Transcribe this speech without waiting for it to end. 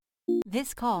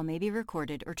This call may be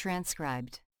recorded or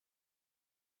transcribed.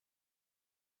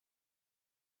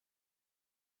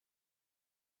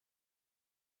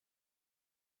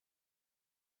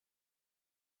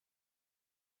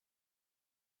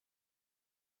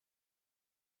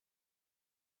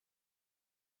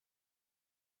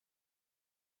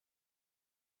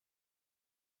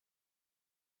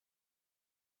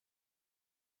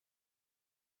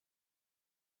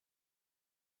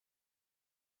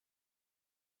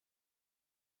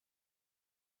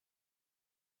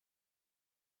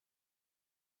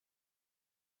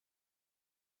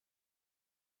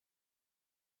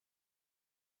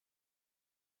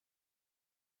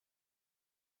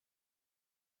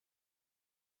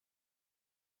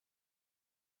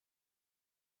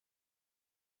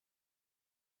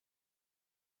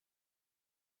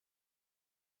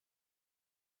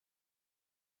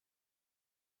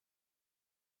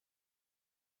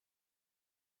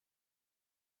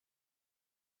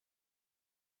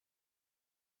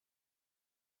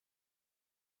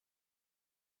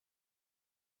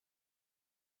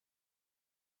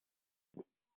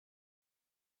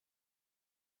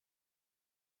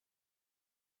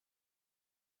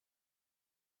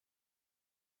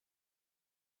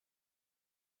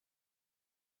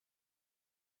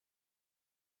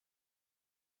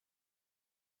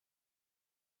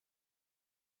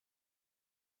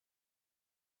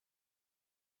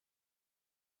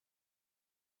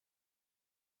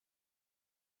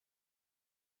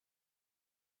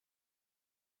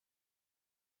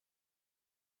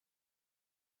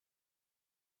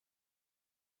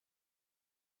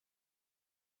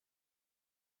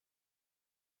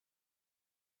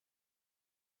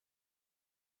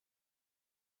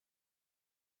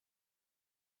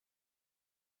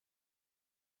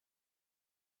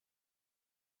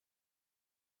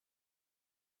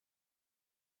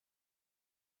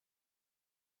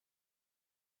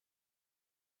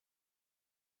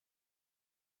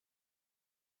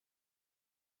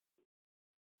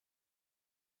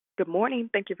 Good morning.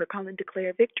 Thank you for calling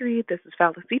Declare Victory. This is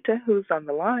Falicita, who's on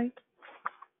the line.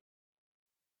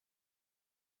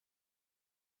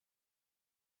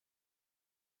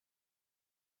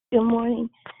 Good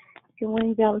morning. Good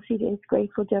morning, Valicita. It's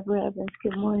Grateful Deborah Evans.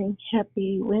 Good morning.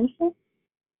 Happy Wednesday.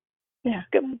 Yeah.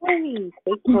 Good morning.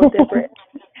 Grateful Deborah.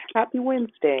 Happy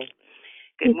Wednesday.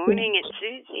 Good morning, it's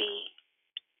Susie.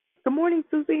 Good morning,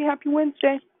 Susie. Happy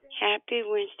Wednesday. Happy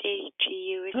Wednesday to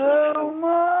you as well. Good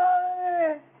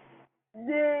morning,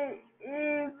 the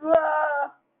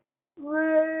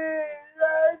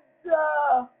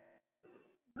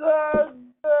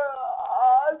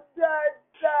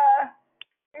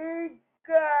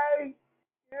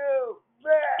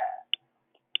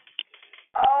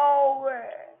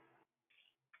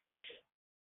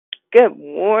Good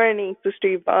morning, Sister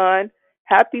Yvonne.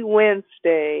 Happy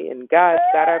Wednesday, and God's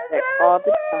got our back all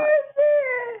the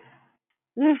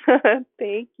time.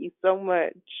 Thank you so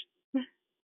much.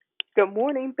 Good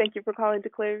morning. Thank you for calling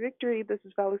Declare Victory. This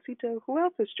is Valicito. Who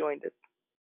else has joined us?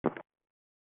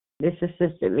 This is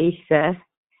Sister Lisa.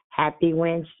 Happy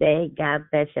Wednesday. God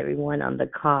bless everyone on the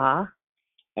call.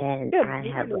 And I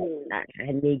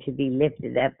need to be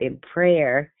lifted up in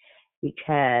prayer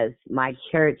because my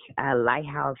church,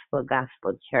 Lighthouse Full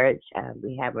Gospel Church,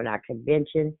 we have our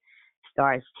convention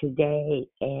starts today,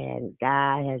 and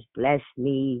God has blessed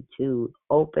me to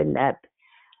open up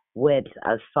with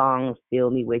a song, Fill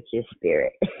Me With Your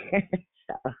Spirit.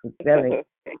 So I'm feeling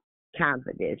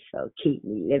confident, so keep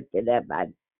me lifted up.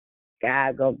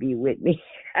 God gonna be with me.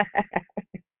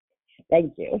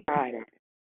 Thank you. All right.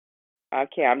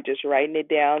 Okay, I'm just writing it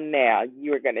down now.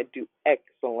 You're gonna do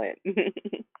excellent.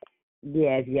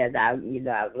 Yes. I'm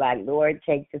like, Lord,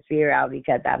 take the fear out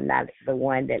because I'm not the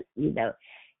one that,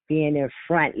 being in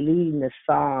front leading the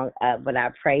song. But I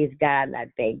praise God and I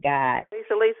thank God.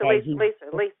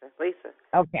 Lisa.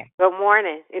 Okay. Good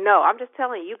morning. I'm just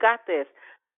telling you, you got this.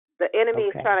 The enemy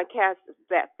is trying to cast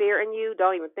that fear in you.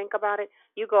 Don't even think about it.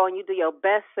 You go and you do your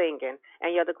best singing,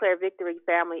 and you'll declare victory,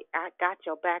 family. I got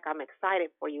your back. I'm excited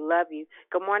for you. Love you.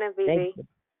 Good morning, Vivi. Thank you.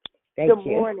 Good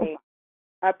you. morning.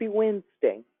 Happy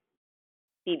Wednesday.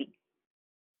 Edie.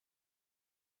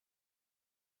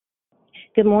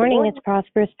 Good morning. It's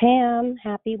Prosperous Pam.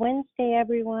 Happy Wednesday,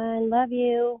 everyone. Love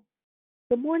you.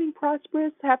 Good morning,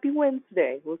 Prosperous. Happy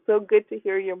Wednesday. It was so good to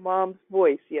hear your mom's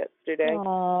voice yesterday.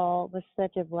 Oh, it was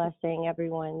such a blessing.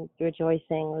 Everyone rejoicing.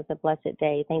 It was a blessed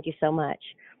day. Thank you so much.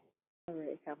 All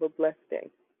right. Have a blessed day.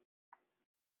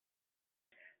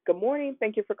 Good morning.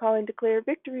 Thank you for calling Declare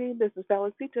Victory. This is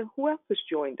Valicita. Who else has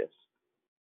joined us?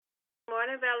 Good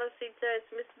morning, Valicita. It's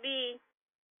Miss B.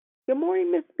 Good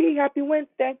morning, Miss B. Happy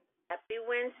Wednesday. Happy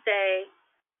Wednesday.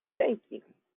 Thank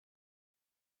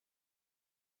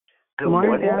Good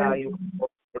morning, valuable.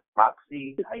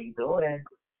 Moxie, how you doing?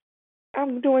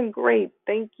 I'm doing great.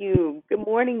 Thank you. Good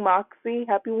morning, Moxie.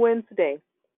 Happy Wednesday.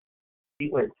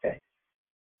 Happy Wednesday.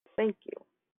 Thank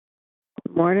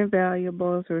you. Morning,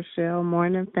 valuables. Rochelle.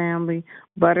 Morning, family.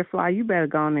 Butterfly, you better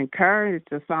go and encourage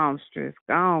the songstress.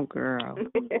 Go on, girl.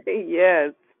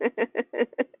 Yes. Look,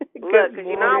 because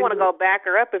you know I want to go back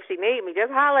her up if she need me.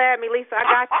 Just holler at me, Lisa.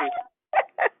 I got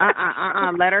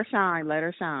you. Let her shine. Let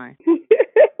her shine.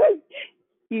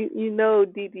 You know,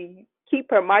 Dee Dee, keep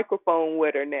her microphone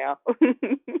with her now.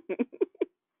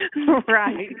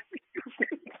 Right.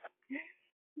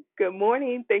 Good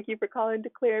morning. Thank you for calling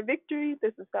Declare Victory.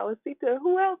 This is Felicita.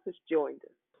 Who else has joined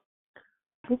us?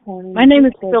 Good morning. My name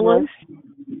is Phyllis.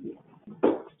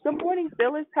 Good morning,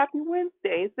 Phyllis. Happy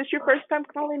Wednesday. Is this your first time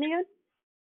calling in?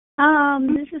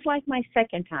 This is like my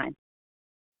second time.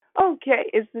 Okay.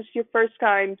 Is this your first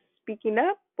time speaking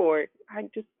up, or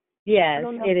Yes, I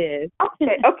don't know. it is.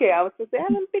 Okay. I was going to say,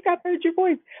 I don't think I've heard your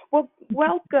voice. Well,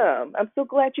 welcome. I'm so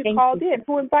glad you called in.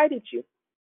 Who invited you?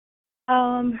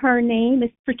 Her name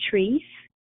is Patrice.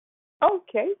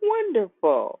 Okay,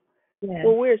 wonderful. Yes.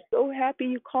 Well, we're so happy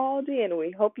you called in.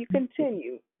 We hope you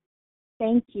continue.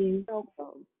 Thank you.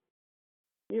 Welcome.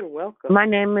 You're welcome. My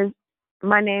name is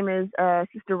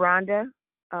Sister Rhonda.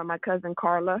 My cousin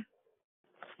Carla.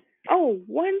 Oh,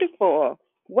 wonderful.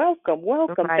 Welcome.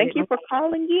 Right. Thank you for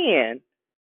calling in.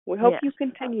 We hope you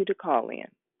continue to call in.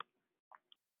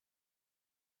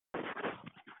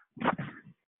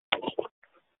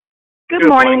 Good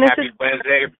morning. Happy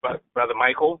Wednesday, Brother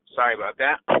Michael. Sorry about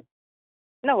that.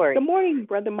 No worries. Good morning,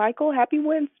 Brother Michael. Happy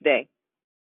Wednesday.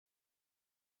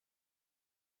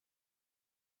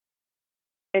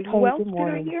 And who else did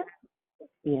I hear?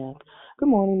 Yeah. Good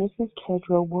morning. This is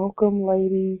Kedra. Welcome,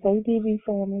 ladies. Hey, DV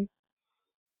family.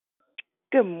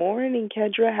 Good morning,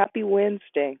 Kedra. Happy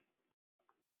Wednesday.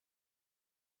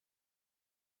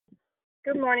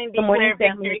 Good morning, Declare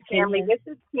Victory family. This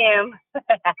is Kim.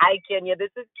 Hi, Kenya. This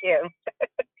is Kim.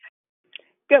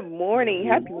 Good morning.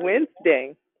 Happy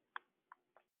Wednesday.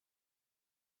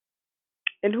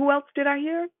 And who else did I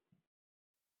hear?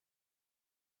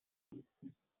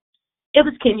 It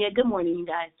was Kenya. Good morning, you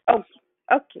guys. Oh,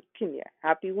 okay, Kenya.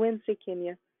 Happy Wednesday,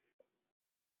 Kenya.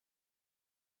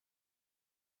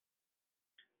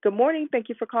 Good morning. Thank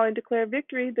you for calling Declare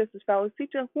Victory. This is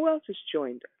Felicita. Who else has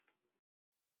joined us?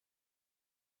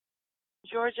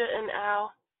 Georgia and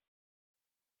Al.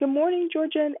 Good morning,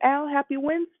 Georgia and Al. Happy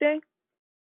Wednesday.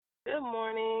 Good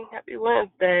morning. Happy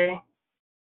Wednesday.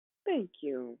 Thank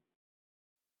you.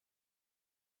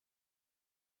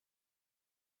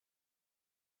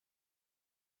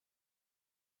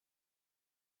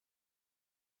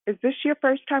 Is this your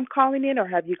first time calling in, or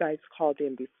have you guys called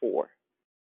in before?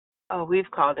 Oh, we've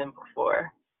called in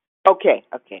before. Okay.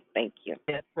 Thank you.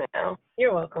 Yes, ma'am.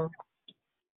 You're welcome.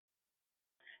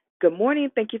 Good morning.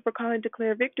 Thank you for calling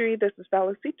Declare Victory. This is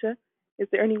Felicita. Is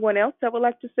there anyone else that would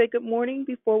like to say good morning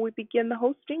before we begin the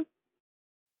hosting?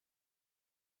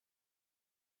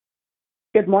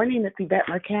 Good morning. It's Yvette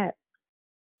Marquette.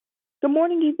 Good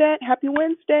morning, Yvette. Happy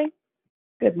Wednesday.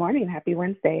 Good morning. Happy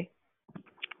Wednesday.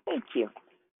 Thank you.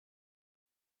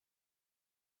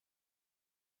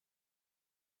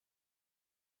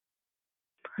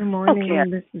 Good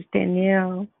morning. This is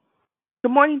Danielle.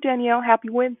 Good morning, Danielle. Happy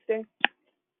Wednesday.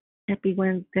 Happy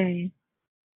Wednesday.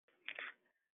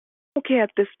 Okay,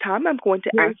 at this time, I'm going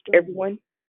to ask everyone.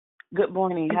 Good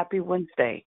morning. Happy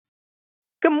Wednesday.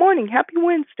 Good morning. Happy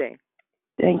Wednesday.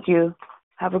 Thank you.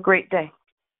 Have a great day.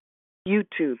 You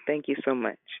too. Thank you so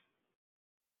much.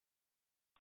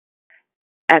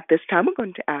 At this time, we're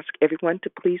going to ask everyone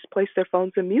to please place their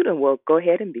phones on mute, and we'll go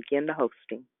ahead and begin the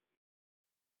hosting.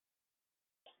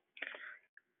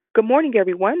 Good morning,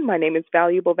 everyone. My name is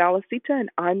Valuable Valicita, and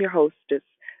I'm your hostess.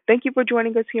 Thank you for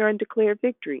joining us here on Declare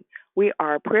Victory. We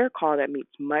are a prayer call that meets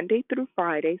Monday through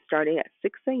Friday, starting at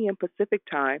 6 a.m. Pacific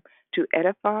Time, to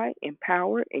edify,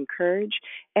 empower, encourage,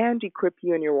 and equip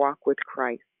you in your walk with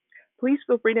Christ. Please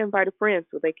feel free to invite a friend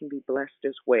so they can be blessed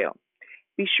as well.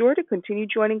 Be sure to continue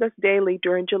joining us daily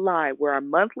during July, where our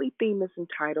monthly theme is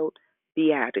entitled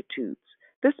Beatitudes.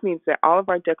 This means that all of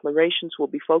our declarations will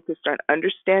be focused on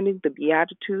understanding the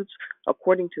Beatitudes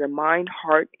according to the mind,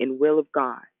 heart, and will of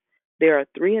God. There are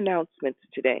 3 announcements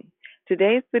today.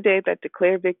 Today is the day that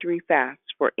Declare Victory fasts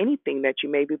for anything that you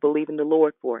may be believing the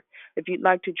Lord for. If you'd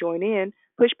like to join in,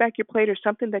 push back your plate or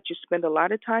something that you spend a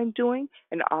lot of time doing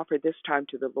and offer this time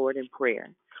to the Lord in prayer.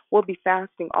 We'll be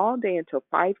fasting all day until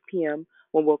 5 p.m.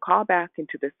 when we'll call back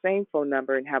into the same phone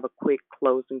number and have a quick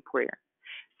closing prayer.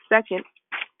 Second,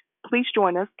 Please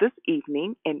join us this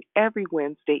evening and every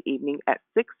Wednesday evening at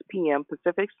 6 p.m.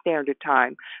 Pacific Standard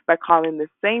Time by calling the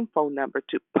same phone number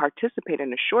to participate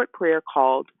in a short prayer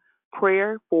called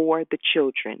Prayer for the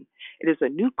Children. It is a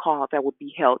new call that will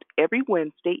be held every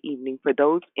Wednesday evening for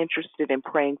those interested in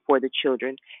praying for the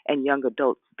children and young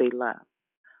adults they love.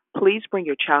 Please bring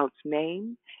your child's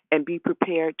name and be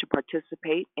prepared to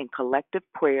participate in collective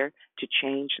prayer to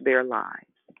change their lives.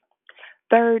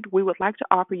 Third, we would like to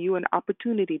offer you an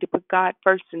opportunity to put God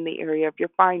first in the area of your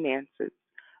finances.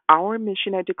 Our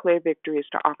mission at Declare Victory is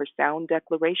to offer sound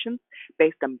declarations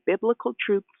based on biblical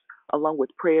truths, along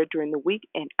with prayer during the week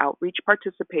and outreach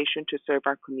participation to serve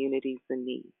our communities in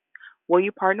need. Will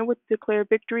you partner with Declare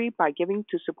Victory by giving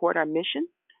to support our mission?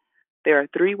 There are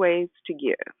 3 ways to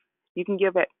give. You can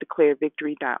give at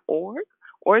declarevictory.org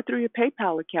or through your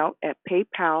PayPal account at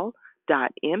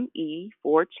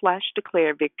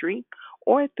paypal.me/declarevictory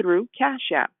or through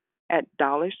Cash App at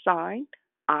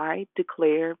 $I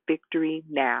Declare Victory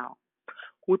Now.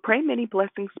 We pray many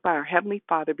blessings by our Heavenly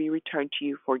Father be returned to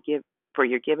you for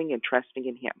your giving and trusting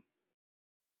in Him.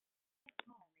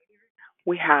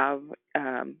 We have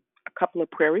a couple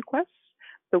of prayer requests.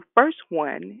 The first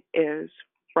one is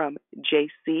from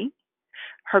JC.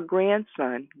 Her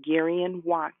grandson, Garion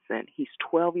Watson, he's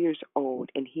 12 years old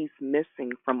and he's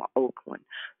missing from Oakland.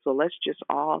 So let's just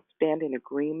all stand in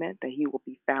agreement that he will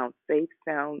be found safe,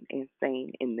 sound, and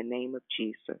sane in the name of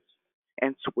Jesus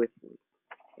and swiftly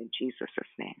in Jesus'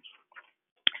 name.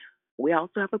 We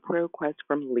also have a prayer request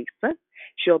from Lisa.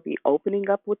 She'll be opening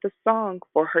up with a song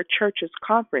for her church's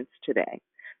conference today.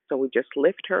 So we just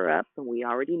lift her up, and we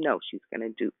already know she's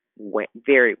going to do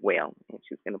very well, and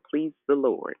she's going to please the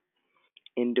Lord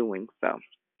in doing so.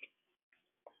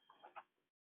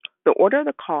 The order of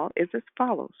the call is as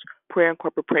follows. Prayer and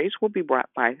corporate praise will be brought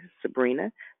by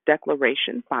Sabrina,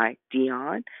 declaration by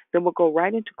Dion. Then we'll go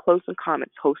right into closing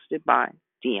comments hosted by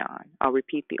Dion. I'll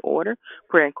repeat the order.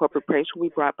 Prayer and corporate praise will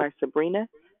be brought by Sabrina,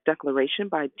 declaration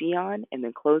by Dion, and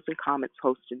then closing comments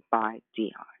hosted by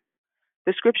Dion.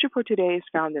 The scripture for today is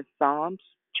found in Psalms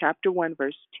chapter 1,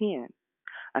 verse 10,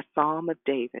 a psalm of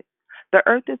David. The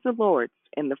earth is the Lord's,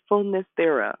 and the fullness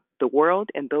thereof, the world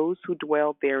and those who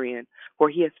dwell therein, for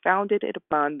he has founded it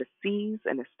upon the seas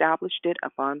and established it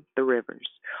upon the rivers.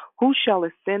 Who shall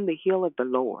ascend the hill of the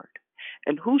Lord?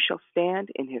 And who shall stand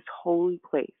in his holy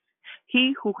place?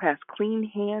 He who has clean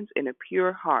hands and a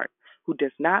pure heart, who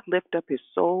does not lift up his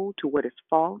soul to what is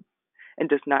false, and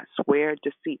does not swear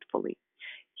deceitfully.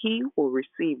 He will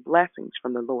receive blessings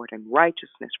from the Lord and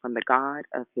righteousness from the God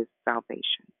of his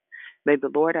salvation. May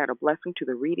the Lord add a blessing to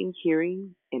the reading,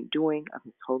 hearing, and doing of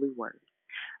his holy word.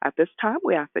 At this time,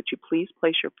 we ask that you please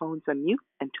place your phones on mute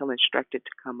until instructed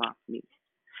to come off mute.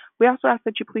 We also ask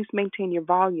that you please maintain your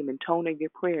volume and tone of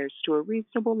your prayers to a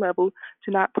reasonable level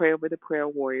to not pray over the prayer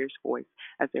warrior's voice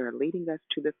as they are leading us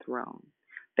to the throne.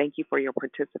 Thank you for your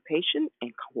participation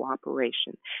and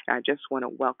cooperation. And I just want to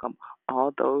welcome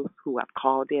all those who have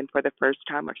called in for the first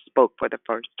time or spoke for the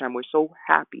first time. We're so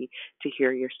happy to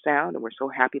hear your sound, and we're so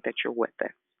happy that you're with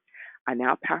us. I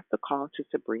now pass the call to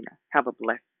Sabrina. Have a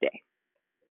blessed day.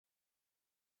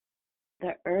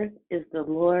 The earth is the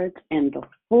Lord's and the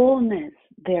fullness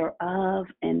thereof,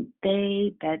 and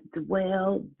they that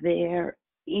dwell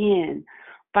therein.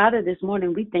 Father, this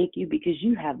morning we thank you because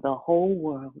you have the whole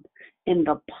world in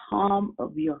the palm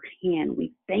of your hand.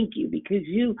 We thank you because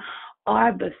you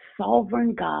are the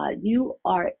sovereign God. You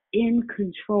are in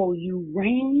control. You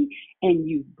reign and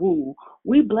you rule.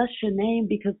 We bless your name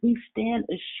because we stand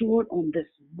assured on this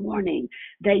morning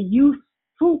that you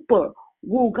super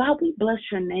rule. God, we bless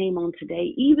your name on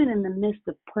today, even in the midst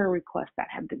of prayer requests that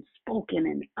have been spoken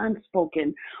and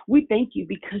unspoken. We thank you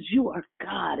because you are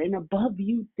God, and above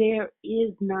you there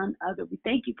is none other. We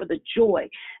thank you for the joy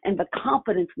and the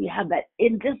confidence we have that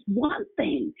in just one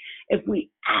thing, if we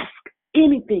ask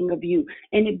anything of you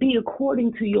and it be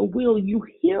according to your will, you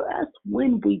hear us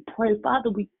when we pray. Father,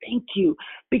 we thank you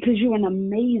because you're an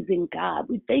amazing God.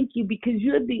 We thank you because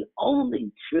you're the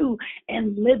only true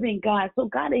and living God. So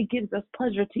God, it gives us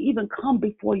pleasure to even come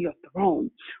before your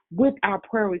throne with our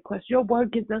prayer requests. Your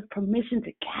word gives us permission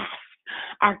to cast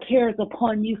our cares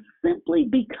upon you simply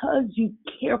because you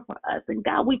care for us. And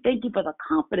God, we thank you for the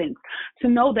confidence to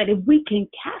know that if we can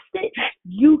cast it,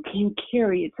 you can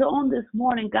carry it. So on this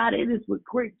morning, God, it is with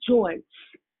great joy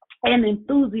and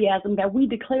enthusiasm that we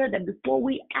declare that before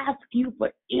we ask you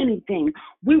for anything,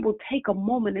 we will take a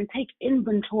moment and take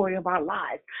inventory of our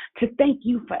lives to thank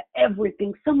you for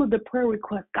everything. Some of the prayer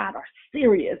requests, God, are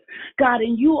serious, God,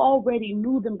 and you already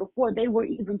knew them before they were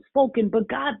even spoken. But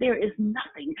God, there is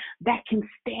nothing that can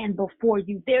stand before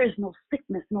you. There is no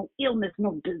sickness, no illness,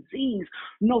 no disease,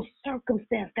 no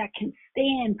circumstance that can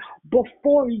stand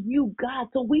before you, God.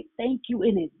 So we thank you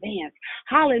in advance.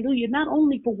 Hallelujah. Not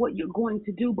only for what you're going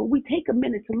to do, but we take a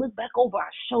minute to look back over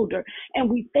our shoulder and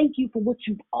we thank you for what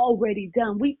you've already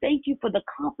done. We thank you for the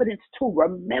confidence to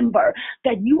remember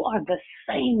that you are the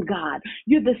same God.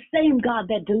 You're the same God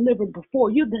that delivered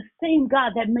before. You're the same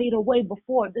God that made a way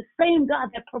before. The same God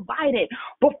that provided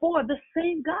before. The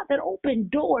same God that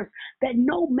opened doors that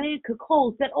no man could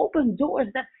close, that opened doors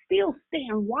that still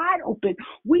stand wide open.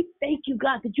 We thank you,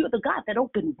 God, that you're the God that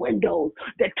opened windows,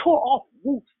 that tore off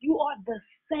roofs. You are the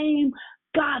same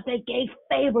God that gave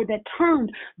favor, that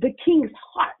turned the king's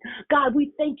heart. God,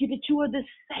 we thank you that you are the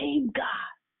same God.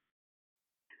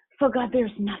 So, God,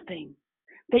 there's nothing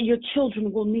that your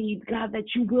children will need, God,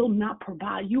 that you will not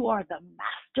provide. You are the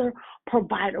master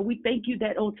provider. We thank you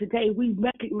that on today we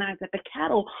recognize that the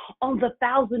cattle on the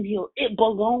 1,000 hill, it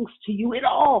belongs to you. It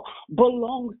all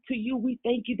belongs to you. We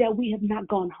thank you that we have not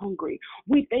gone hungry.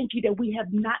 We thank you that we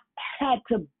have not had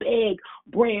to beg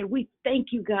bread. We thank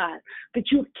you, God,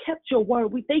 that you have kept your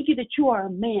word. We thank you that you are a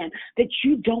man, that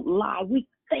you don't lie. We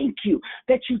thank you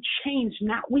that you change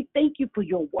not. We thank you for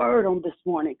your word on this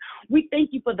morning. We thank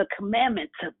you for the commandment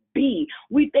to be.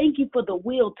 We thank you for the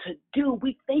will to do.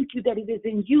 We thank you that it is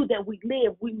in you that we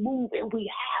live, we move, and we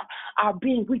have our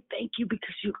being. We thank you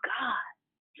because you're God.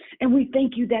 And we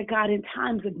thank you that, God, in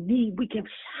times of need, we can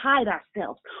hide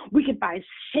ourselves. We can find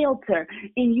shelter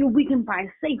in you. We can find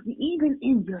safety even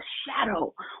in your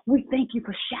shadow. We thank you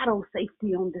for shadow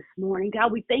safety on this morning.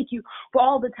 God, we thank you for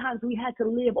all the times we had to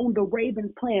live on the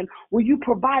Ravens plan where you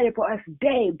provided for us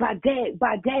day by day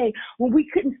by day when we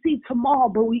couldn't see tomorrow,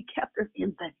 but we kept us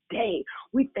in the day.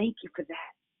 We thank you for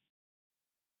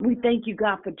that. We thank you,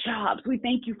 God, for jobs. We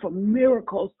thank you for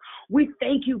miracles. We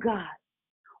thank you, God.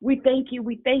 We thank you.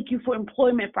 We thank you for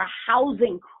employment, for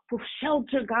housing, for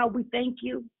shelter, God. We thank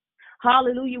you.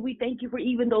 Hallelujah. We thank you for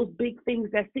even those big things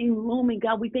that seem looming,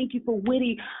 God. We thank you for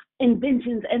witty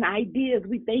inventions and ideas.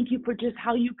 We thank you for just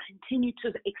how you continue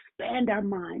to expand our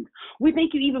minds. We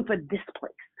thank you even for this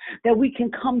place that we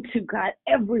can come to, God,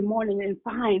 every morning and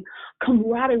find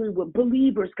camaraderie with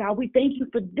believers, God. We thank you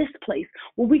for this place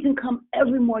where we can come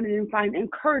every morning and find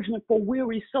encouragement for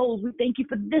weary souls. We thank you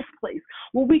for this place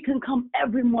where we can come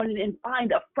every morning and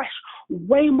find a fresh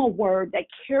rhema word that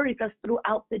carries us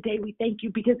throughout the day. We thank you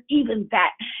because even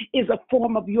that is a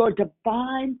form of your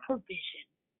divine provision.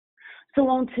 So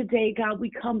on today, God, we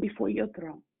come before your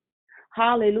throne.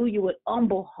 Hallelujah, with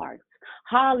humble hearts.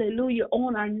 Hallelujah,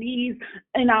 on our knees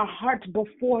and our hearts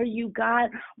before you, God,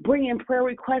 bringing prayer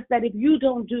requests that if you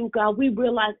don't do, God, we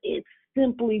realize it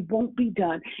simply won't be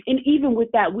done. And even with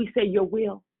that, we say your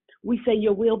will. We say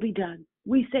your will be done.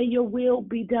 We say your will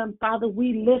be done. Father,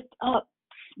 we lift up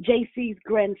JC's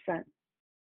grandson,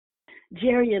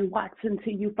 Jerian Watson,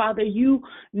 to you. Father, you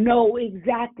know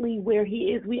exactly where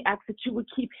he is. We ask that you would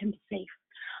keep him safe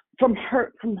from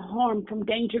hurt, from harm, from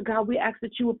danger. God, we ask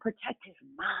that you would protect his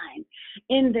mind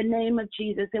in the name of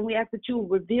Jesus. And we ask that you would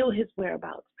reveal his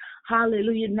whereabouts.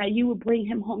 Hallelujah. Now you would bring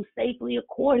him home safely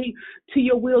according to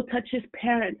your will. Touch his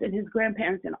parents and his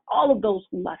grandparents and all of those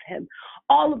who love him,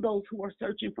 all of those who are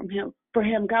searching for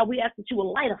him. God, we ask that you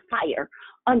will light a fire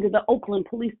under the Oakland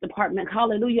Police Department.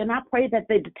 Hallelujah. And I pray that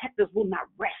the detectives will not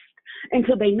rest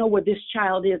until they know where this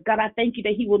child is. God, I thank you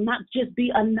that he will not just be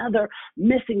another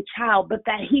missing child, but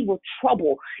that he will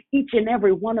trouble each and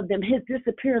every one of them. His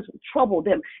disappearance will trouble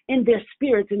them in their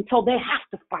spirits until they have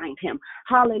to find him.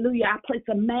 Hallelujah. I place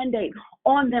a mandate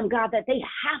on them, God, that they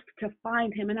have to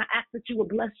find him. And I ask that you will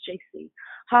bless JC.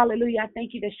 Hallelujah. I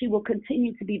thank you that she will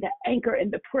continue to be the anchor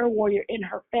and the prayer warrior in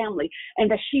her family, and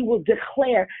that she will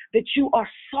declare that you are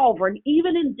sovereign.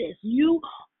 Even in this, you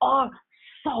are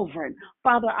sovereign.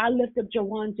 Father, I lift up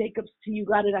Jawan Jacobs to you,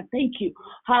 God, and I thank you,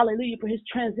 hallelujah, for his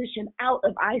transition out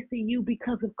of ICU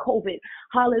because of COVID.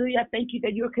 Hallelujah. I thank you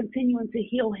that you're continuing to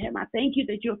heal him. I thank you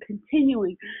that you're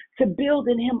continuing to build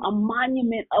in him a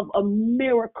monument of a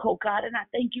miracle, God, and I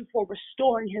thank you for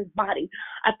restoring his body.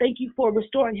 I thank you for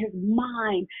restoring his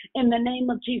mind in the name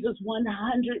of Jesus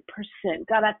 100%.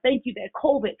 God, I thank you that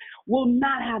COVID will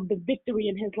not have the victory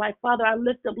in his life. Father, I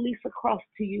lift up Lisa Cross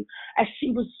to you as she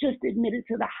was just admitted to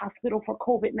to the hospital for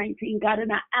COVID-19, God,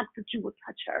 and I ask that you would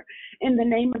touch her in the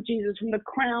name of Jesus, from the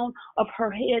crown of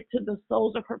her head to the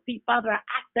soles of her feet. Father, I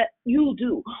ask that you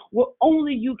do what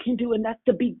only you can do, and that's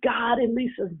to be God in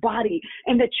Lisa's body,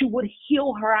 and that you would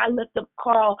heal her. I lift up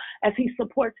Carl as he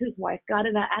supports his wife, God,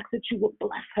 and I ask that you would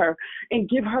bless her and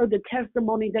give her the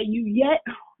testimony that you yet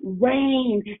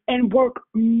reign and work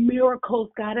miracles,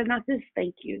 God. And I just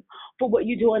thank you for what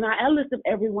you do. And I lift up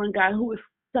everyone, God, who is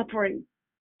suffering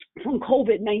from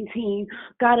COVID-19,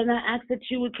 God, and I ask that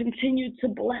you would continue to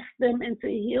bless them and to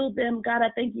heal them. God, I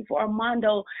thank you for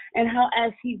Armando and how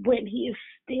as he went, he is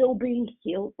still being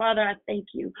healed. Father, I thank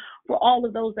you for all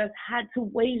of those that had to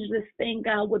wage this thing,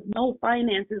 God, with no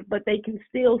finances, but they can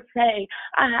still say,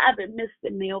 I haven't missed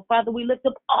a meal. Father, we lift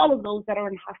up all of those that are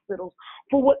in hospitals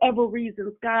for whatever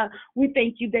reasons. God, we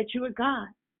thank you that you are God.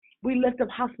 We lift up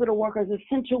hospital workers,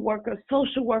 essential workers,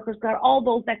 social workers, God, all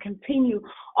those that continue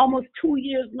almost 2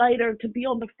 years later to be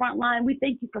on the front line. We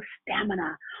thank you for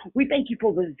stamina. We thank you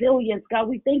for resilience, God.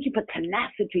 We thank you for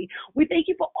tenacity. We thank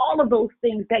you for all of those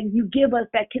things that you give us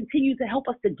that continue to help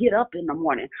us to get up in the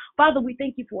morning. Father, we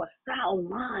thank you for a sound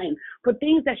mind, for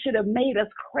things that should have made us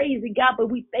crazy, God,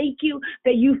 but we thank you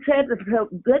that you said,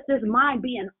 let this mind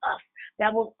be in us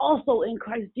that was also in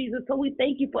Christ Jesus. So we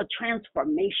thank you for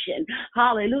transformation.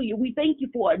 Hallelujah. We thank you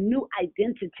for a new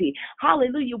identity.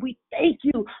 Hallelujah. We thank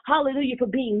you, hallelujah, for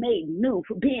being made new,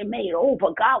 for being made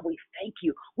over. God, we thank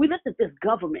you. We lift up this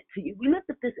government to you. We lift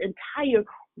up this entire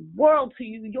world to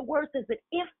you. Your word says that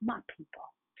if my people,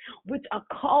 which are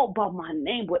called by my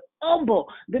name, would humble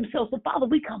themselves. So, Father,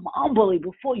 we come humbly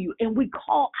before you and we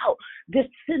call out this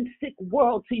sin-sick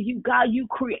world to you, God. You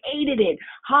created it.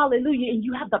 Hallelujah. And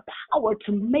you have the power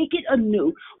to make it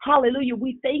anew. Hallelujah.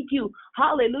 We thank you,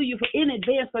 hallelujah, for in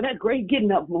advance for that great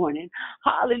getting up morning.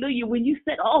 Hallelujah. When you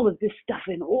set all of this stuff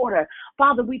in order,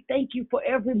 Father, we thank you for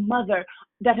every mother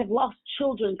that have lost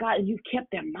children, God, and you've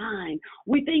kept their mind.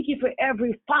 We thank you for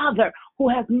every father who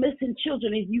has missing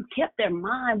children and you kept their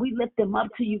mind. We lift them up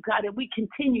to you, God, and we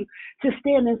continue to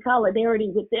stand in solidarity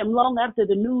with them long after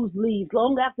the news leaves,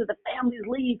 long after the families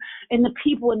leave and the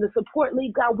people and the support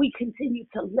leave, God. We continue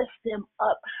to lift them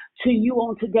up to you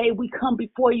on today. We come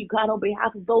before you, God, on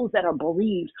behalf of those that are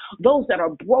bereaved, those that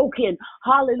are broken,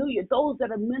 hallelujah, those that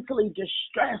are mentally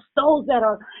distressed, those that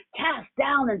are cast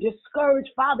down and discouraged,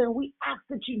 Father, and we ask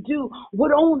that you do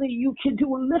what only you can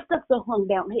do and lift up the hung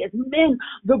down heads, mend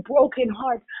the broken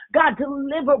hearts. God,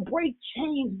 deliver, break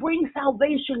chains, bring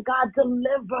salvation. God,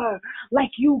 deliver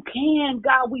like you can.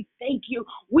 God, we thank you.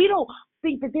 We don't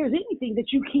think that there's anything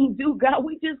that you can't do, God.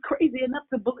 We just crazy enough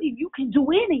to believe you can do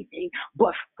anything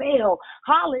but fail.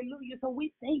 Hallelujah. So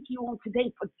we thank you on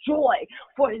today for joy,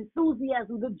 for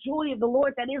enthusiasm, the joy of the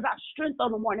Lord that is our strength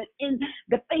on the morning in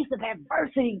the face of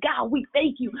adversity. God, we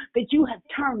thank you that you have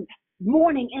turned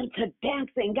mourning into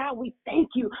dancing. God, we thank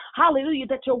you, hallelujah,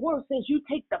 that your word says you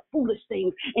take the foolish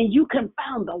things and you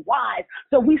confound the wise.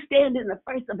 So we stand in the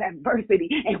face of adversity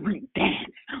and we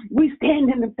dance. We stand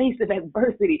in the face of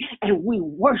adversity and we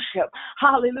worship,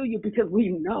 hallelujah, because we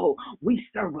know we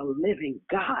serve a living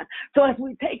God. So as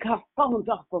we take our phones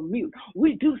off of mute,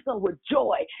 we do so with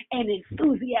joy and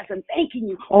enthusiasm, thanking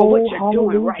you for what you're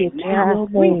doing right now.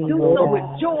 We do so with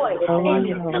joy and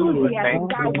enthusiasm,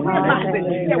 God,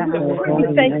 realizing that we're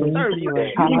thank you, serve you.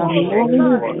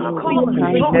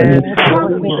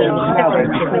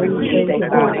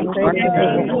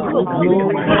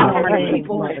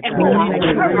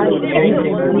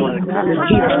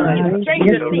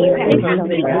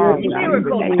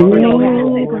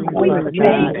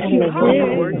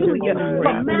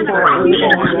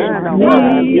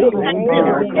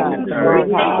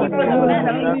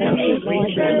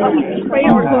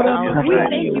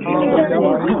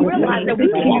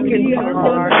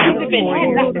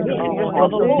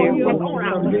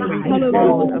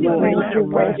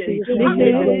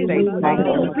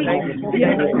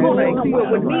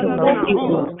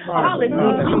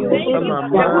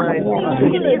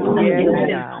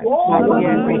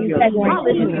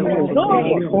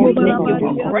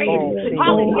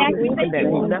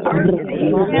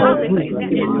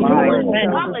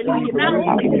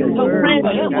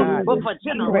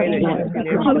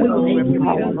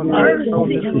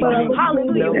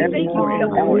 Hallelujah. Thank you for the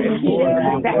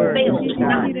that failed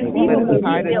not. Even when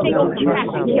he failed on the track,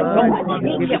 he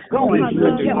kept going. He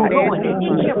kept going. He kept going. He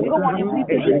kept going. And we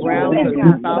thank you for that,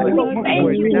 God. We thank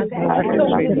you for that. So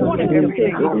this morning,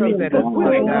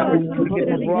 we're encouraged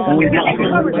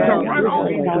to run on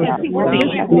and see what the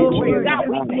God,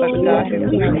 we thank you.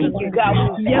 We thank you, God.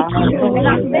 We Hallelujah. And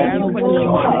I thank you for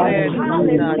joy.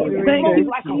 Hallelujah. Thank you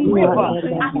like a river.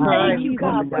 I thank you,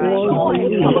 God, for joy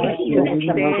and for peace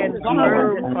that passes all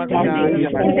understanding.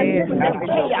 In the midst of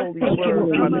chaos, thank you for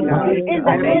peace. In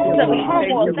the midst of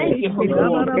turmoil, thank you for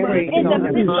peace. In the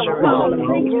midst of problems,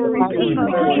 thank you for peace.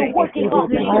 Because you're working on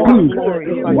behalf.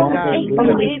 Romans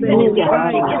 8:38 said it's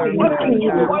working,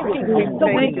 it's working. So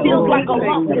when it feels like a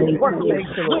loss, it's working.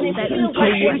 When it feels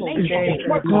like it's working.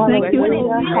 When it feels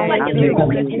like it's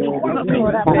broken, it's working.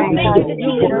 Thank you that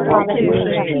you can work it.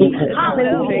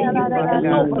 Hallelujah. And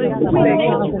so we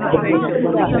thank you, God.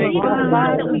 Hallelujah. Even the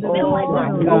times that we feel like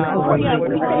there's no prayer, we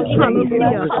thank you that you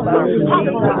can cover.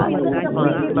 Hallelujah.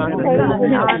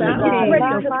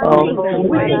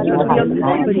 We thank you for the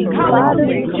anointing.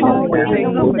 Hallelujah. That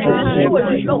destroys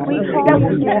the yoke. That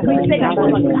will set me safe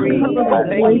from a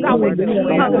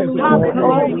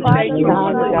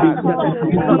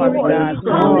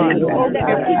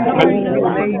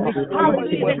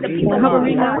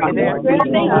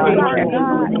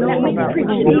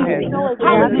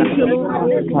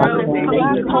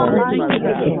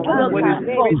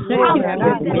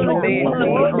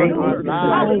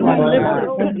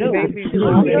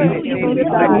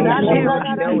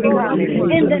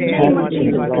in the name of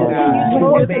Jesus, continue to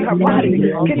work in her body.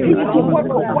 Continue to work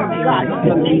her work, God. In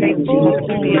the name of Jesus,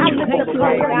 I lift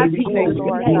up her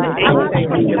people. I lift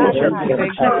up her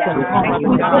church.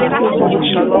 And I thank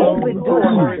you for open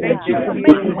doors. That you can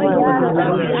make a way for her.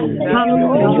 I thank you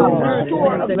that you're a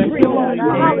restorer of dreams.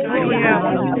 Hallelujah.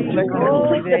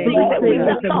 The things that we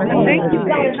left off. Thank you,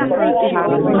 God. And I thank you.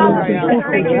 Hallelujah.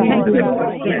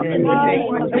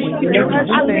 Thank you.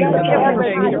 I lift up every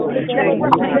child that's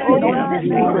represented on this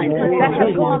line that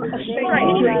has gone astray.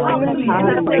 Hallelujah. And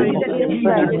I thank you that they're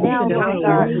saved now, God.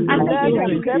 I thank you that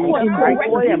you can course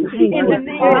correct them in the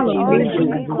name of Jesus. You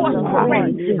can course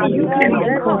correct and you can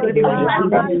bless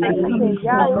them.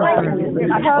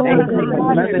 I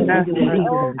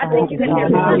thank you that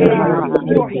they're saved in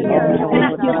your hands. And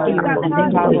I thank you, God, that they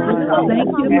will not love.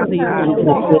 Thank you for the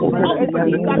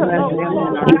ultimately, God, love them.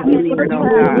 Thank you for the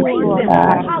praise them.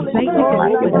 Hallelujah.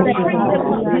 That they bring them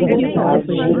up in the name of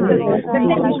Jesus. That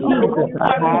they will not go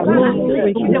far. I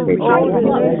thank you that we trust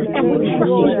you up and we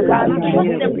trust you, God. We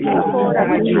trust them, God. And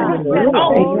we trust that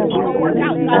all things will work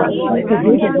out, God,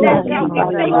 even in that God, that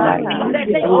they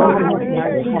are our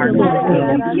parents.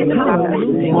 Hallelujah. We give them back to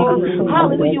you.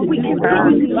 Hallelujah. We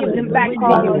continue to give them back to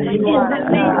you. In the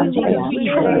name of Jesus, we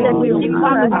trust them with you.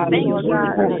 Father, we thank you.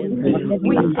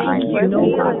 We thank you.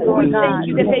 We thank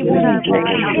you that they will be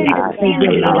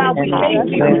independent, God. We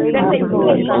thank you that they will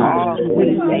be. We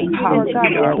thank you that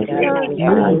they will be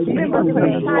members of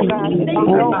the body. Thank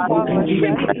you for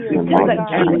contributing to the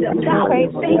kingdom, God. We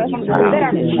thank you that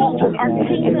our children are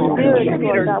kingdom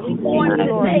contributors. On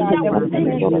this day, God, we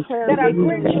thank you that our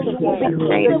grandchildren will be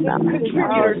kingdom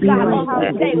contributors, God. On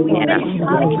this day, we thank you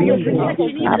for your protection,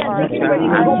 even as they get ready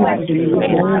to go back to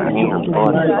school.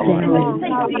 The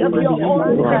safety of your own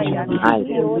protection.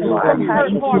 From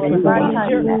hurt, harm, and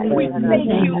danger. We thank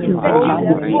you that you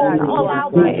will move all our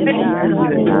way.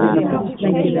 Hallelujah. You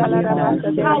can take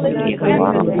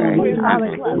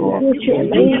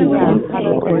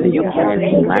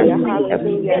mercy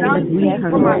in our feet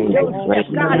from our doorstep,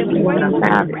 God, and we wait for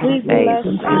our praise.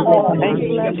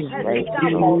 Hallelujah.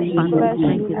 God,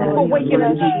 thank you for waking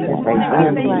us up this morning.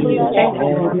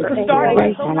 Thank you for starting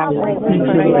us on our way.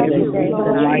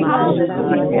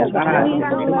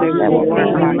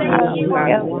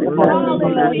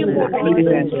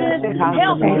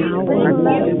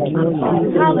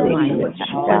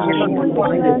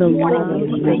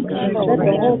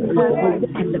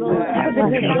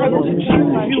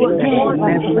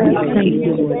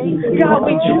 God,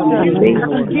 we choose you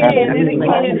again and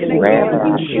again and again.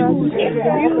 We trust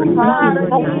you, God,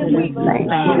 and we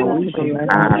thank you.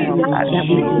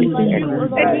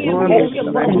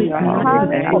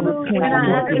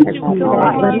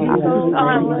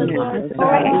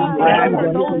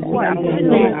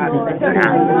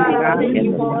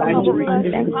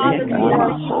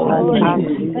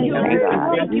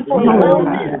 Thank you for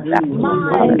wholeness,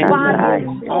 mind, body, and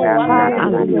soul.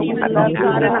 Hallelujah. We love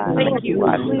God, and I thank you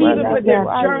even for their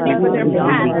journey, for their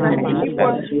path, and I thank you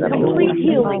for complete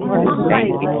healing, mind,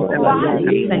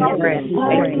 body, and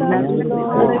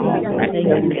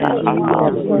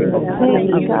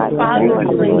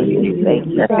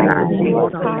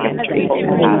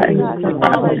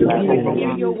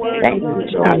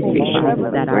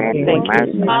that are thankful,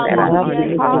 that are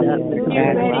lifted up,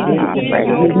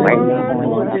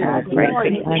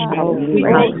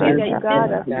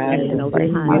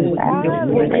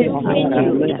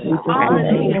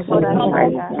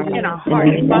 in our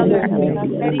hearts, Father,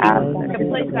 ready to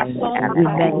place our souls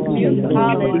back in you.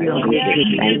 Hallelujah.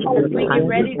 As we get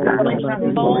ready to place our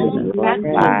souls back in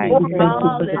you.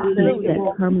 Hallelujah.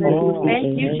 Thank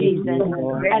you, Jesus.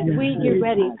 As we get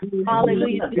ready,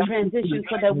 hallelujah, to transition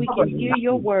so that we can hear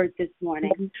your word this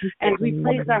morning. As we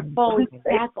place our souls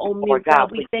back on me,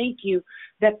 God, we thank you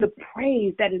that the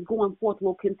praise that is going forth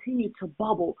will continue to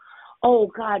bubble. Oh,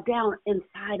 God, down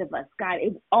inside of us, God,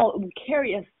 it will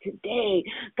carry us today.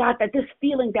 God, that this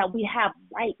feeling that we have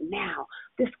right now,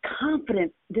 this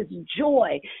confidence, this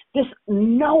joy, this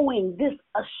knowing, this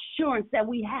assurance that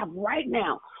we have right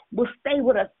now will stay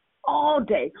with us all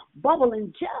day,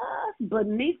 bubbling just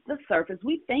beneath the surface.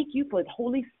 We thank you for the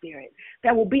Holy Spirit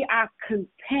that will be our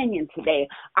companion today,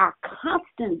 our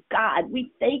constant God.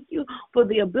 We thank you for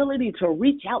the ability to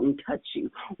reach out and touch you.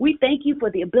 We thank you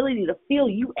for the ability to feel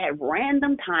you at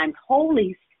random times.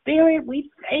 Holy Spirit,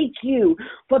 we thank you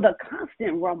for the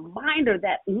constant reminder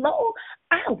that, lo,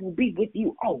 I will be with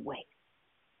you always,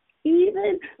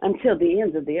 even until the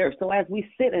ends of the earth. So as we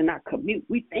sit in our commute,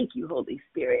 we thank you, Holy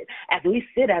Spirit. As we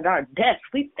sit at our desk,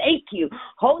 we thank you,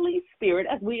 Holy Spirit.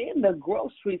 As we're in the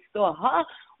grocery store,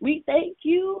 we thank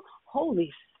you,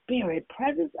 Holy Spirit.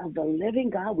 Presence of the living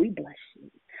God, we bless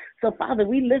you. So, Father,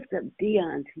 we lift up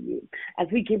Dion to you as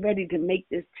we get ready to make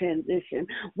this transition.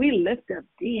 We lift up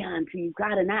Dion to you,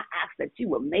 God, and I ask that you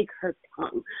will make her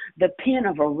tongue the pen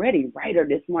of a ready writer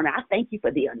this morning. I thank you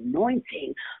for the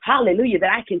anointing, hallelujah,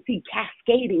 that I can see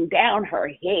cascading down her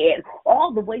head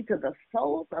all the way to the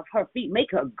soles of her feet.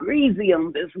 Make her greasy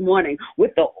on this morning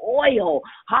with the oil,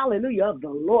 hallelujah, of the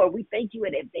Lord. We thank you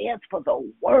in advance for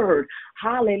the word,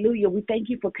 hallelujah. We thank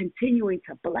you for continuing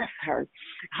to bless her,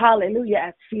 hallelujah,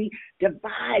 as she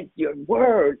divides your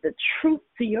word, the truth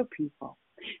to your people.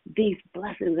 These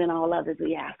blessings and all others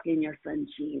we ask in your son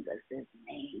Jesus'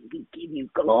 name. We give you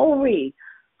glory.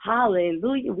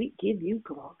 Hallelujah. We give you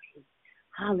glory.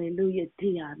 Hallelujah.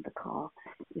 Dion, the call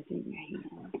is in your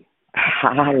hands.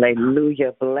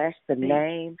 Hallelujah. Bless the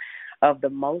name of the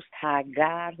Most High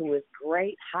God, who is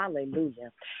great.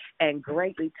 Hallelujah. And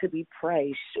greatly to be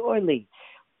praised. Surely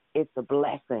it's a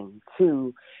blessing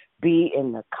to be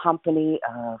in the company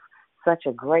of such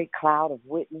a great cloud of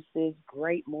witnesses.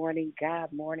 Great morning,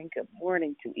 God morning, good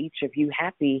morning to each of you.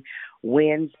 Happy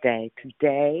Wednesday.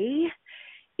 Today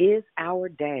is our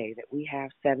day that we have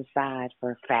set aside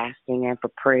for fasting and for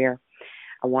prayer.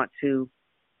 I want to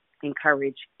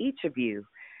encourage each of you,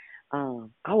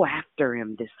 go after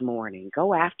him this morning.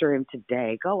 Go after him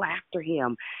today. Go after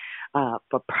him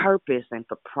for purpose and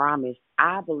for promise.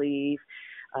 I believe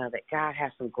that God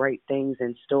has some great things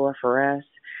in store for us.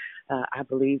 I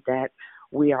believe that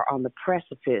we are on the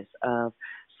precipice of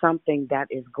something that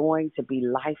is going to be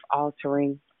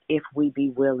life-altering if we be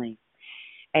willing.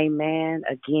 Amen.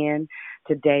 Again,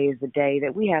 today is the day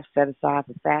that we have set aside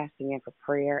for fasting and for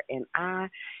prayer, and I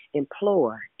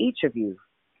implore each of you,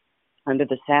 under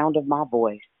the sound of my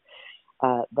voice,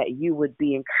 that you would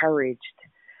be encouraged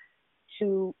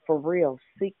to, for real,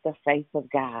 seek the face of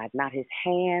God, not his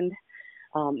hand,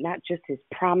 not just his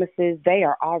promises. They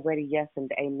are already yes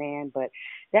and amen, but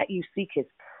that you seek his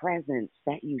presence,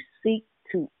 that you seek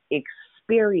to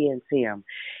experience him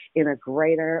in a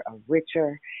greater, a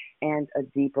richer, and a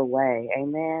deeper way.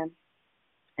 Amen.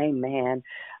 Amen.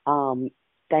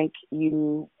 Thank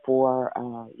you for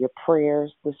your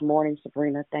prayers this morning,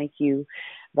 Sabrina. Thank you,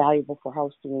 Valuable, for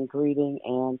hosting and greeting.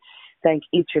 And thank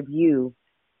each of you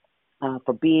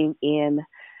for being in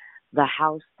the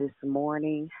house this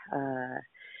morning.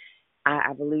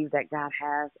 I believe that God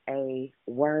has a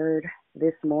word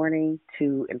this morning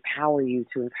to empower you,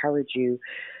 to encourage you,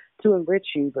 to enrich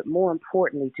you, but more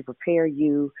importantly, to prepare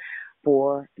you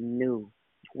for new.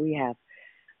 We have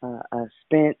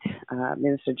spent,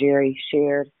 Minister Jerry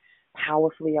shared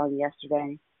powerfully on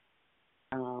yesterday,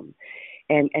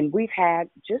 and we've had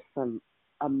just some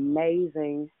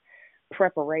amazing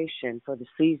preparation for the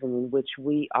season in which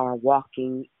we are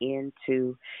walking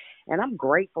into. And I'm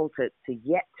grateful to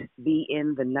yet be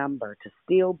in the number, to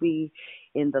still be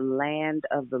in the land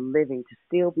of the living, to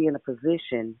still be in a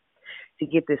position to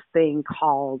get this thing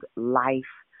called life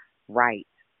right.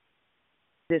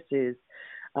 This is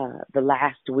the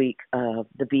last week of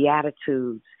the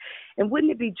Beatitudes. And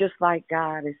wouldn't it be just like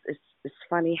God? It's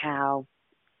funny how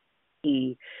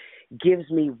he gives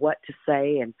me what to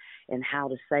say and how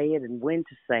to say it and when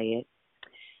to say it.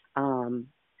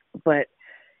 But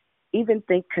even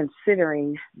think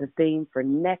considering the theme for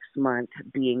next month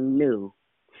being new.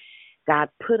 God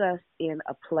put us in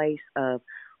a place of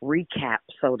recap,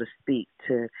 so to speak,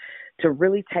 to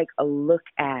really take a look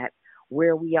at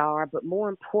where we are, but more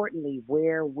importantly,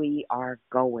 where we are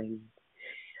going.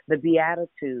 The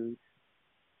Beatitudes,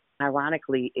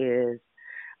 ironically, is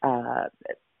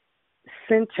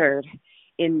centered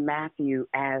in Matthew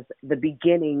as the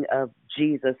beginning of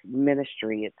Jesus'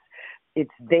 ministry. It's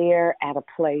there at a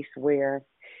place where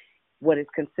what is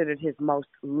considered his most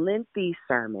lengthy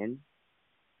sermon,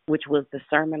 which was the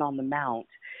Sermon on the Mount,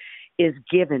 is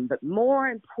given. But more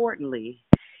importantly,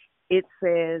 it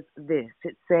says this.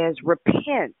 It says,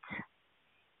 repent,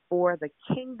 for the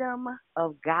kingdom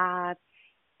of God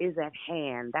is at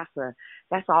hand.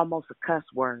 That's almost a cuss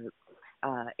word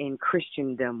in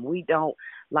Christendom. We don't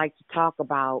like to talk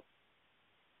about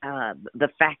the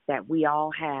fact that we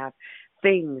all have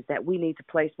things that we need to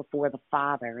place before the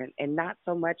Father, and not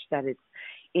so much that it's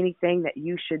anything that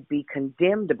you should be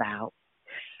condemned about,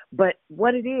 but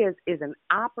what it is an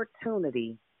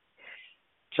opportunity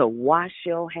to wash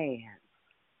your hands.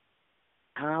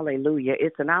 Hallelujah.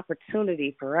 It's an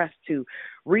opportunity for us to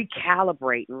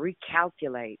recalibrate and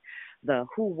recalculate the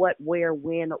who, what, where,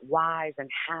 when, whys, and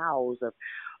hows of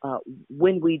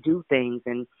when we do things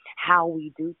and how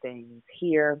we do things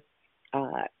here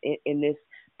in this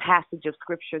passage of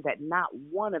Scripture that not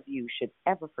one of you should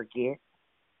ever forget,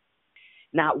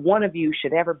 not one of you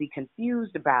should ever be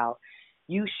confused about.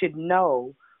 You should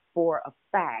know for a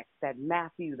fact that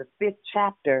Matthew, the 5th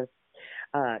chapter,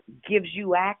 gives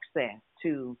you access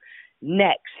to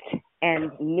next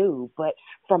and new, but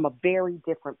from a very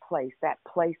different place, that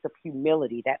place of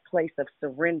humility, that place of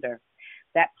surrender,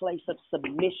 that place of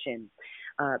submission,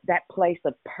 that place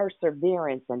of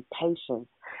perseverance and patience,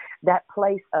 that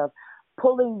place of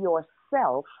pulling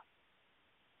yourself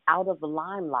out of the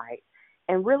limelight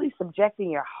and really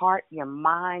subjecting your heart, your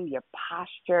mind, your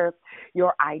posture,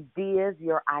 your ideas,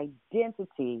 your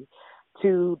identity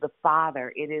to the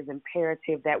Father. It is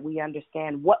imperative that we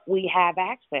understand what we have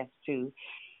access to.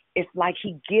 It's like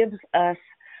he gives us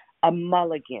a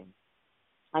mulligan.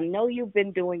 I know you've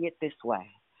been doing it this way.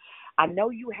 I know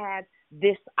you had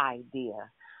this idea,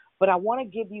 but I want to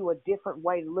give you a different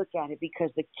way to look at it, because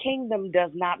the kingdom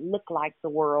does not look like the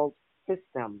world's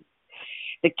system.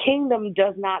 The kingdom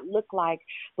does not look like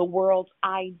the world's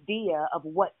idea of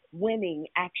what winning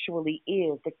actually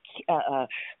is.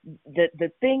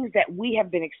 The things that we have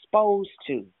been exposed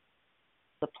to,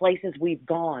 the places we've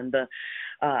gone, the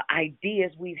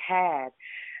ideas we've had,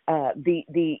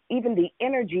 even the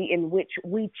energy in which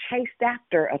we chased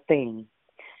after a thing.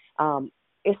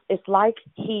 It's like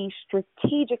he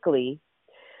strategically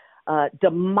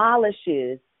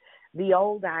demolishes the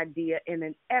old idea in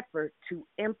an effort to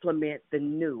implement the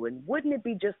new. And wouldn't it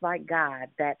be just like God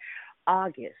that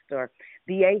August, or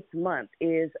the 8th month,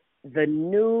 is the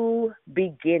new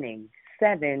beginning,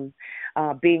 7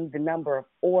 being the number of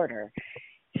order.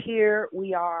 Here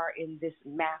we are in this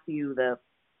Matthew, the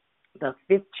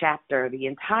 5th chapter. The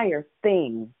entire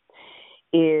thing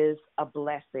is a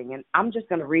blessing. And I'm just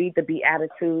going to read the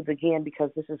Beatitudes again,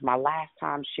 because this is my last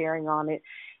time sharing on it.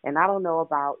 And I don't know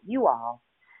about you all,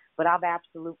 but I've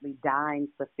absolutely dined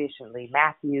sufficiently.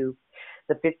 Matthew,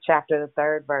 the 5th chapter, the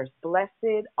 3rd verse.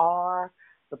 Blessed are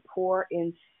the poor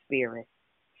in spirit,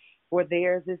 for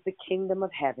theirs is the kingdom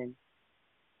of heaven.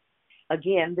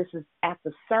 Again, this is at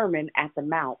the Sermon at the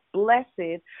Mount.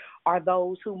 Blessed are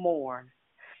those who mourn,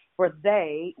 for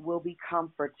they will be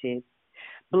comforted.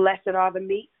 Blessed are the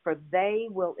meek, for they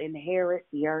will inherit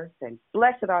the earth. And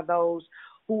blessed are those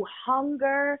who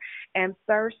hunger and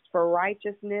thirst for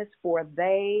righteousness, for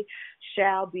they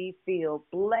shall be filled.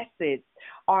 Blessed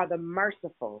are the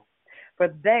merciful, for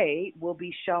they will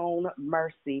be shown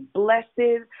mercy.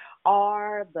 Blessed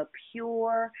are the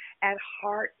pure at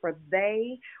heart, for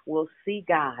they will see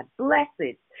God.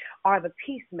 Blessed are the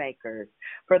peacemakers,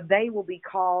 for they will be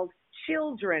called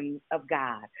children of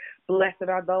God. Blessed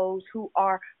are those who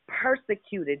are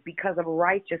persecuted because of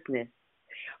righteousness,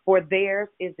 for theirs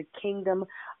is the kingdom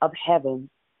of heaven.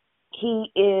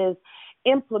 He is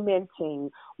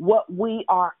implementing what we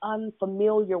are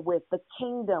unfamiliar with. The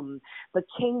kingdom of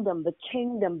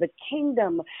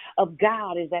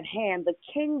God is at hand. The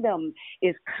kingdom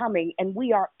is coming, and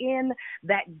we are in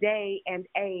that day and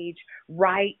age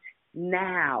right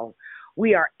now.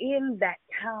 We are in that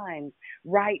time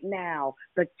right now.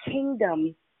 The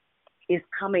kingdom is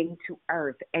coming to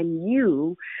earth, and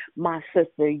you, my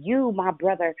sister, you, my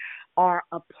brother, are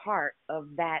a part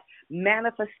of that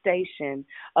manifestation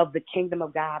of the kingdom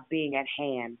of God being at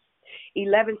hand.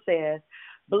 11 says,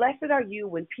 Blessed are you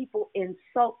when people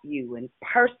insult you and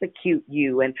persecute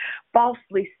you and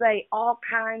falsely say all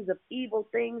kinds of evil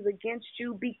things against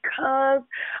you because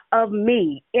of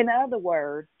me. In other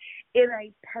words, it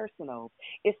ain't personal.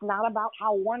 It's not about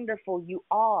how wonderful you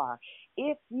are.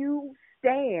 If you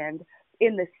stand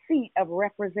in the seat of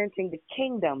representing the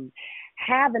kingdom,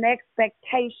 have an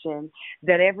expectation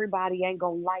that everybody ain't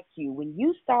gonna like you. When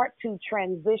you start to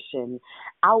transition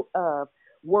out of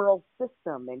world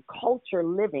system and culture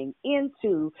living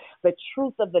into the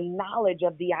truth of the knowledge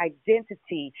of the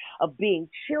identity of being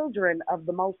children of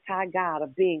the Most High God,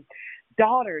 of being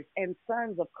daughters and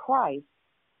sons of Christ,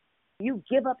 you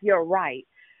give up your right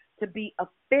to be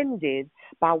offended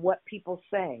by what people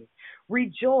say.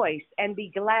 Rejoice and be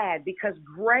glad, because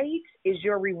great is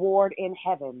your reward in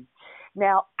heaven.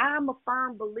 Now, I'm a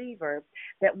firm believer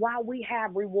that while we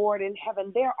have reward in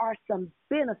heaven, there are some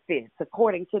benefits,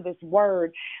 according to this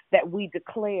word that we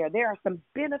declare. There are some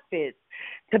benefits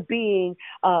to being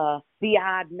the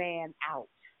odd man out.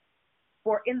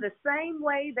 For in the same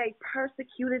way they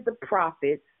persecuted the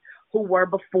prophets who were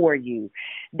before you.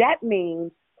 That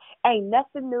means ain't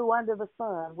nothing new under the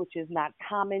sun which is not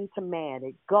common to man.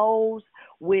 It goes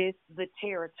with the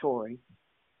territory.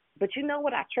 But you know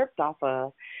what I tripped off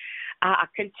of? I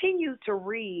continue to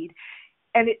read,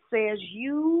 and it says,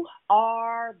 you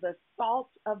are the salt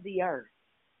of the earth.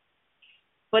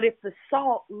 But if the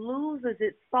salt loses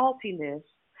its saltiness,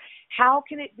 how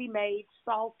can it be made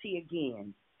salty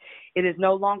again? It is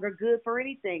no longer good for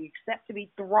anything except to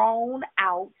be thrown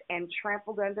out and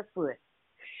trampled underfoot.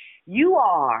 You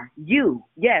are you.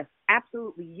 Yes,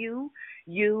 absolutely. You,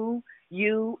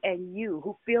 and you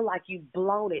who feel like you've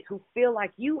blown it, who feel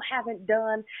like you haven't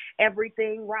done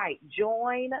everything right.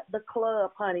 Join the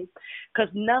club, honey, because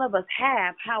none of us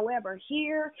have. However,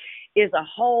 here is a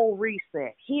whole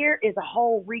reset. Here is a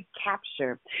whole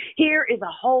recapture. Here is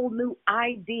a whole new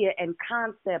idea and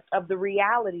concept of the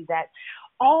reality that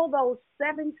all those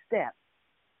 7 steps,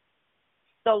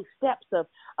 those steps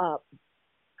of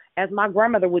as my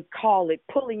grandmother would call it,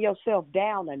 pulling yourself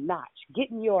down a notch,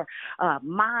 getting your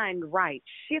mind right,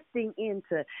 shifting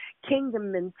into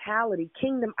kingdom mentality,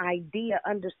 kingdom idea,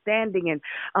 understanding,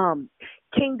 and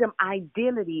kingdom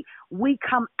identity. We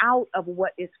come out of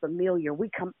what is familiar. We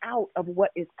come out of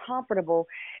what is comfortable,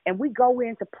 and we go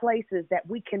into places that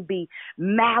we can be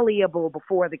malleable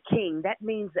before the king. That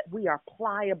means that we are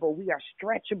pliable. We are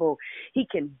stretchable. He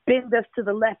can bend us to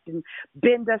the left and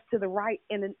bend us to the right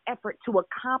in an effort to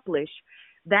accomplish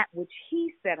that which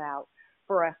he set out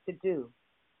for us to do.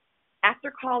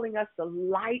 After calling us the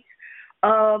light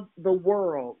of the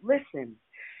world, listen,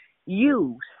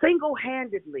 you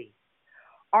single-handedly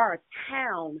are a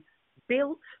town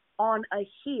built on a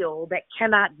hill that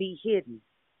cannot be hidden.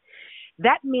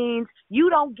 That means you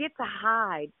don't get to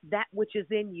hide that which is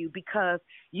in you because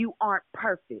you aren't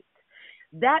perfect.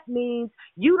 That means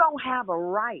you don't have a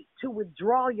right to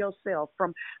withdraw yourself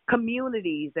from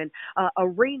communities and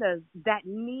arenas that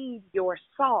need your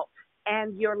salt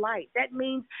and your light. That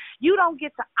means you don't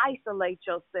get to isolate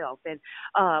yourself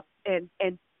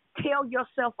and tell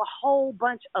yourself a whole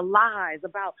bunch of lies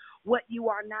about what you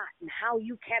are not and how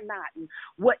you cannot and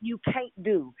what you can't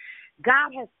do.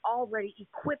 God has already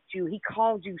equipped you. He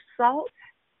called you salt.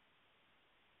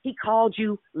 He called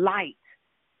you light.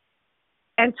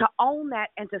 And to own that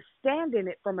and to stand in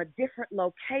it from a different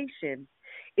location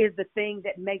is the thing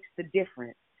that makes the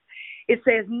difference. It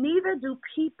says, neither do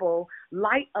people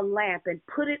light a lamp and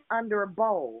put it under a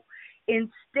bowl.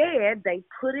 Instead, they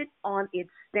put it on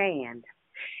its stand,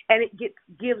 and it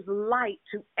gives light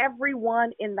to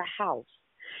everyone in the house.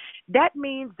 That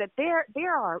means that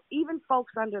there are even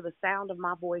folks under the sound of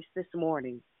my voice this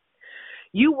morning.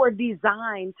 You were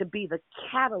designed to be the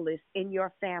catalyst in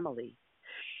your family.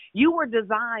 You were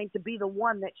designed to be the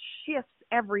one that shifts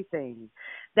everything,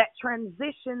 that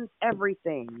transitions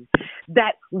everything,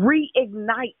 that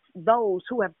reignites those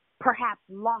who have perhaps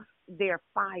lost their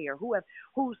fire,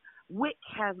 whose wick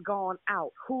has gone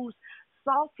out, whose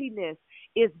saltiness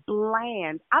is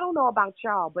bland. I don't know about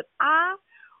y'all, but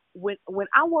when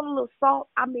I want a little salt,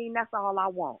 I mean, that's all I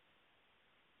want.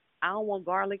 I don't want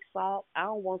garlic salt. I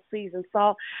don't want seasoned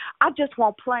salt. I just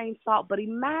want plain salt. But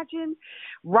imagine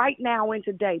right now and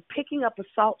today picking up a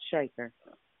salt shaker,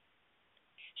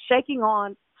 shaking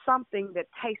on something that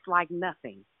tastes like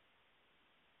nothing.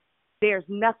 There's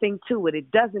nothing to it.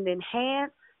 It doesn't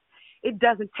enhance. It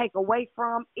doesn't take away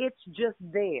from. It's just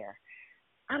there.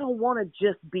 I don't want to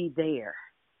just be there.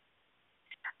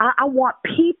 I want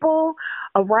people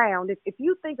around. If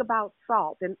you think about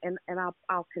salt, and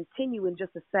I'll continue in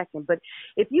just a second, but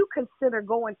if you consider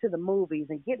going to the movies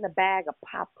and getting a bag of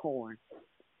popcorn,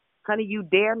 Honey, you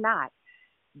dare not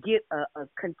get a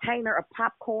container of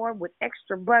popcorn with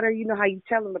extra butter. You know how you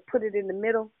tell them to put it in the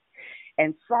middle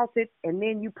and salt it, and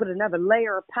then you put another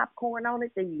layer of popcorn on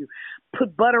it, then you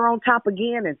put butter on top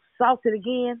again and salt it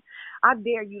again. I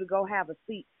dare you to go have a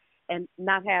seat and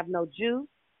not have no juice,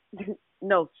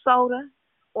 no soda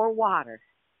or water.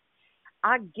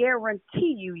 I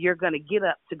guarantee you're going to get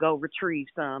up to go retrieve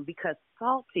some, because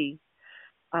salty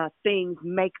things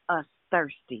make us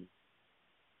thirsty.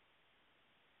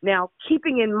 Now,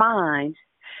 keeping in mind,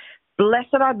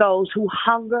 blessed are those who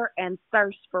hunger and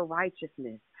thirst for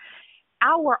righteousness.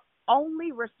 Our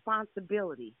only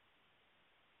responsibility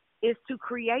is to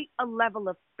create a level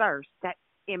of thirst that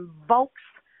invokes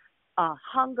a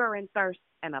hunger and thirst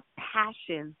and a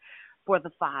passion for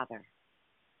the Father.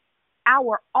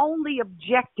 Our only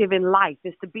objective in life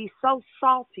is to be so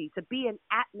salty, to be in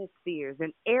atmospheres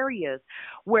and areas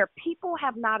where people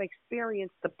have not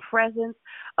experienced the presence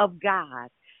of God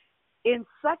in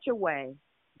such a way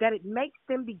that it makes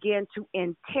them begin to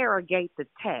interrogate the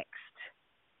text.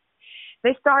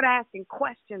 They start asking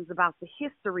questions about the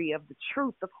history of the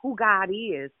truth of who God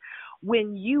is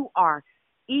when you are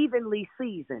evenly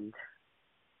seasoned.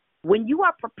 When you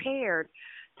are prepared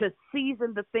to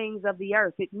season the things of the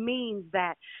earth, it means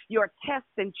that your tests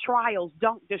and trials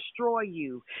don't destroy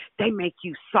you. They make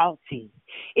you salty.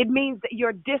 It means that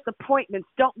your disappointments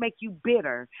don't make you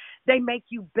bitter. They make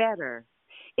you better.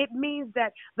 It means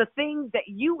that the things that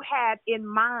you had in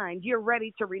mind, you're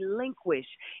ready to relinquish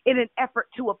in an effort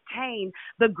to obtain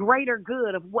the greater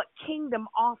good of what kingdom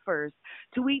offers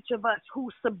to each of us who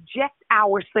subject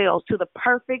ourselves to the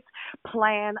perfect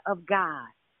plan of God.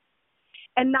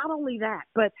 And not only that,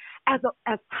 but as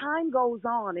time goes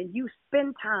on and you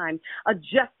spend time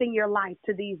adjusting your life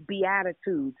to these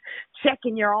beatitudes,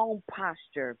 checking your own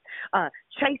posture,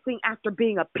 chasing after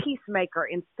being a peacemaker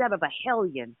instead of a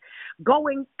hellion,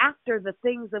 going after the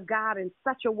things of God in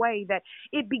such a way that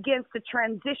it begins to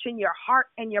transition your heart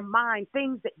and your mind,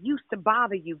 things that used to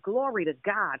bother you, glory to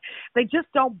God. They just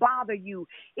don't bother you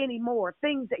anymore.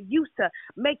 Things that used to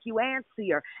make you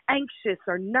antsy or anxious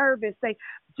or nervous, they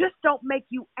just don't make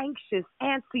you anxious,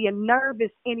 antsy, and nervous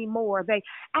anymore. They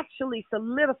actually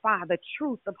solidify the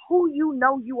truth of who you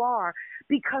know you are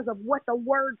because of what the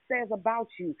word says about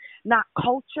you. Not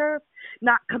culture,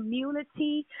 not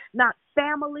community, not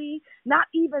family, not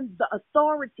even the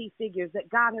authority figures that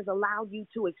God has allowed you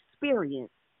to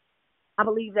experience. I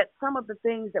believe that some of the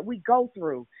things that we go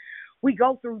through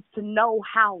to know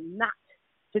how not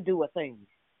to do a thing.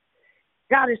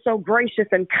 God is so gracious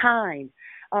and kind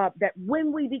that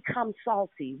when we become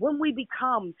salty, when we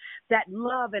become that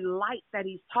love and light that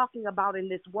he's talking about in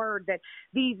this word, that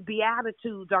these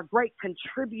beatitudes are great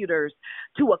contributors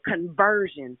to a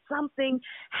conversion. Something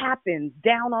happens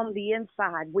down on the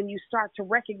inside when you start to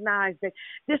recognize that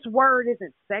this word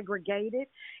isn't segregated.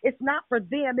 It's not for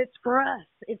them, it's for us.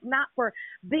 It's not for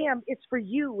them, it's for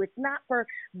you. It's not for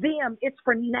them, it's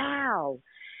for now.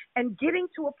 And getting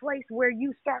to a place where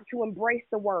you start to embrace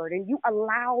the word and you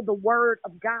allow the word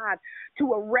of God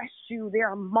to arrest you. There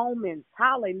are moments,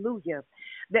 hallelujah,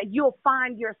 that you'll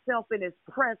find yourself in his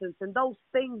presence, and those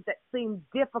things that seem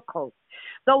difficult,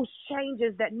 those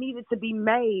changes that needed to be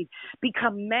made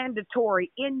become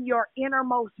mandatory in your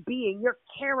innermost being. Your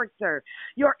character,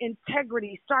 your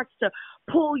integrity starts to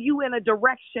pull you in a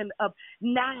direction of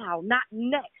now, not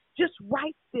next. Just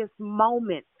right this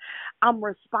moment, I'm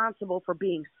responsible for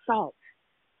being salt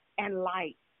and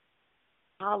light.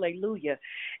 Hallelujah.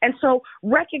 And so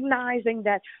recognizing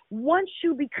that once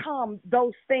you become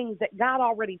those things that God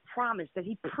already promised, that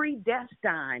he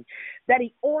predestined, that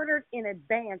he ordered in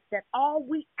advance, that all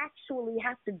we actually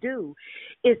have to do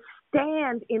is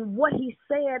stand in what he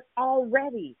said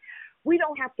already. We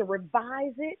don't have to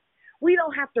revise it. We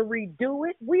don't have to redo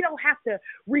it. We don't have to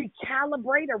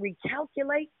recalibrate or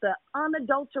recalculate the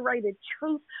unadulterated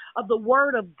truth of the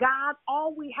word of God.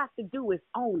 All we have to do is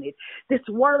own it. This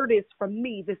word is for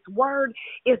me. This word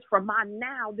is for my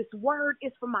now. This word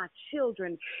is for my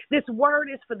children. This word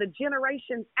is for the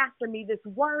generations after me. This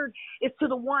word is to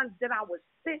the ones that I was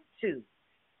sent to.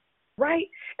 Right?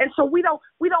 And so we don't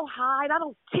hide. I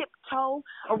don't tiptoe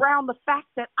around the fact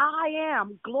that I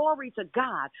am, glory to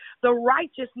God, the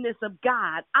righteousness of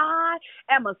God. I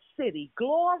am a city,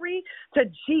 glory to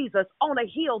Jesus, on a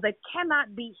hill that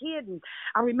cannot be hidden.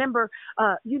 I remember,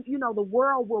 you know, the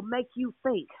world will make you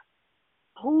think,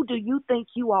 who do you think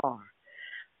you are?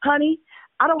 Honey,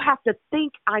 I don't have to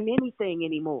think I'm anything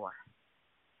anymore.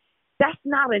 That's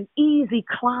not an easy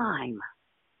climb.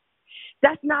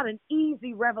 That's not an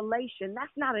easy revelation.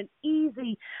 That's not an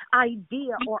easy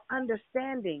idea or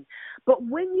understanding. But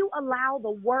when you allow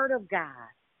the word of God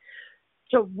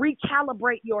to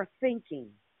recalibrate your thinking.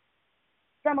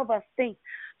 Some of us think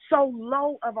so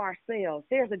low of ourselves.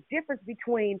 There's a difference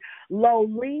between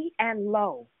lowly and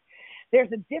low.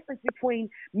 There's a difference between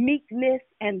meekness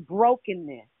and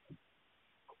brokenness.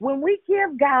 When we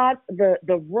give God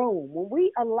the room, when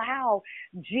we allow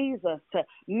Jesus to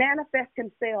manifest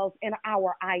himself in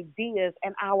our ideas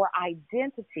and our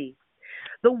identity,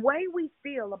 the way we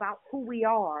feel about who we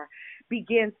are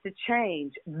begins to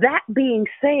change. That being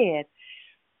said,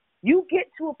 you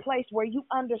get to a place where you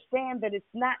understand that it's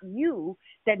not you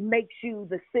that makes you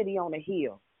the city on a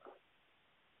hill.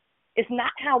 It's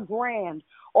not how grand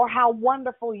or how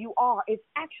wonderful you are. It's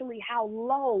actually how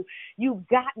low you've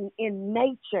gotten in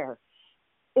nature.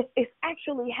 It's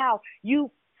actually how you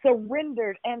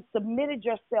surrendered and submitted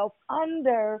yourself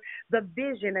under the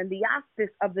vision and the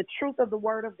auspice of the truth of the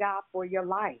word of God for your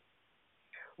life.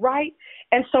 Right?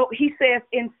 And so he says,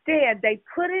 instead, they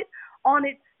put it on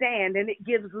its stand and it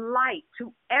gives light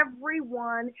to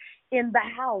everyone in the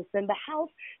house. And the house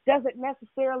doesn't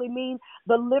necessarily mean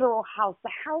the literal house.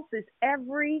 The house is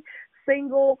every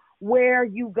single where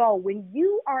you go. When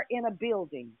you are in a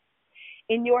building,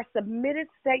 in your submitted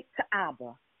state to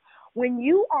Abba, when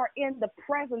you are in the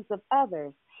presence of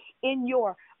others, in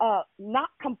your not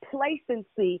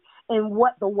complacency in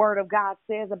what the word of God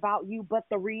says about you, but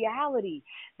the reality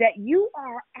that you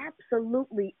are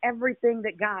absolutely everything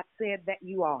that God said that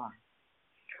you are,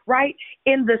 right?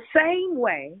 In the same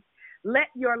way, let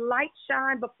your light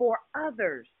shine before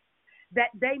others, that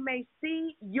they may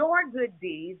see your good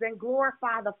deeds and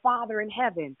glorify the Father in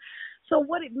heaven. So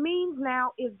what it means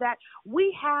now is that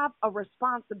we have a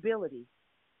responsibility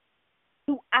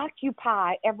to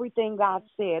occupy everything God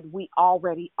said we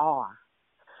already are.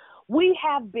 We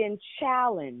have been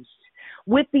challenged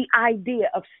with the idea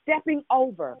of stepping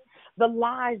over the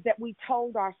lies that we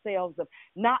told ourselves of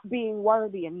not being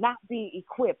worthy and not being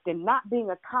equipped and not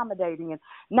being accommodating and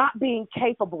not being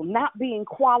capable, not being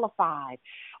qualified,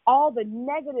 all the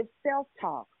negative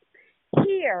self-talk.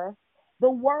 Here,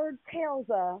 the word tells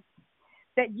us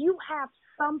that you have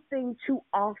something to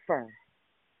offer.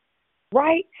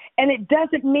 Right? And it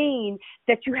doesn't mean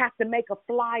that you have to make a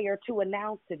flyer to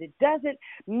announce it. It doesn't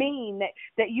mean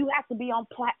that you have to be on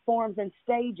platforms and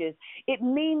stages. It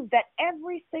means that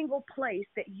every single place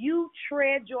that you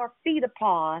tread your feet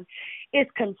upon is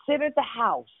considered the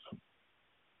house.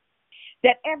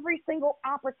 That every single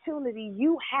opportunity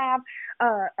you have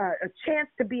a chance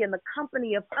to be in the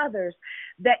company of others,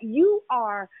 that you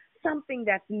are something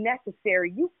that's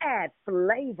necessary. You add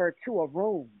flavor to a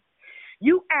room.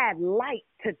 You add light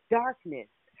to darkness.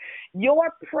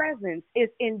 Your presence is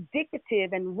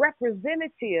indicative and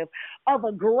representative of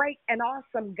a great and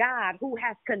awesome God who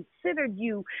has considered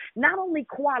you not only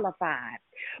qualified,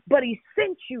 but he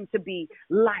sent you to be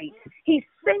light. He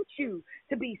sent you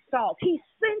to be salt. He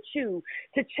sent you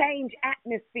to change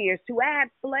atmospheres, to add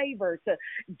flavor, to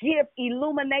give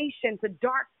illumination to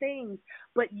dark things,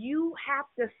 but you have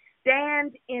to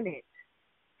stand in it.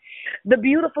 The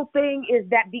beautiful thing is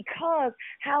that because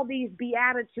how these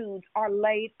Beatitudes are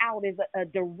laid out is a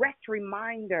direct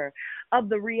reminder of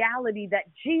the reality that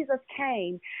Jesus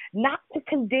came not to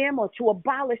condemn or to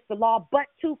abolish the law, but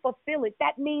to fulfill it.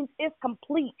 That means it's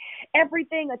complete.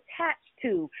 Everything attached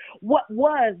to what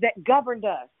was that governed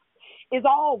us is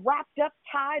all wrapped up,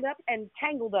 tied up, and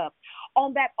tangled up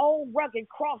on that old rugged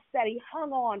cross that he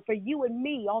hung on for you and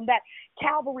me, on that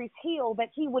Calvary's hill that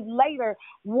he would later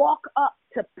walk up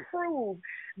to prove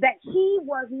that he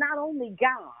was not only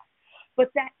God, but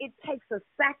that it takes a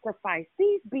sacrifice.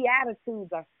 These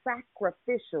Beatitudes are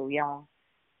sacrificial, y'all.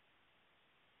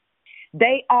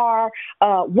 They are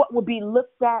what would be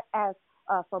looked at as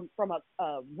from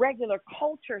a regular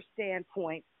culture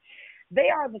standpoint. They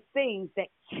are the things that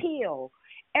kill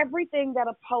everything that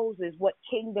opposes what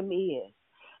kingdom is.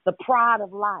 The pride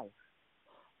of life,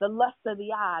 the lust of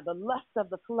the eye, the lust of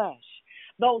the flesh,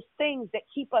 those things that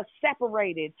keep us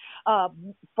separated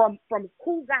from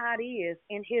who God is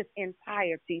in his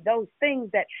entirety, those things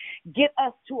that get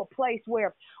us to a place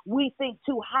where we think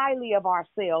too highly of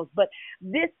ourselves. But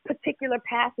this particular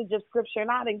passage of scripture, and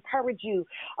I'd encourage you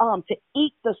to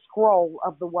eat the scroll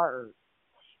of the word,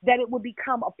 that it would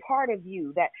become a part of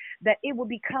you, that it would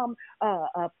become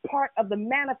a part of the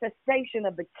manifestation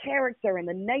of the character and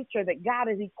the nature that God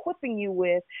is equipping you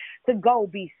with to go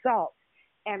be salt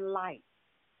and light.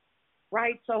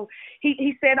 Right? So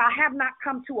he said, I have not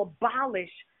come to abolish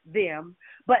them,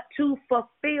 but to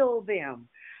fulfill them.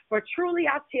 For truly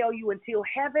I tell you, until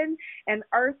heaven and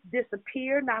earth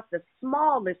disappear, not the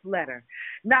smallest letter,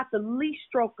 not the least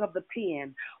stroke of the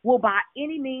pen will by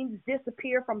any means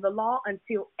disappear from the law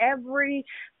until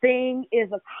everything is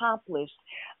accomplished.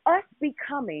 Us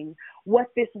becoming what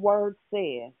this word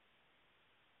says.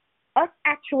 Us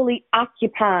actually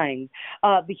occupying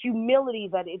the humility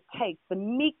that it takes, the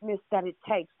meekness that it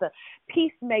takes, the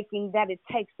peacemaking that it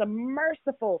takes, the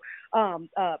merciful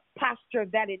posture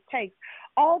that it takes,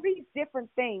 all these different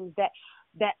things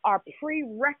that are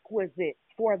prerequisites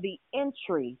for the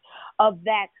entry of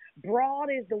that. Broad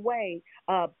is the way,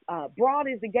 broad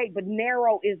is the gate, but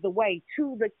narrow is the way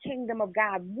to the kingdom of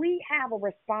God. We have a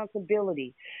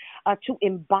responsibility to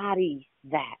embody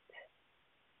that.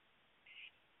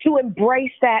 To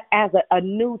embrace that as a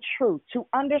new truth, to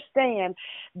understand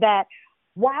that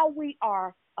while we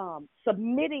are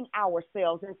submitting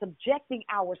ourselves and subjecting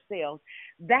ourselves,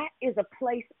 that is a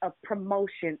place of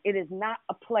promotion. It is not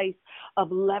a place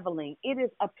of leveling. It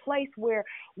is a place where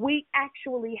we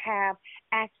actually have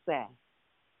access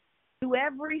to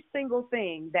every single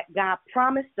thing that God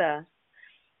promised us,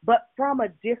 but from a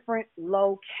different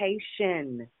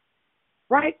location.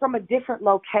 Right, from a different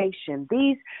location.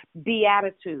 These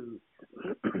beatitudes,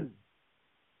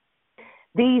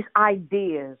 these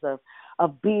ideas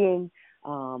of being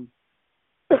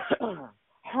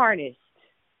harnessed,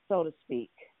 so to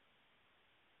speak.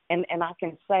 And I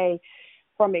can say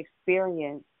from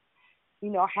experience,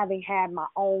 having had my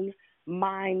own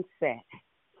mindset,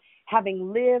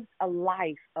 having lived a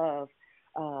life of,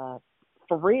 for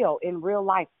real, in real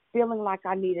life, feeling like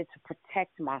I needed to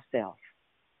protect myself.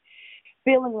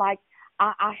 Feeling like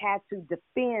I had to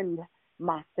defend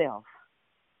myself.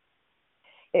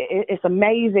 It's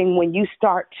amazing when you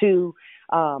start to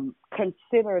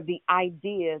consider the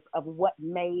ideas of what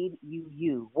made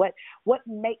you, what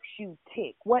makes you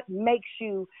tick, what makes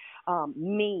you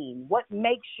mean, what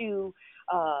makes you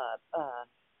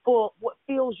full, what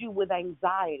fills you with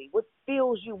anxiety, what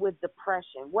fills you with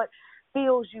depression, what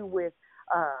fills you with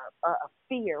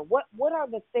fear. What are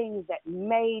the things that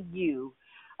made you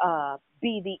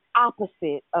be the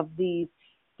opposite of these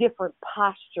different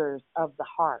postures of the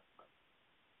heart?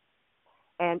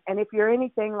 And if you're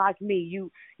anything like me,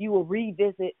 you will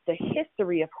revisit the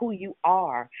history of who you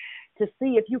are to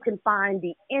see if you can find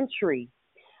the entry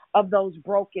of those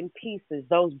broken pieces,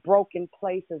 those broken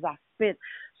places. I spent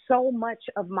so much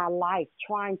of my life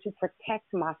trying to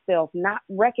protect myself, not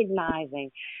recognizing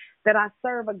that I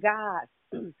serve a God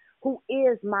who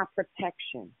is my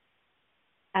protection.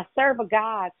 I serve a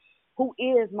God who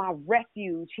is my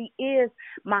refuge. He is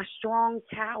my strong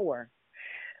tower.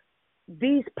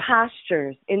 These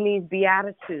postures in these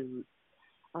beatitudes,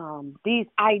 these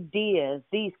ideas,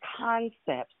 these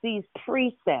concepts, these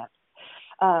precepts,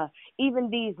 even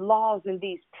these laws and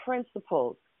these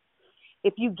principles,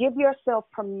 if you give yourself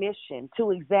permission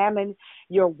to examine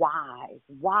your whys,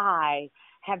 why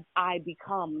have I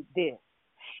become this?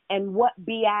 And what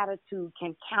beatitude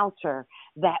can counter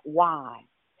that why?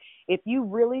 If you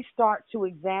really start to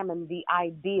examine the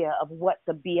idea of what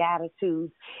the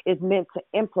Beatitudes is meant to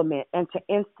implement and to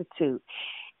institute,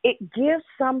 it gives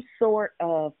some sort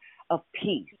of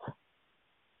peace,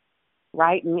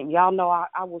 right? And y'all know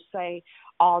I will say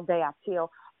all day, I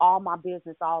tell all my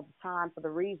business all the time for the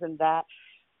reason that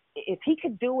if he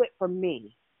could do it for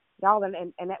me, y'all, and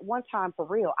at one time, for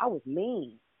real, I was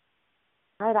mean,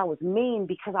 right? I was mean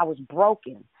because I was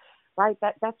broken. Right?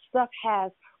 That stuff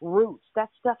has roots. That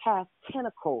stuff has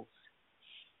tentacles.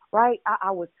 Right?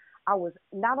 I was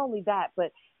not only that,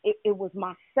 but it was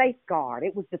my safeguard.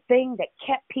 It was the thing that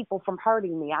kept people from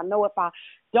hurting me. I know if I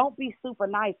don't be super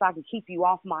nice, I can keep you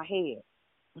off my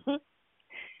head.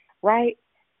 Right?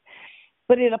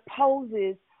 But it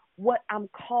opposes what I'm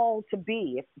called to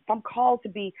be. If I'm called to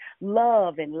be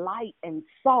love and light and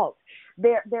salt,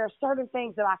 there are certain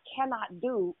things that I cannot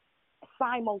do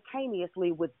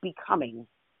simultaneously with becoming,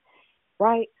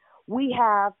 right? We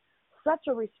have such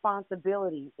a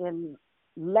responsibility in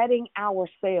letting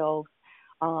ourselves,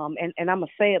 and I'm going to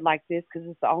say it like this because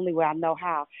it's the only way I know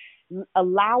how,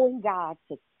 allowing God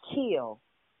to kill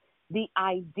the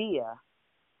idea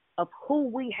of who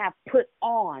we have put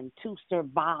on to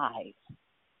survive.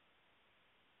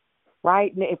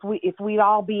 Right? If we'd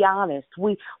all be honest,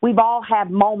 we've all had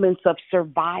moments of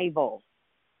survival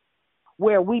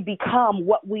where we become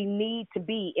what we need to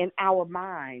be in our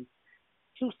minds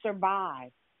to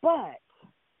survive. But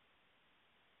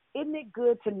isn't it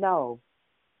good to know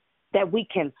that we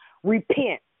can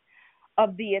repent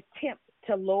of the attempt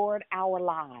to lord our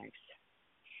lives?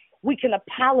 We can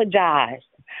apologize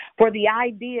for the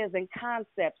ideas and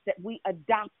concepts that we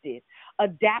adapted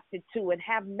to, and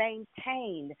have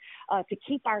maintained to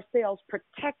keep ourselves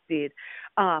protected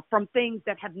from things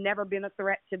that have never been a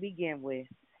threat to begin with.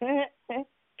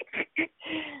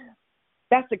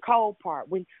 That's the cold part.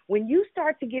 When you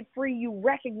start to get free, you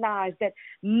recognize that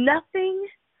nothing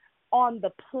on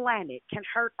the planet can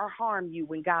hurt or harm you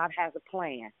when God has a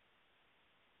plan.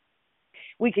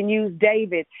 We can use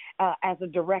David as a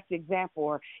direct example,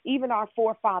 or even our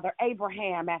forefather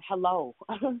Abraham at hello,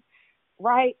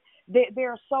 right?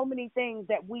 There are so many things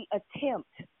that we attempt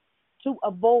to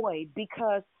avoid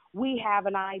because we have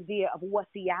an idea of what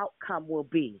the outcome will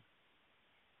be.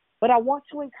 But I want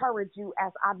to encourage you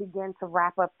as I begin to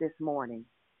wrap up this morning,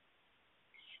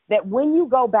 that when you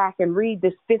go back and read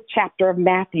this 5th chapter of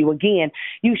Matthew again,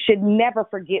 you should never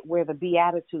forget where the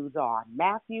Beatitudes are.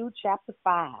 Matthew chapter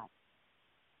 5.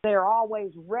 They're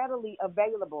always readily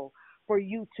available for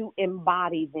you to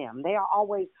embody them. They are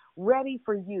always ready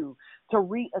for you to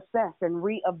reassess and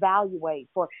reevaluate.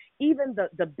 For even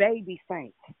the baby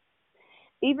saint,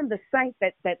 even the saint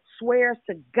that swears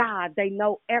to God, they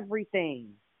know everything.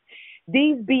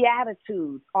 These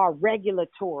Beatitudes are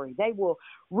regulatory. They will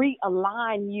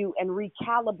realign you and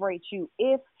recalibrate you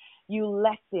if you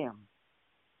let them.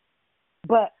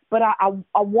 But I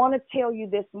want to tell you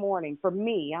this morning, for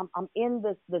me, I'm in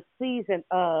the season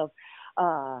of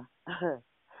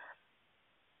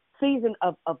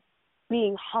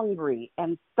being hungry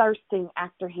and thirsting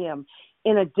after him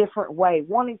in a different way,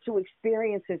 wanting to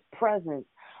experience his presence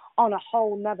on a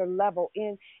whole nother level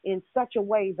in such a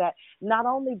way that not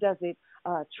only does it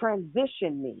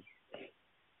transition me,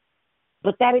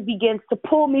 but that it begins to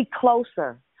pull me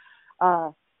closer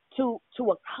to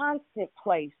a constant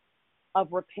place of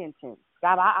repentance.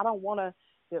 God, I don't want to,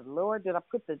 Lord, did I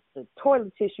put the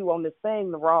toilet tissue on this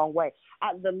thing the wrong way?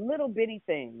 The little bitty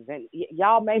things, and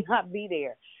y'all may not be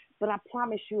there, but I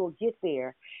promise you will get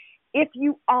there if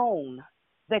you own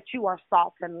that you are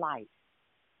salt and light.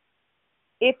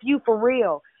 If you for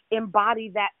real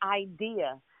embody that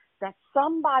idea that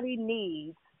somebody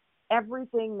needs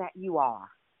everything that you are,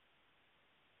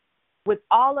 with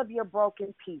all of your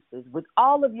broken pieces, with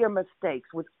all of your mistakes,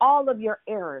 with all of your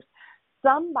errors,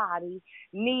 somebody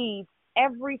needs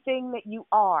everything that you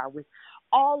are, with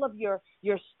all of your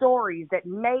stories that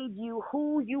made you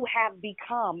who you have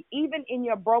become, even in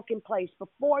your broken place,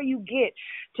 before you get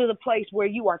to the place where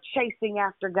you are chasing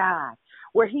after God,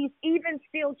 where he's even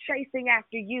still chasing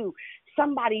after you.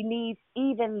 Somebody needs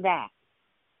even that.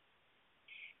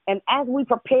 And as we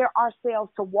prepare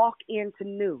ourselves to walk into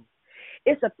new,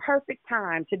 it's a perfect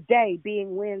time, today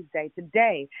being Wednesday,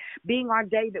 today being our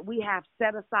day that we have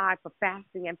set aside for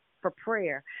fasting and for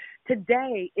prayer.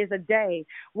 Today is a day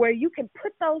where you can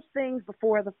put those things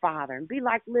before the Father and be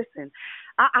like, listen,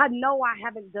 I know I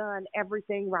haven't done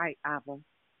everything right, Abba.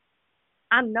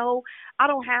 I know I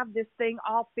don't have this thing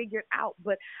all figured out,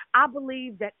 but I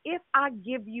believe that if I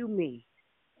give you me,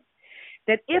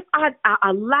 that if I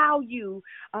allow you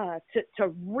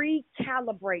to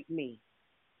recalibrate me,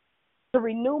 to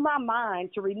renew my mind,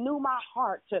 to renew my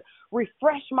heart, to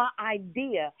refresh my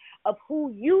idea of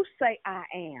who you say I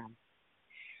am,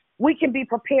 we can be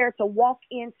prepared to walk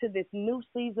into this new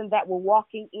season that we're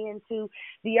walking into.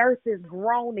 The earth is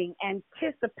groaning,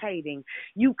 anticipating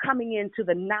you coming into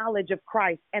the knowledge of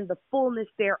Christ and the fullness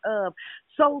thereof,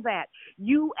 so that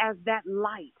you, as that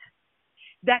light,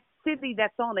 that city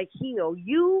that's on a hill,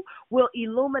 you will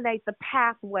illuminate the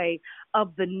pathway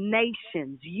of the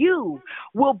nations. You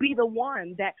will be the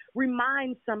one that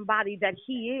reminds somebody that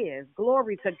he is,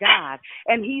 glory to God,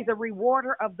 and he's a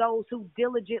rewarder of those who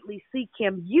diligently seek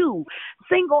him. You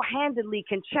single-handedly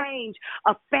can change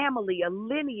a family, a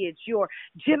lineage, your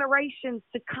generations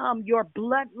to come, your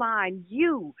bloodline.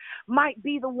 You might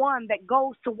be the one that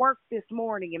goes to work this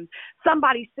morning and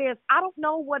somebody says, I don't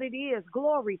know what it is,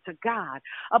 glory to God,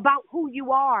 about who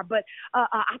you are, but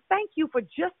I thank you for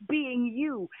just being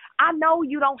you. I know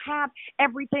you don't have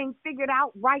everything figured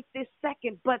out right this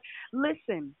second, but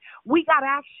listen, we got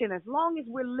action. As long as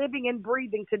we're living and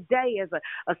breathing today as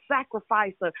a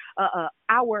sacrifice,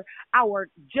 our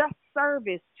just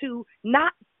service to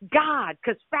not God,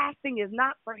 because fasting is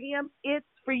not for him, it's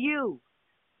for you.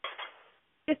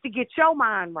 It's to get your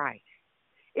mind right.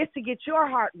 It's to get your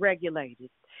heart regulated.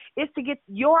 It's to get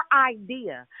your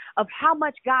idea of how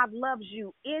much God loves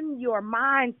you in your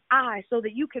mind's eye so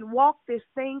that you can walk this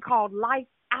thing called life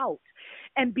out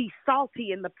and be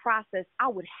salty in the process. I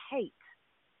would hate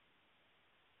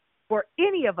for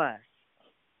any of us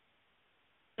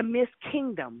to miss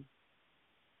kingdom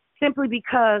simply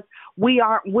because we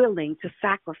aren't willing to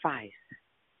sacrifice,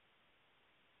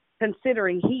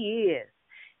 considering he is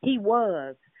He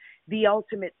was the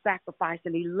ultimate sacrifice,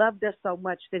 and he loved us so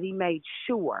much that he made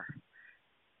sure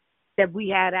that we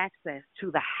had access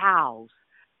to the hows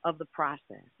of the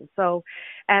process. And so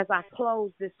as I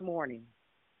close this morning,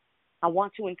 I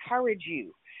want to encourage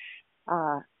you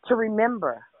to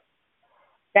remember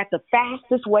that the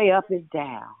fastest way up is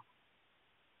down,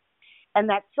 and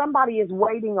that somebody is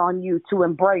waiting on you to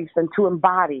embrace and to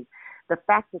embody the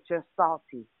fact that you're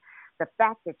salty, the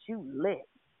fact that you lit,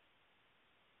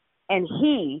 and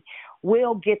he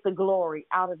will get the glory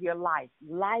out of your life,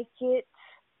 like it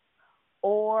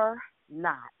or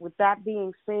not. With that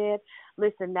being said,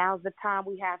 listen, now's the time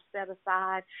we have set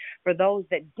aside for those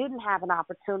that didn't have an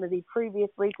opportunity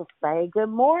previously to say good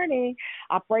morning.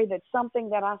 I pray that something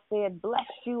that I said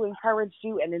blessed you, encouraged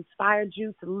you, and inspired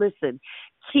you to listen.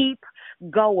 Keep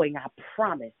going. I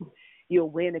promise you'll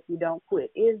win if you don't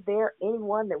quit. Is there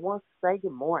anyone that wants to say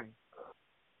good morning?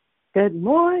 Good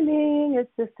morning.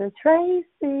 It's Sister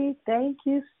Tracy. Thank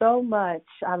you so much.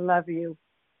 I love you.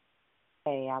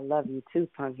 Hey, I love you too,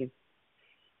 Pumpkin.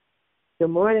 Good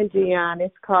morning, Dion.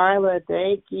 It's Carla.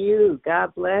 Thank you.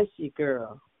 God bless you,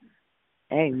 girl.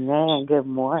 Amen. Good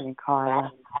morning,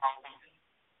 Carla.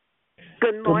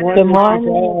 Good morning. Good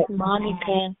morning.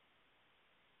 Monica.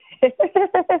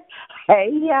 Hey,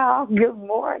 y'all. Good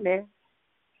morning.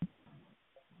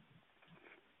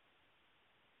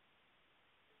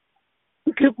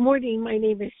 Good morning. My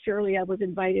name is Shirley. I was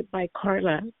invited by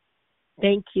Carla.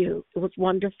 Thank you. It was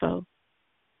wonderful.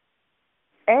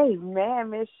 Amen,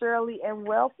 Miss Shirley, and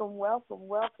welcome, welcome,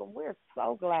 welcome. We're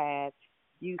so glad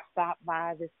you stopped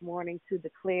by this morning to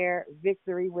declare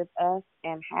victory with us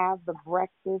and have the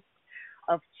breakfast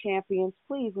of champions.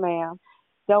 Please, ma'am,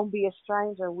 don't be a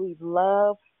stranger. We'd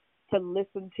love to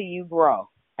listen to you grow.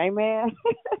 Amen.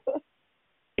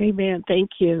 Amen.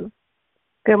 Thank you.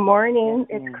 Good morning.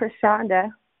 Yes, it's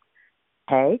Krishanda.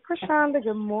 Hey, Krishanda.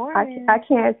 Good morning. I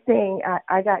can't sing.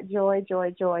 I got joy,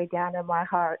 joy, joy down in my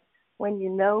heart. When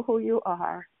you know who you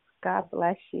are, God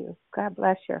bless you. God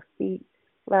bless your feet.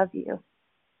 Love you.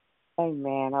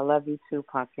 Amen. I love you too,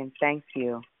 Pumpkin. Thank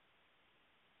you.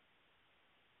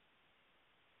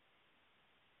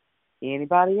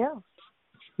 Anybody else?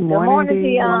 Good morning,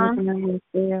 Dion.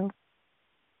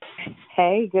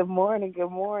 Hey, good morning. Good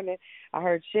morning. I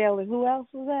heard Shelley. Who else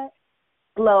was that?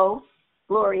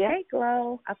 Gloria. Hey,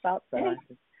 Glow. I thought so. Hey.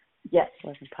 Yes.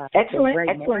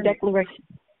 Excellent declaration.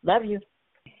 Love you.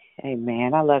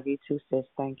 Amen. I love you too, sis.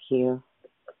 Thank you.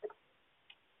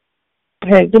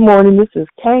 Hey, good morning. This is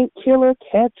Can't Killer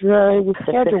Kendra. It was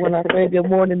Kendra when I said good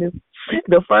morning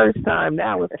the first time.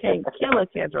 Now it's Can't Killer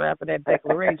Kendra after that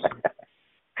declaration.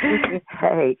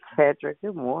 Hey, Kendra.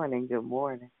 Good morning. Good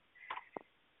morning.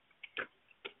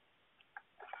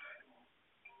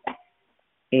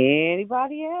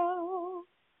 Anybody else?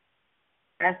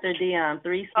 Pastor Dion,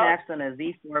 3 snaps and a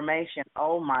Z formation.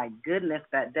 Oh, my goodness,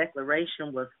 that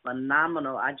declaration was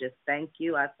phenomenal. I just thank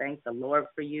you. I thank the Lord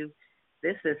for you.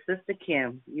 This is Sister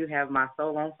Kim. You have my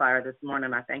soul on fire this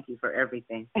morning. I thank you for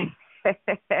everything.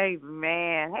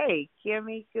 Amen. Hey,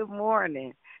 Kimmy, good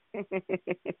morning. Good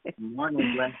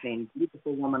morning, blessing.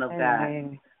 Beautiful woman of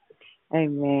Amen. God.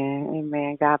 Amen.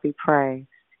 Amen. God be praised.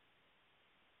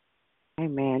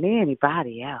 Amen.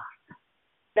 Anybody else?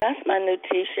 That's my new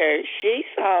T-shirt. She's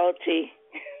salty.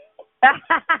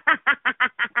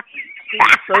 She's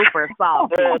super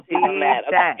salty.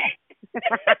 That.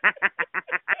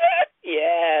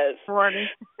 Yes. Morning.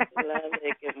 Love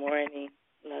it. Good morning.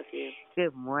 Love you.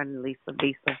 Good morning, Lisa.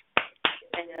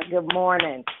 Good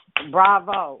morning.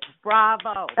 Bravo.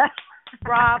 Bravo.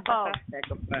 Bravo.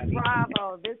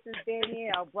 Bravo. This is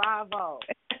Danielle. Bravo.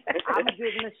 I'm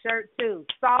getting a shirt too.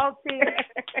 Salty.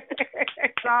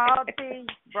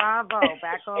 Bravo.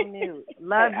 Back on mute.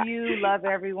 Love you. Love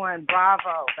everyone.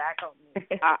 Bravo. Back on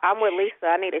mute. I'm with Lisa.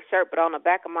 I need a shirt, but on the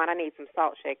back of mine, I need some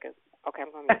salt shakers. Okay,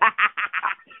 I'm going to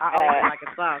I always like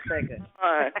a salt shaker.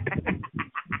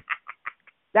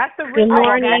 That's the Good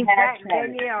morning.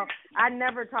 Danielle, I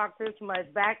never talk this much.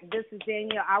 This is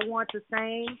Danielle. I want the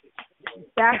same.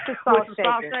 That's the salt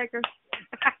shaker.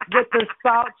 With the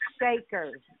salt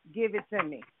shakers. Give it to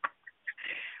me.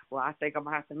 Well, I think I'm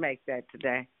going to have to make that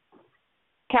today.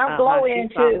 Count Glow in,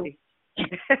 too.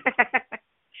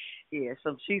 Yeah,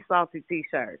 some She's Salty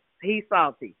T-shirts. He's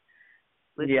salty.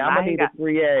 Listen, yeah, I'm going to need a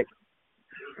 3X.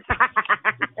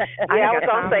 I was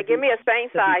going to say, give me a same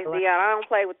size, Dion. I don't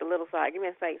play with the little size. Give me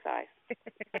a same size.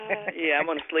 Yeah, I'm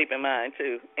going to sleep in mine,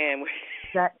 too. And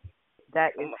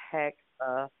that is heck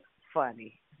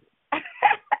funny.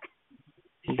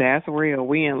 That's real.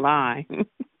 We in line.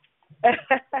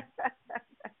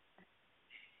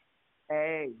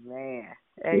 Amen.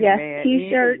 Yes,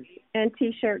 T-shirts. And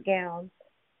T-shirt gowns.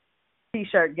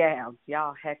 T-shirt gowns.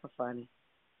 Y'all heck of funny.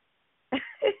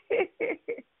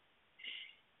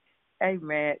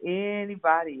 Amen.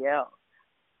 Anybody else?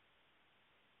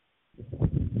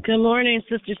 Good morning,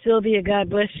 Sister Sylvia. God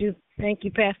bless you. Thank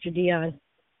you, Pastor Dion.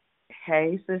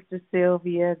 Hey, Sister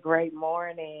Sylvia. Great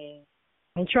morning.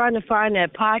 I'm trying to find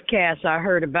that podcast I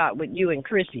heard about with you and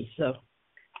Chrissy, so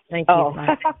thank you. Oh,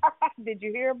 did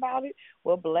you hear about it?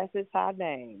 Well, bless his high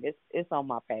name. It's on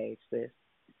my page, sis.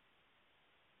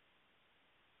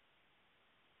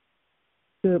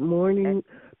 Good morning,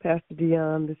 Pastor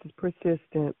Dion. This is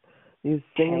Persistent. You was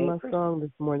singing my song this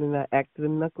morning. I acted a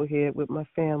knucklehead with my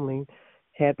family.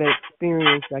 Had that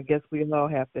experience I guess we all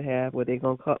have to have where they're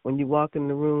going to call, when you walk in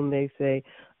the room, they say,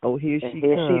 oh, here she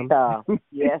comes.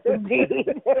 Yes,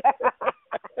 indeed.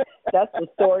 That's the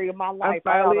story of my life. I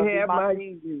finally had my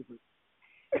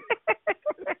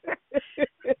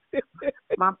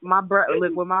brother.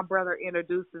 Look, when my brother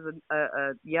introduces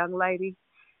a young lady,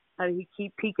 he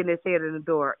keep peeking his head in the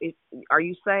door. Are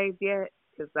you saved yet?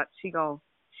 Because she gonna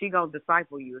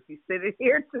disciple you if you sit in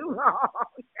here too long.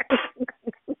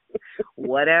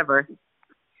 Whatever.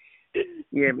 You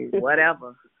hear me?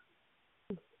 Whatever.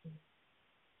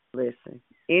 Listen.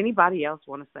 Anybody else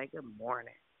want to say good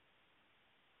morning?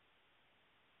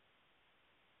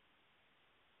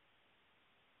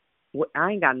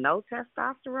 I ain't got no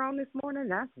testosterone this morning.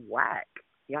 That's whack.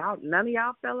 Y'all, none of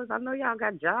y'all fellas. I know y'all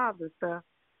got jobs and stuff.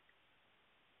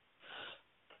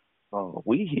 Oh,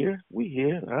 we here.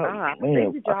 I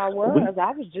figured y'all was.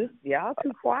 I was just y'all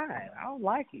too quiet. I don't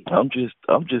like it. I'm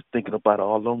just thinking about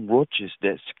all them roaches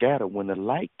that scatter when the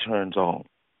light turns on.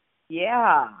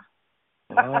 Yeah.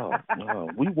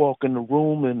 We walk in the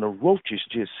room and the roaches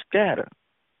just scatter.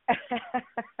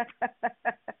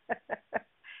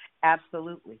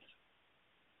 Absolutely.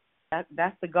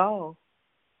 That's the goal.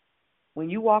 When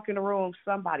you walk in the room,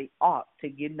 somebody ought to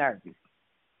get nervous.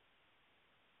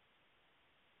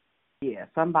 Yeah,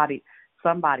 somebody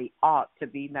ought to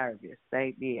be nervous.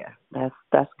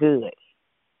 That's good.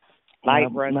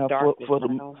 Light runs dark. For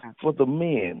the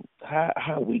men,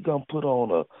 how we gonna put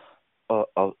on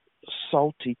a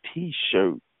salty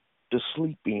T-shirt to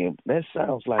sleep in? That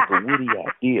sounds like a witty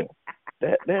idea.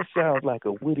 That sounds like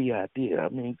a witty idea. I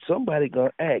mean, somebody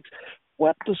gonna ask,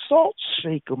 what the salt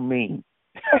shaker mean?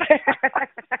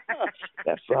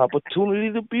 That's an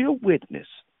opportunity to be a witness.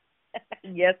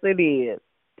 Yes, it is.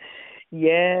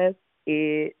 Yes,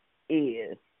 it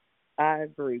is. I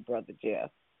agree, Brother Jeff.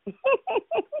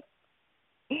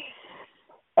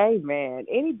 Amen.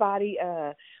 Anybody,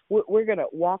 we're going to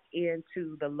walk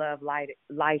into the love,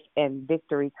 life, and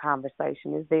victory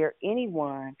conversation. Is there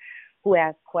anyone who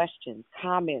has questions,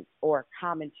 comments, or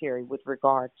commentary with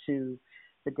regard to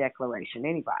the declaration?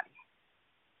 Anybody?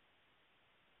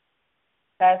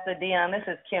 Pastor Dion, this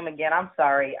is Kim again. I'm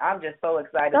sorry. I'm just so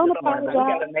excited this morning. But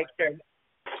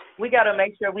we got to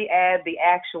make sure we add the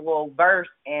actual verse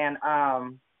and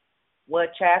what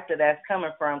chapter that's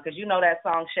coming from, because you know that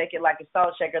song "Shake It Like a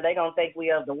Salt Shaker." They gonna think we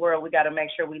of the world. We got to make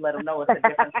sure we let them know it's a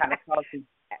different kind of salty.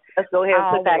 Let's go ahead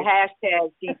and put that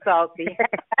hashtag "She's Salty."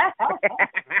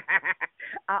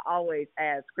 I always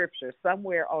add scripture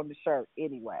somewhere on the shirt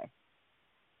anyway,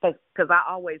 because I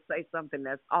always say something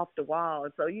that's off the wall,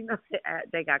 and so you know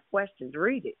they got questions.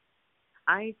 Read it.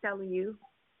 I ain't telling you.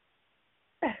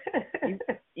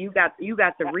 You got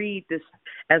to read this,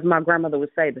 as my grandmother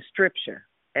would say, the scripture.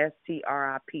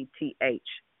 STRIPTH.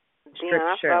 Yeah,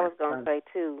 that's what I was gonna say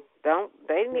too.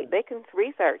 They can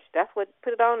research. That's what,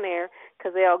 put it on there,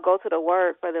 because they'll go to the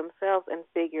word for themselves and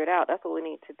figure it out. That's what we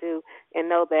need to do, and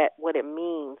know that what it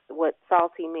means, what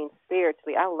salty means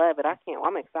spiritually. I love it.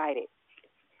 I'm excited.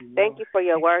 Thank you for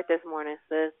your word this morning,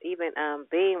 sis. Even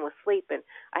Bean was sleeping.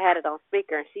 I had it on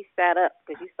speaker, and she sat up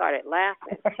because you started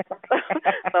laughing.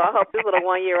 So I hope this little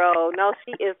 1-year-old knows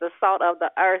she is the salt of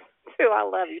the earth, too. I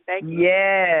love you. Thank you.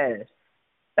 Yes.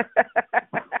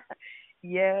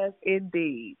 Yes,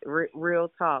 indeed.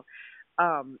 Real talk.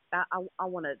 I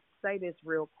want to say this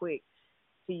real quick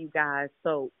to you guys.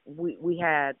 So we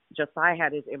had, Josiah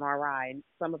had his MRI, and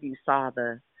some of you saw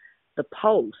the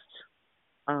post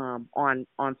on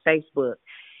Facebook.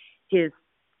 His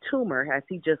tumor, as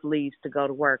he just leaves to go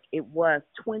to work, it was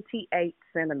 28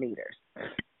 centimeters.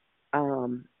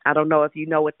 I don't know if you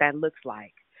know what that looks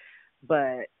like,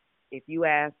 but if you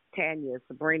ask Tanya,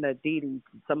 Sabrina, Dee,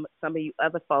 some of you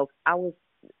other folks,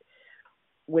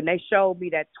 when they showed me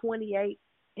that 28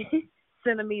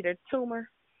 centimeter tumor,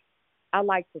 I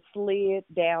like to slid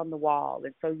down the wall.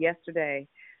 And so yesterday,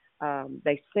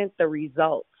 they sent the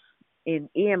results in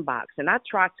inbox, and I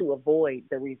try to avoid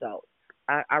the results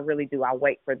I really do. I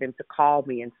wait for them to call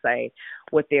me and say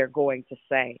what they're going to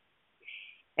say.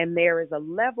 And there is a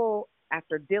level,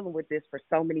 after dealing with this for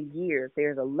so many years,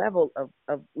 there's a level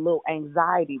of little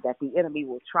anxiety that the enemy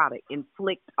will try to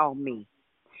inflict on me.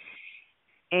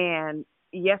 And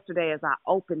yesterday, as I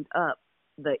opened up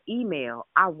the email,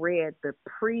 I read the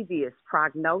previous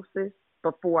prognosis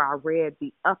before I read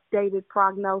the updated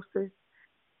prognosis.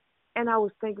 And I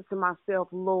was thinking to myself,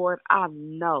 Lord, I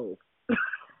know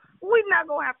we're not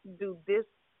going to have to do this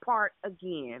part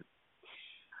again.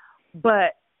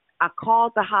 But I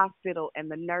called the hospital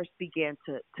and the nurse began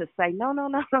to say,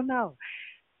 no.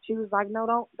 She was like,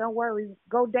 no, don't worry.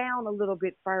 Go down a little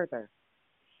bit further.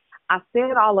 I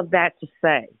said all of that to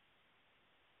say,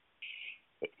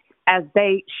 as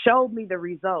they showed me the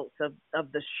results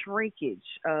of the shrinkage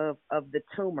of the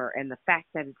tumor and the fact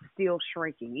that it's still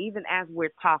shrinking, even as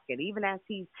we're talking, even as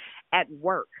he's at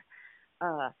work,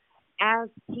 as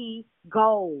he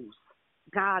goes,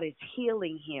 God is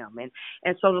healing him.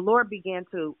 And so the Lord began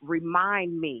to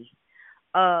remind me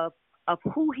of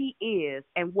who he is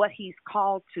and what he's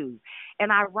called to.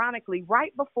 And ironically,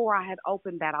 right before I had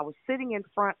opened that, I was sitting in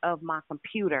front of my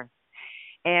computer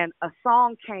and a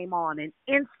song came on, and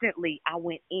instantly I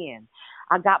went in.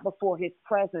 I got before his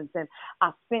presence and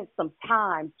I spent some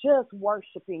time just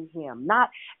worshiping him, not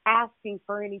asking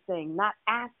for anything, not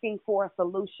asking for a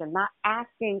solution, not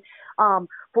asking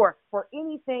for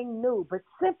anything new, but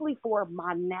simply for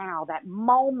my now. That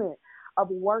moment of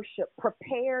worship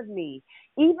prepared me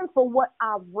even for what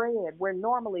I read, where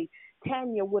normally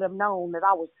Tanya would have known that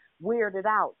I was weirded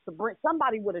out.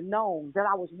 Somebody would have known that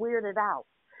I was weirded out.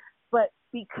 But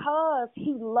because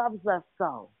he loves us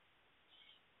so,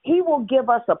 he will give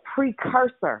us a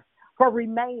precursor for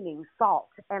remaining salt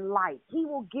and light. He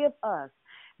will give us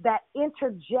that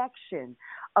interjection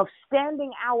of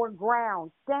standing our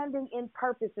ground, standing in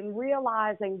purpose, and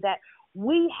realizing that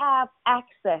we have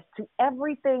access to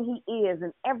everything he is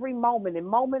in every moment, in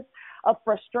moments of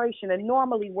frustration. And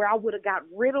normally where I would have got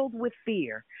riddled with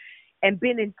fear and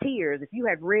been in tears, if you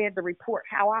had read the report,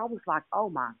 how I was like, oh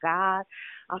my God.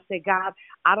 I said, God,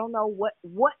 I don't know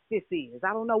what this is.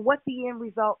 I don't know what the end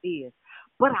result is,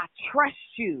 but I trust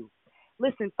you.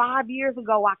 Listen, 5 years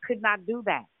ago, I could not do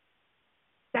that.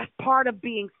 That's part of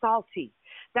being salty.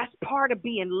 That's part of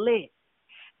being lit.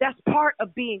 That's part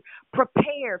of being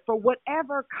prepared for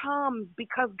whatever comes,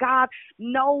 because God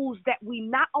knows that we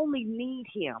not only need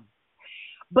him,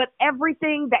 but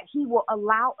everything that he will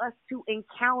allow us to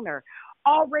encounter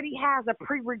already has a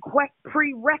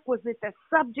prerequisite that's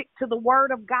subject to the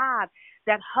word of God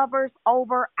that hovers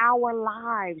over our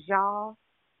lives, y'all.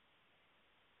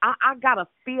 I got a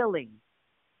feeling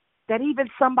that even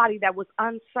somebody that was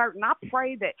uncertain, I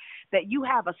pray that you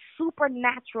have a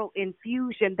supernatural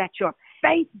infusion, that your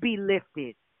faith be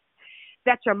lifted,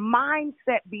 that your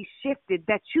mindset be shifted,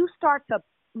 that you start to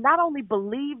not only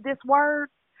believe this word,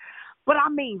 but I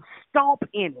mean stomp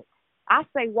in it. I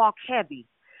say walk heavy.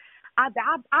 I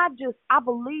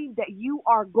believe that you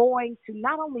are going to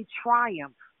not only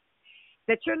triumph,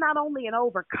 that you're not only an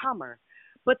overcomer,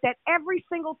 but that every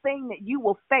single thing that you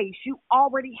will face, you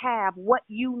already have what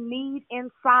you need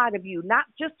inside of you, not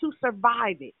just to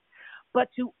survive it, but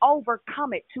to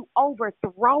overcome it, to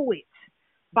overthrow it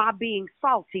by being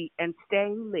salty and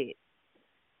staying lit.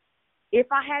 If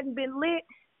I hadn't been lit,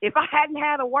 if I hadn't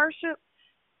had a worship,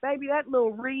 baby, that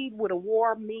little reed would have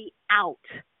wore me out.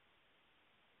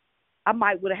 I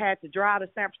might would have had to drive to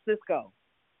San Francisco.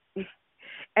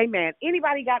 Amen.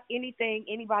 Anybody got anything?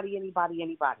 Anybody?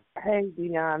 Hey,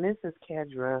 Dion, this is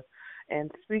Kendra. And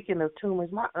speaking of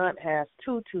tumors, my aunt has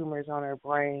 2 tumors on her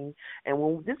brain. And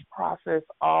when this process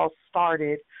all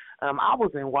started, I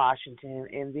was in Washington.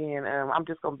 And then I'm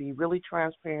just going to be really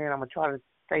transparent. I'm going to try to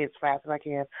say as fast as I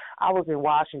can. I was in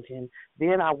Washington.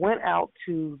 Then I went out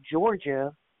to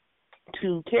Georgia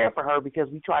to care for her, because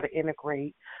we try to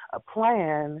integrate a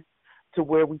plan to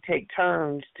where we take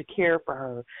turns to care for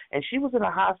her. And she was in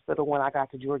a hospital when I got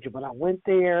to Georgia, but I went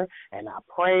there and I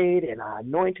prayed and I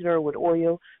anointed her with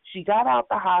oil. She got out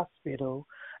the hospital,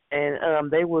 and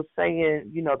they were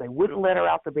saying, they wouldn't let her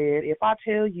out the bed. If I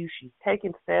tell you, she's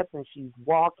taking steps and she's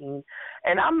walking.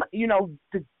 And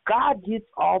God gets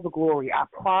all the glory. I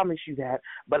promise you that.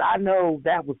 But I know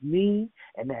that was me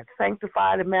and that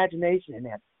sanctified imagination and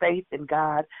that faith in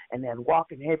God and that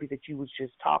walking heavy that you was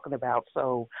just talking about.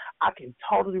 So I can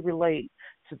totally relate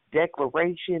to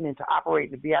declaration and to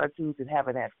operating the Beatitudes and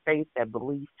having that faith, that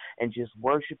belief, and just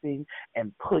worshiping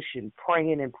and pushing,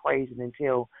 praying and praising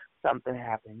until something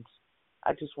happens.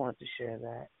 I just wanted to share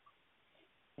that.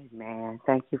 Amen.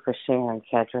 Thank you for sharing,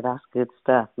 Kendra. That's good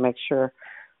stuff. Make sure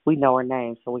we know her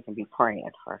name so we can be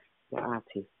praying for her. Your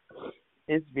auntie.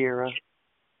 It's Vera.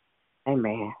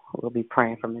 Amen. We'll be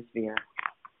praying for Miss Vera.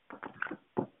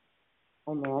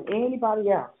 Amen.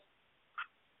 Anybody else?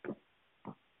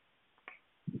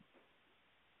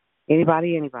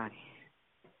 Anybody?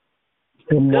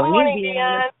 Good morning,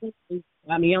 Dion.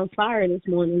 Got me on fire this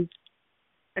morning.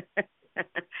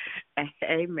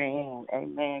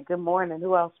 Amen. Good morning.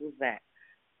 Who else was that?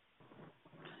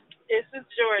 This is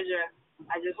Georgia.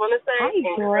 I just want to say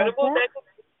Georgia.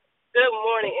 Good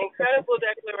morning. Incredible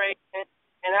declaration.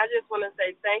 And I just want to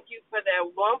say thank you for that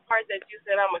one part that you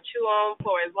said I'm going to chew on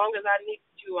for as long as I need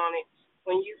to chew on it.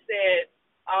 When you said,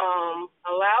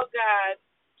 allow God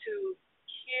to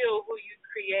kill who you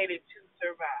created to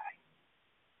survive.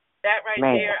 That right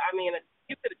there, I mean,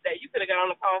 you could have got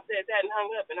on the call and said that and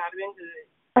hung up and I'd have been good.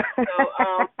 So,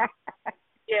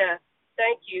 yeah,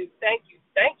 thank you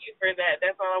for that.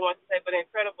 That's all I want to say, but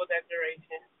incredible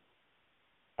declaration.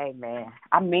 Amen.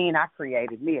 I mean, I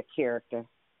created me a character.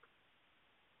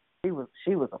 She was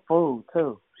a fool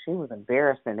too. She was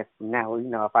embarrassing. If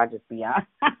I just be honest.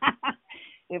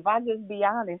 If I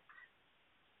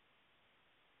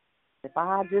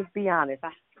just be honest,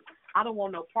 I don't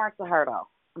want no parts of her though.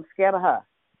 I'm scared of her.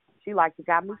 She like to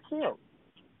got me killed.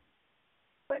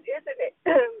 But isn't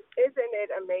it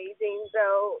amazing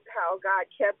though how God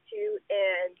kept you,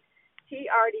 and He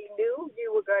already knew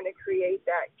you were going to create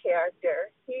that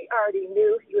character. He already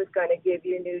knew He was going to give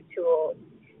you new tools.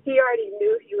 He already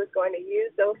knew He was going to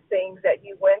use those things that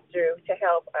you went through to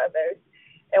help others,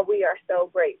 and we are so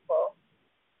grateful.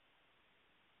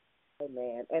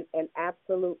 Amen. And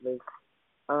absolutely,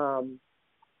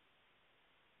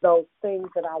 those things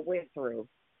that I went through,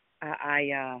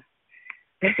 I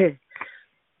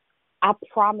I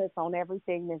promise on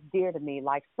everything that's dear to me.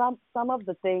 Like some of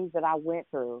the things that I went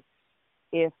through,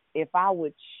 if I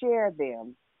would share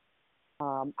them,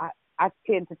 I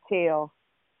tend to tell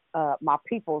my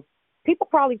people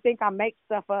probably think I make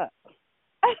stuff up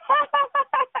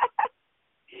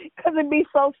because it be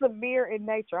so severe in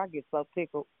nature. I get so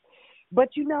tickled. But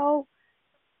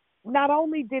not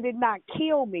only did it not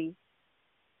kill me,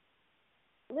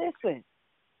 listen,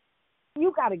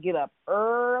 you got to get up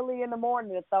early in the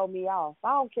morning to throw me off.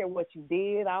 I don't care what you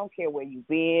did. I don't care where you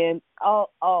been.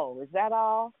 Oh, is that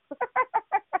all?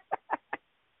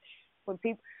 When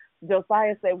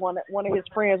Josiah said one of his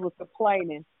friends was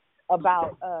complaining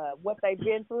about what they've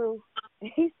been through,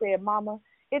 he said, "Mama,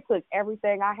 it took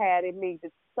everything I had in me to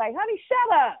say, honey,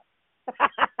 shut up."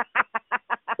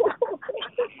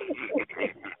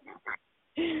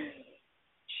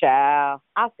 Child,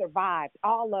 I survived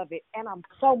all of it, and I'm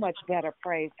so much better,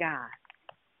 praise God.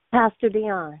 Pastor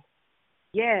Dion.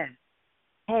 Yes.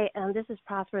 Hey, this is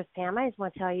Prosperous Pam. I just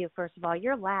want to tell you, first of all,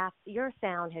 your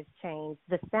sound has changed.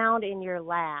 The sound in your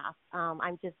laugh.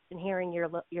 I'm just hearing your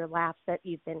laughs that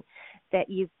you've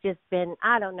just been.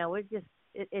 I don't know.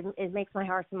 It makes my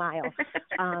heart smile.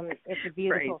 It's a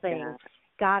beautiful thing.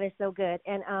 God is so good,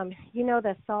 and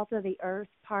the salt of the earth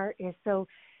part is so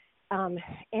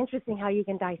interesting. How you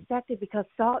can dissect it, because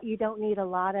salt, you don't need a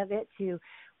lot of it to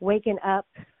waken up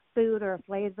food or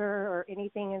flavor or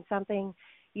anything in something.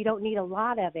 You don't need a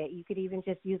lot of it. You could even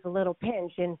just use a little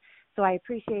pinch. And so I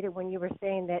appreciated when you were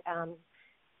saying that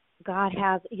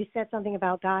you said something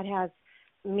about God has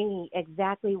me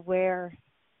exactly where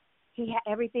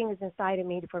everything is inside of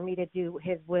me for me to do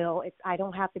His will. I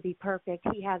don't have to be perfect.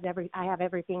 I have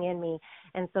everything in me.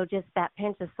 And so just that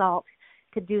pinch of salt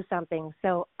could do something.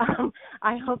 So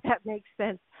I hope that makes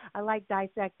sense. I like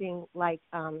dissecting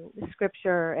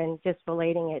scripture and just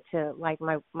relating it to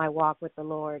my walk with the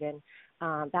Lord. And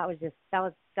that was good.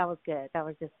 That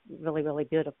was just really, really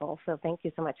beautiful. So thank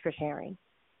you so much for sharing.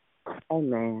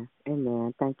 Amen.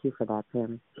 Thank you for that,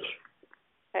 Pam.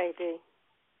 Hey, D.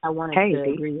 I wanted to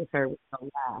agree with her with her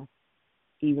laugh,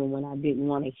 even when I didn't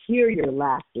want to hear your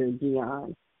laughter,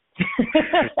 Dion.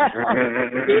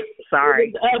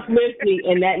 Sorry. It uplifted me,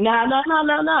 and that no.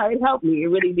 It helped me. It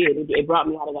really did. It brought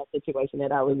me out of that situation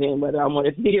that I was in, whether I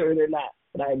wanted to hear it or not.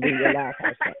 But I agree with laugh.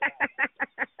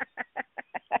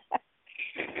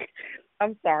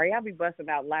 I'm sorry. I'll be busting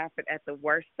out laughing at the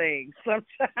worst things sometimes.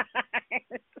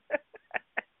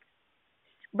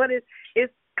 But it's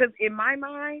because in my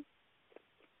mind,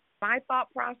 my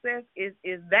thought process is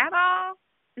that all?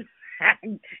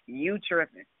 You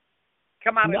tripping.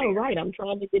 Come on. No, right. I'm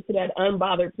trying to get to that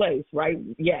unbothered place, right?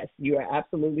 Yes, you are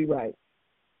absolutely right.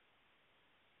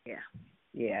 Yeah.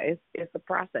 It's a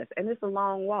process, and it's a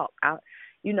long walk.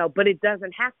 But it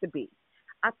doesn't have to be.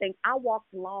 I think I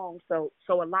walked long, so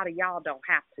a lot of y'all don't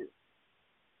have to.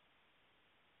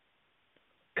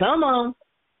 Come on.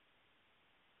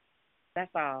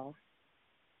 That's all.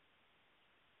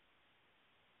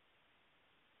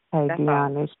 Hey, That's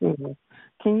Deanna, it's Sheila.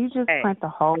 Can you just print the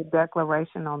whole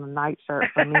declaration on the nightshirt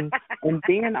for me? And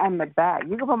then on the back,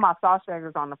 you can put my salt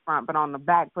shakers on the front, but on the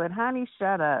back, put "Honey,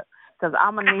 shut up," because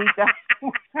I'm going to need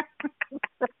that.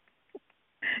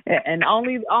 And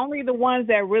only the ones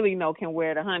that really know can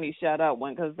wear the "Honey, shut up"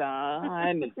 one, because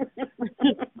honey,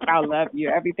 I love you.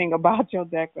 Everything about your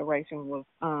declaration was,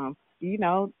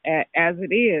 as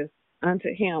it is,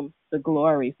 unto him the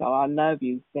glory. So I love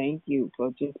you. Thank you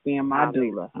for just being my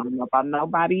doula. I don't know about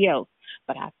nobody else,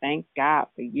 but I thank God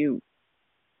for you.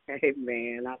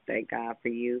 Amen. I thank God for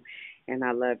you, and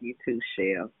I love you too,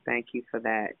 Shell. Thank you for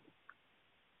that.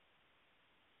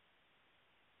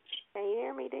 Can you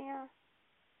hear me, Dan?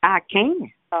 I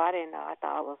can. Oh, I didn't know. I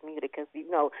thought I was muted because,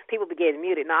 people be getting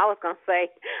muted. No, I was going to say,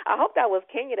 I hope that was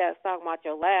Kenya that was talking about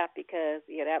your laugh because,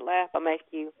 that laugh will make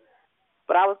you.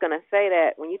 But I was going to say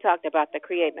that when you talked about the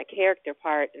creating a character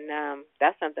part, and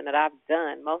that's something that I've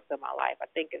done most of my life. I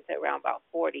think until around about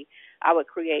 40, I would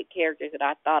create characters that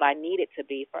I thought I needed to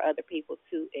be for other people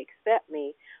to accept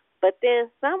me. But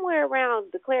then somewhere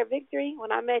around Declare Victory,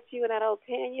 when I met you and that old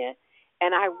Tanya,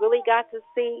 and I really got to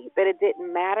see that it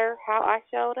didn't matter how I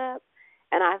showed up.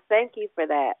 And I thank you for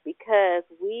that, because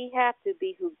we have to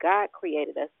be who God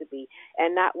created us to be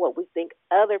and not what we think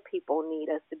other people need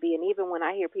us to be. And even when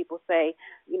I hear people say,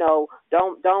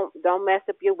 don't mess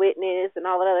up your witness and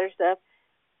all that other stuff,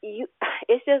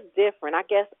 it's just different. I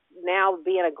guess now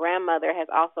being a grandmother has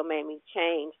also made me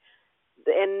change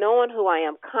and knowing who I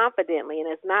am confidently, and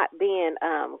it's not being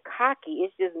cocky.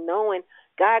 It's just knowing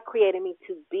God created me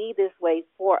to be this way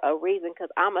for a reason, because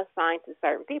I'm assigned to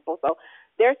certain people. So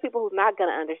there's people who's not going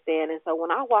to understand, and so when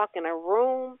I walk in a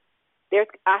room,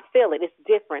 I feel it. It's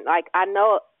different. Like I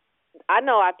know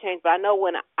I've changed, but I know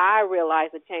when I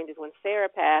realized the changes when Sarah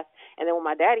passed, and then when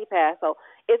my daddy passed. So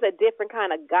it's a different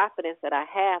kind of confidence that I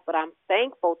have. But I'm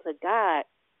thankful to God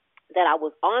that I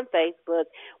was on Facebook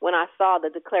when I saw the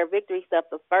Declare Victory stuff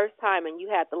the first time, and you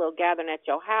had the little gathering at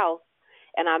your house,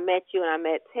 and I met you and I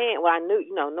met Tan. Well, I knew,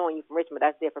 knowing you from Richmond,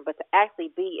 that's different, but to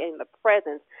actually be in the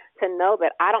presence, to know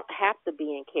that I don't have to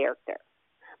be in character,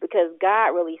 because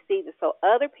God really sees it. So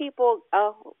other people,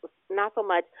 not so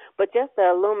much, but just the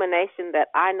illumination that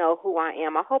I know who I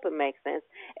am. I hope it makes sense.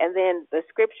 And then the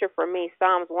scripture for me,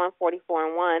 Psalms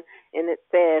 144:1, and it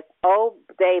says, "Oh,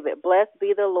 David, blessed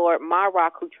be the Lord, my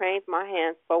rock, who trains my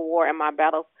hands for war and my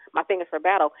fingers for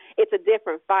battle." It's a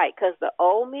different fight, because the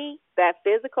old me, that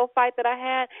physical fight that I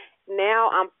had, now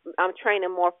I'm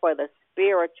training more for the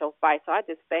spiritual fight. So I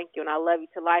just thank you, and I love you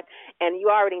to life. And you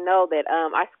already know that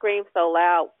I screamed so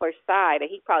loud for Sai that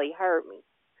he probably heard me.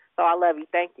 So I love you.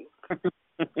 Thank you.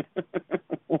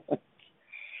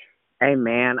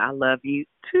 Amen. I love you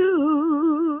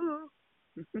too.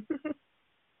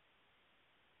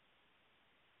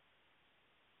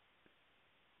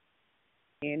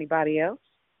 Anybody else?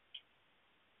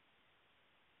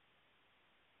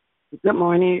 Good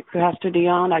morning, Pastor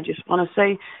Dion. I just want to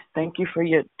say thank you for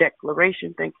your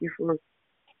declaration. Thank you for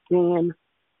being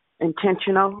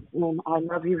intentional, and I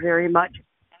love you very much.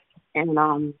 And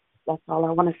that's all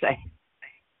I want to say.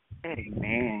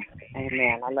 Amen.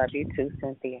 Amen. I love you too,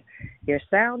 Cynthia. Your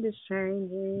sound is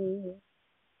changing.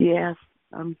 Yes,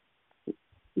 I'm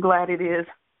glad it is.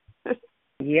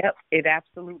 Yep, it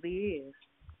absolutely is.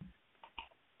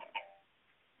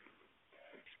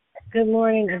 Good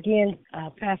morning again,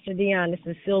 Pastor Dion. This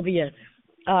is Sylvia.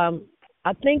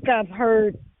 I think I've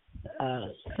heard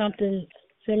something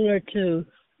similar to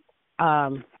I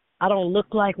don't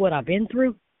look like what I've been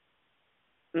through.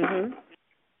 Mhm.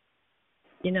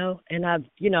 And I've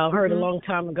heard a long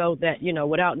time ago that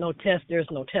without no test there's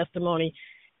no testimony,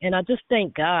 and I just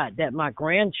thank God that my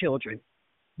grandchildren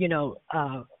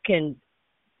can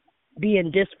be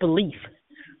in disbelief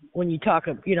when you talk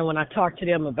when I talk to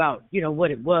them about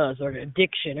what it was or the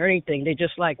addiction or anything. They're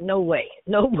just like, no way.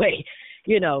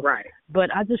 Right.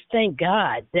 But I just thank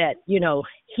God that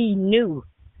he knew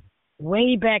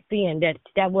way back then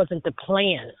that wasn't the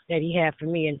plan that he had for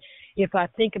me. And if I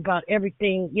think about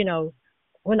everything,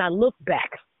 when I look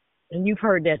back, and you've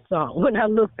heard that song, when I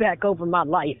look back over my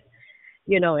life,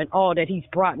 and all that he's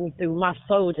brought me through, my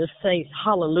soul just says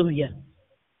hallelujah,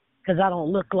 because I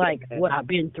don't look like what I've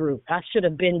been through. I should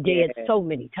have been dead so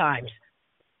many times.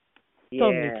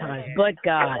 So many times. But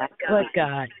God.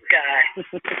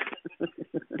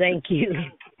 Thank you.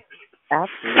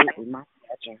 Absolutely. My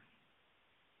pleasure.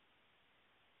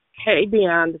 Hey,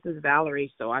 Dion, this is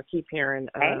Valerie. So I keep hearing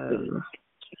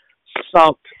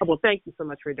salt. Well, thank you so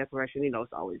much for your declaration.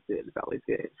 It's always good. It's always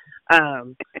good.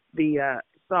 The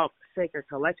salt shaker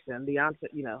collection,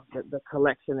 the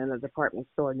collection in a department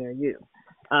store near you.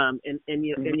 And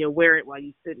you'll wear it while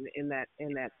you sit in that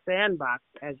sandbox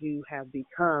as you have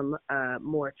become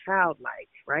more childlike,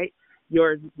 right?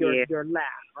 Your laugh,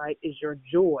 right, is your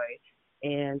joy,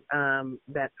 and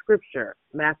that scripture,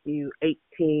 Matthew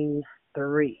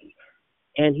 18:3,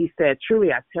 and he said,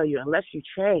 "Truly I tell you, unless you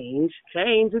change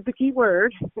is the key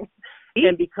word,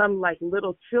 and become like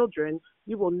little children,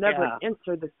 you will never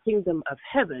enter the kingdom of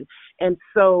heaven." And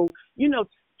so,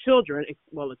 children,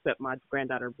 well, except my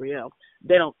granddaughter Brielle,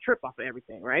 they don't trip off of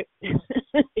everything, right?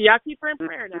 Y'all keep her in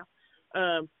prayer now.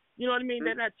 You know what I mean?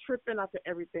 They're not tripping off of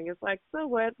everything. It's like, so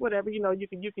what? Whatever. You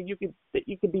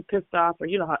can be pissed off, or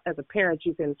as a parent,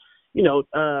 you can,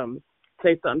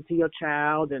 say something to your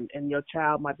child, and your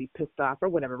child might be pissed off or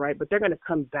whatever, right? But they're going to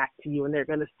come back to you, and they're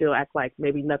going to still act like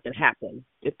maybe nothing happened,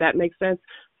 if that makes sense.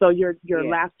 So your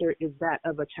laughter is that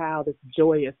of a child. It's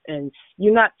joyous, and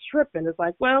you're not tripping. It's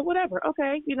like, well, whatever.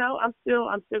 Okay, I'm still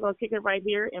going to kick it right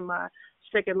here in my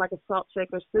shaking like a salt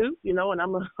shaker suit, and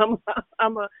I'm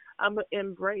a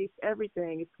embrace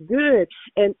everything. It's good,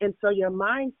 and so your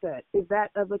mindset is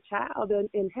that of a child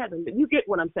in heaven. You get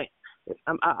what I'm saying?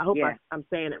 I hope I'm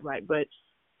saying it right, but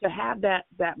to have that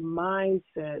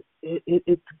mindset,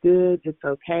 it's good. It's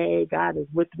okay. God is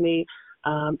with me,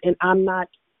 and I'm not.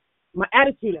 My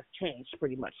attitude has changed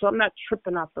pretty much, so I'm not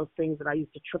tripping off those things that I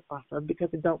used to trip off of, because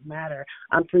it don't matter.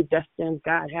 I'm predestined.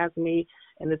 God has me,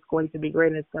 and it's going to be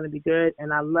great, and it's going to be good.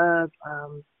 And I love.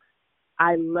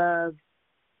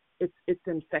 It's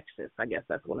infectious. I guess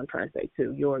that's what I'm trying to say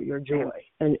too. Your joy,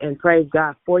 and praise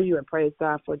God for you, and praise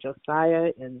God for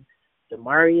Josiah and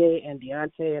Demarie and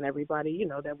Deontay and everybody,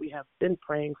 that we have been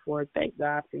praying for. Thank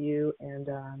God for you, and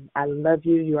I love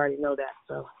you. You already know that.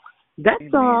 So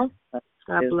that's all.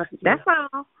 God bless you. That's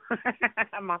all.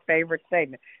 My favorite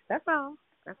statement. That's all.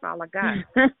 That's all I got.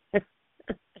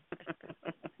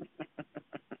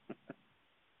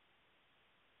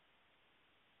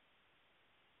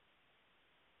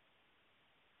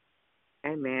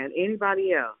 Amen.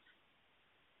 Anybody else?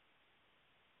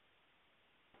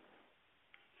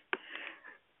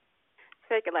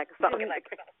 Shake it like a salt.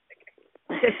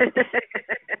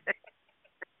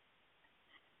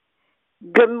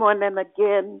 Good morning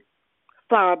again,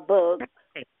 Starbug.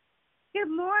 Good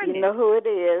morning. You know who it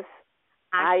is.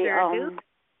 I sure do.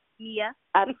 Yeah.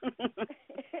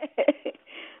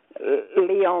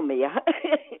 Leomia.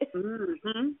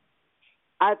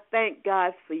 I thank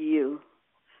God for you.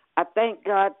 I thank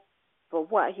God for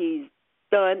what He's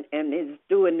done and is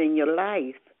doing in your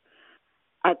life.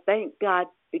 I thank God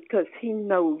because He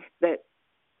knows that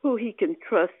who He can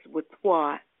trust with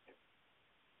what.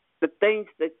 The things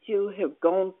that you have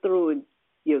gone through and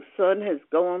your son has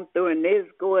gone through and is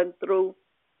going through,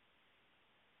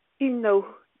 He knows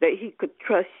that He could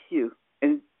trust you.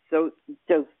 And so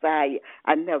Josiah,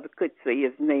 I never could say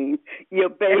his name, your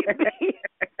baby.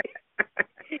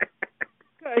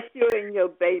 Because you and your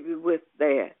baby was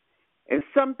there. And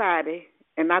somebody,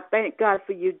 and I thank God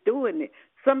for you doing it,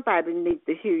 somebody needs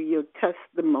to hear your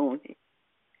testimony.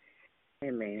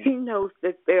 Amen. He knows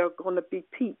that there are going to be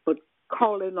people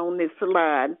calling on this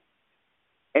line,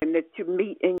 and that you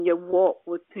meet in your walk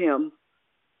with Him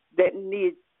that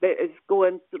is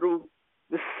going through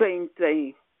the same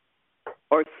thing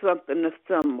or something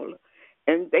similar.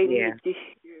 And they need to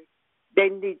hear. They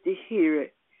need to hear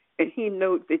it. And He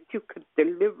knows that you could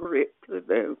deliver it to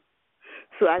them.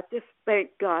 So I just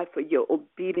thank God for your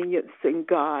obedience in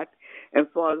God and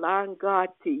for allowing God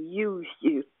to use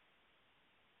you.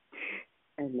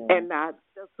 Amen. And I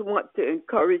just want to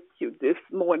encourage you this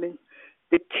morning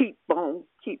to keep on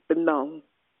keeping on,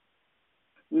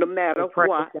 no matter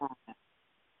what.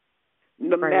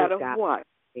 No matter what,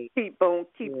 keep on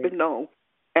keeping on.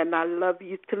 And I love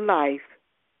you to life.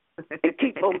 And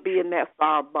keep on being that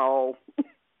fireball.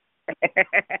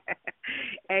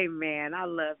 Amen. I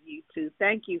love you too.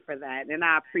 Thank you for that. And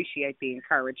I appreciate the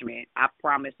encouragement. I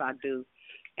promise I do.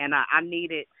 And I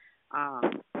need it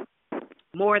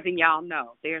more than y'all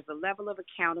know. There's a level of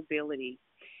accountability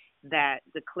that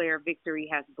Declare Victory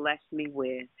has blessed me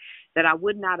with that I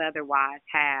would not otherwise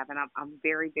have. And I'm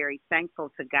very, very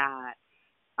thankful to God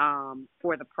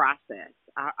for the process.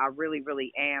 I really,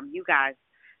 really am. You guys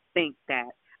think that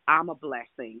I'm a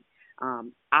blessing.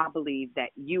 I believe that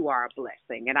you are a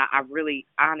blessing. And I really,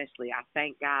 honestly, I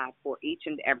thank God for each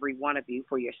and every one of you,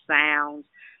 for your sound,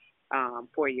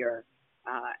 for your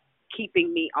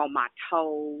keeping me on my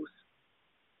toes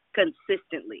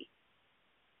consistently.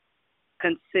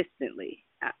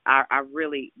 I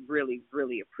really, really,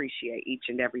 really appreciate each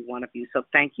and every one of you. So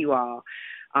thank you all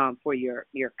for your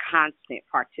constant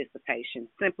participation,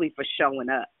 simply for showing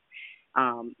up.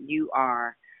 You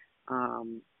are,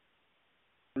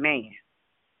 man,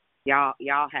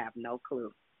 y'all have no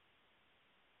clue.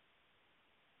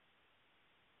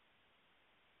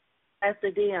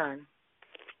 Pastor Dion.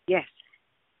 Yes.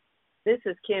 This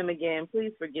is Kim again.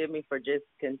 Please forgive me for just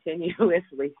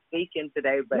continuously speaking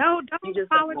today, but no, don't you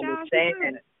just apologize.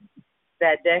 understand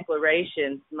that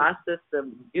declaration. My sister,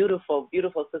 beautiful,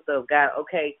 beautiful sister of God.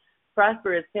 Okay,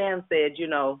 Prosperous Pam said,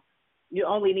 you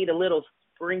only need a little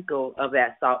sprinkle of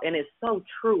that salt, and it's so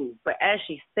true. But as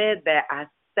she said that, I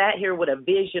sat here with a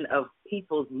vision of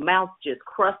people's mouths just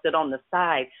crusted on the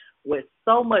side with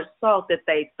so much salt that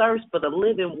they thirst for the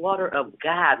living water of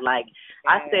God. Like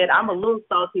I said, I'm a little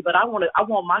salty, but I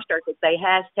want my shirt to say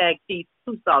 #she's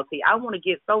too salty. I want to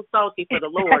get so salty for the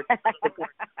Lord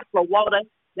for water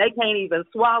they can't even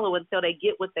swallow until they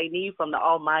get what they need from the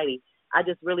Almighty. I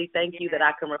just really thank you that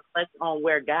I can reflect on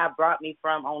where God brought me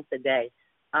from on today.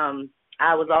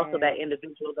 I was also that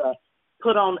individual that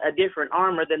put on a different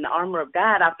armor than the armor of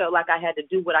God. I felt like I had to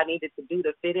do what I needed to do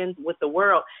to fit in with the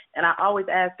world. And I always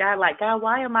asked God, like, God,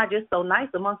 why am I just so nice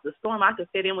amongst the storm? I could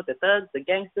fit in with the thugs, the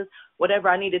gangsters, whatever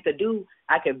I needed to do.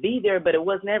 I could be there, but it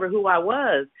was never who I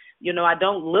was. I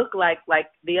don't look like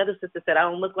the other sister said, I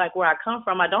don't look like where I come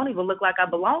from. I don't even look like I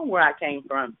belong where I came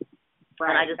from.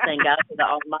 Right. And I just thank God for the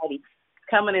Almighty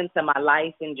coming into my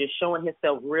life and just showing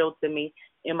himself real to me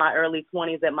in my early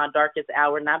 20s at my darkest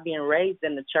hour, not being raised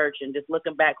in the church and just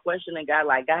looking back, questioning God,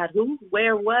 like, God, who,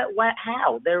 where, what,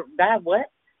 how? God,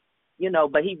 what?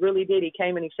 But he really did. He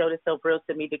came and he showed himself real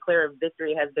to me. Declare of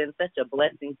Victory has been such a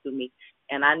blessing to me.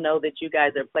 And I know that you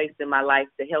guys are placed in my life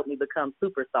to help me become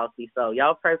super salty. So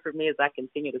y'all pray for me as I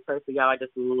continue to pray for y'all. I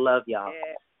just love y'all.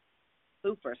 Yeah.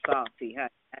 Super salty.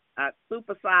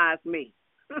 Super size me.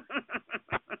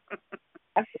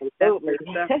 Absolutely.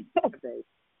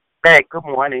 Hey, good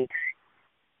morning.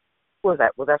 Who was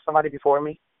that? Was that somebody before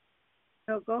me?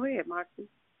 No, go ahead, Moxie.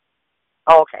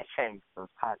 Oh, okay.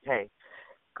 Hey,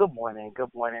 good morning.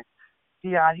 Good morning.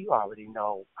 Dion, you already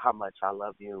know how much I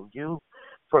love you. You,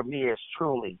 for me, is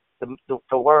truly the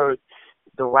word,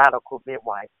 the radical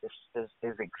midwife is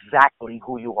exactly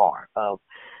who you are.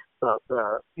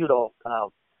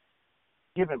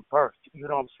 Giving birth, you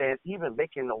know what I'm saying? Even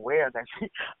making aware that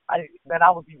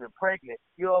I was even pregnant,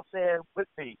 you know what I'm saying, with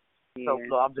me. Yeah.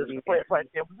 So I'm just playing right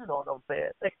there, you know what I'm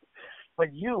saying?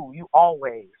 But you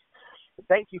always,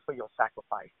 thank you for your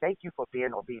sacrifice. Thank you for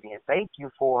being obedient. Thank you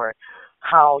for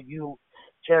how you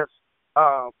just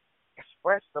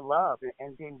express the love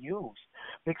and then use.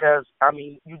 Because,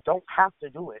 you don't have to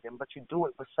do it, but you do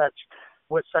it with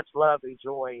such love and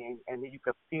joy, and you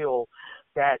can feel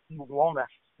that you want us.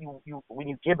 You when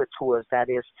you give it to us, that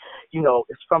is,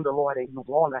 it's from the Lord, and you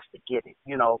want us to get it,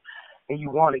 and you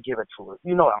want to give it to us.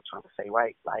 You know what I'm trying to say,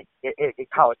 right? Like it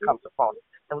how it comes across,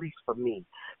 at least for me.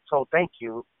 So thank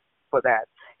you for that.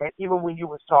 And even when you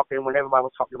was talking, when everybody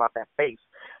was talking about that face,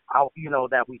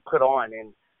 that we put on,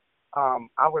 and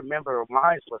I remember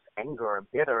mine was anger and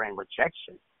bitter and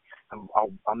rejection.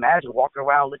 Imagine walking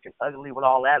around looking ugly with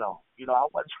all that on. I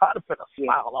wasn't trying to put a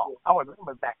smile on. I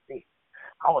remember back then.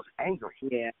 I was angry.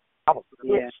 Yeah. I was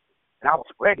pissed. And I was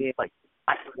ready. Like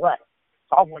what?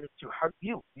 So I wanted to hurt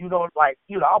you. I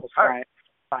was hurt. Right.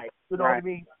 Like, what I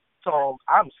mean? So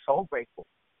I'm so grateful,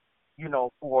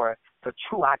 for the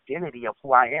true identity of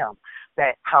who I am,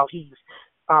 that how he's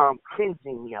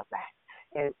cleansing me of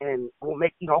that. And will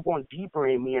make, going deeper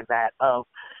in me of that, of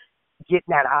getting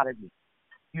that out of me.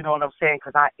 You know what I'm saying?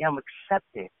 Because I am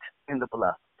accepted in the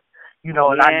beloved. And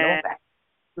I know that.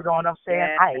 You know what I'm saying?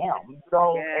 Yeah. I am.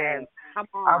 And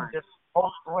I'm just so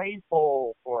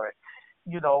grateful for it.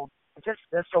 Just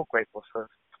so grateful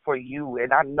for you.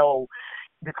 And I know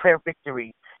Declare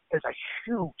Victory is a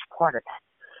huge part of that.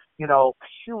 A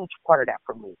huge part of that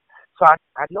for me. So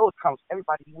I know it comes.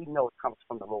 Everybody, we know it comes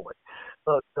from the Lord.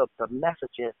 The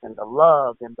messages and the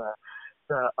love and the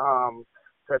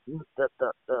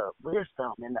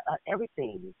wisdom and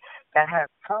everything that has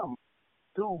come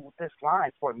through this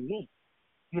line for me.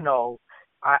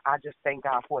 I just thank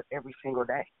God for it every single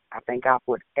day. I thank God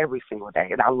for it every single day,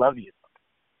 and I love you.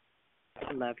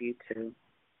 I love you too.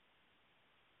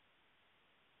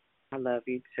 I love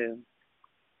you too.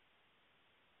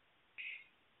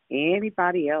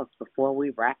 Anybody else before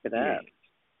we wrap it up?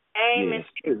 Hey,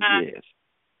 yes.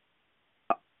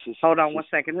 Hold on one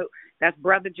second. That's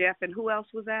Brother Jeff, and who else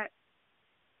was that?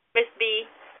 Miss B.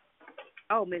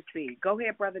 Oh, Miss B. Go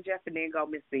ahead, Brother Jeff, and then go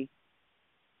Miss B.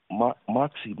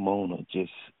 Moxie Mona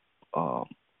just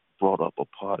brought up a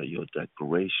part of your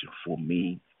declaration for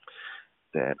me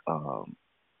that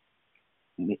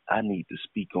I need to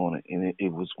speak on it, and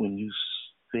it was when you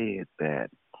said that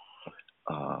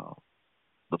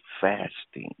the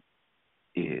fasting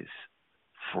is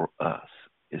for us.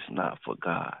 It's not for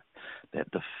God. That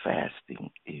the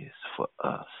fasting is for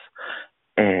us.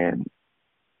 And,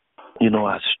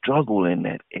 I struggle in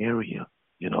that area,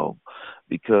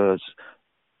 because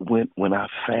when I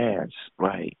fast,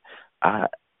 right, I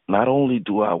not only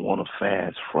do I want to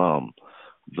fast from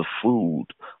the food,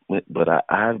 but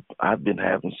I've been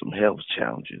having some health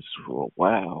challenges for a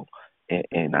while,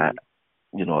 and I,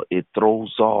 it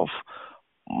throws off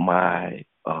my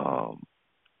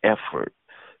effort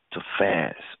to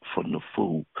fast from the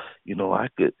food. I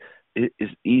could.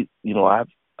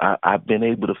 I've been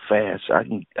able to fast. I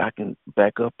can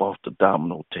back up off the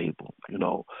domino table.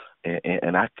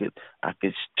 And I could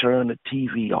turn the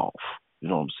TV off. You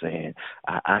know what I'm saying?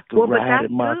 I could ride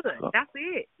in my good. That's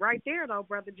it right there, though,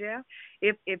 Brother Jeff.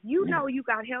 If you know you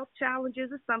got health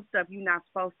challenges or some stuff you're not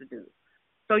supposed to do,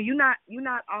 so you're not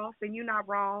off and you're not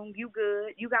wrong. You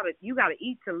good. You gotta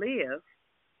eat to live,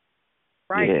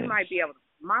 right? Yes. You might be able to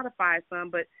modify some,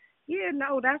 but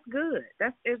that's good.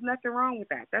 There's nothing wrong with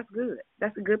that. That's good.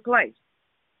 That's a good place.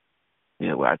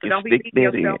 Yeah, well, I can don't stick be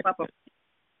beating that in. yourself up.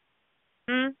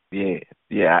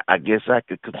 Yeah. I guess I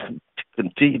could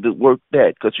continue to work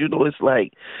that, because it's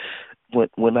like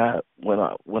when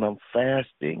I'm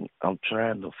fasting, I'm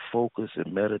trying to focus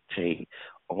and meditate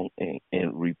on and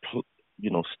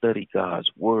study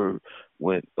God's word.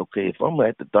 If I'm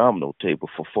at the domino table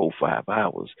for 4 or 5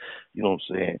 hours, you know what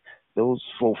I'm saying? Those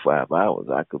 4 or 5 hours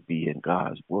I could be in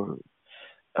God's word,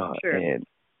 Sure. and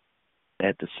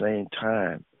at the same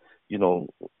time,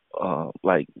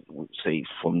 like say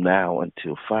from now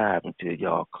until 5, until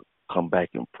y'all come back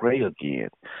and pray again,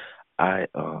 I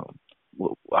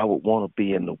would want to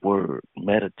be in the Word,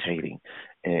 meditating,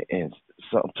 and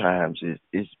sometimes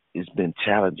it's been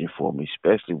challenging for me,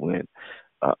 especially when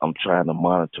I'm trying to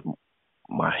monitor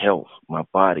my health, my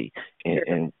body,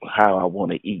 and how I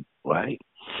want to eat, right?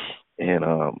 And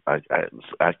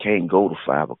I can't go to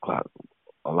 5 o'clock.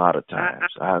 A lot of times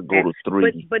I go to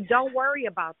 3. But don't worry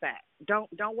about that. Don't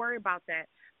worry about that.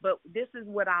 But this is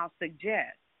what I'll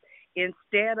suggest.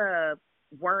 Instead of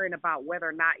worrying about whether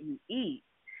or not you eat,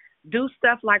 do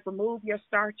stuff like remove your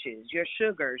starches, your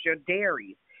sugars, your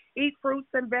dairies. Eat fruits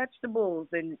and vegetables,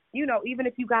 and even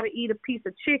if you got to eat a piece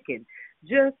of chicken,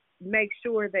 just make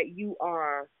sure that you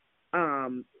are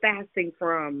fasting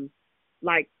from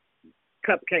like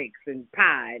cupcakes and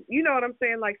pie. You know what I'm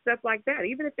saying? Like stuff like that.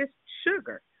 Even if it's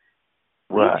sugar,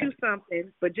 right. Eat you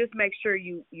something, but just make sure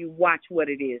you watch what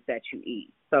it is that you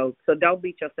eat. So don't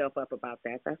beat yourself up about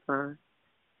that. That's fine.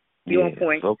 You on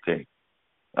point? Okay.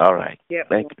 All right. Yep.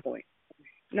 Thank you. On point.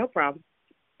 No problem.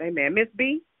 Amen. Miss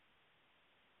B.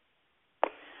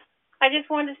 I just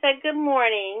wanted to say good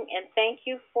morning and thank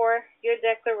you for your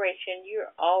declaration.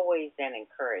 You're always an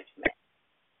encouragement.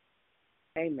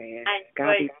 Amen.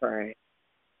 God be praised.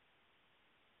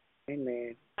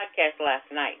 Amen. Podcast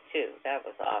last night too. That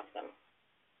was awesome.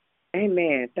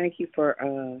 Amen. Thank you for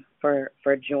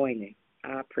joining.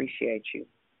 I appreciate you.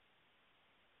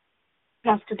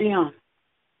 Pastor Dion.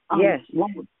 Yes.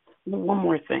 One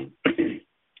more thing.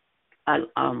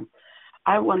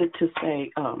 I wanted to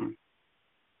say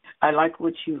I like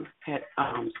what you had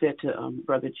said to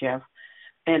Brother Jeff,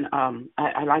 and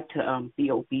I like to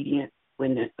be obedient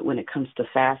when it comes to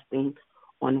fasting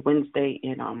on Wednesday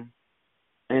and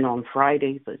on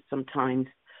Friday. But sometimes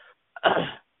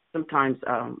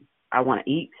I want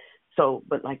to eat. So,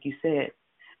 but like you said,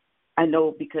 I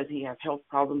know because he has health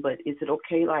problems. But is it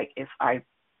okay, like if I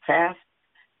fast,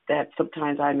 that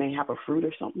sometimes I may have a fruit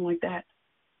or something like that?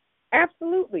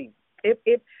 Absolutely.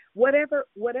 If whatever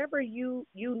you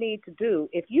need to do,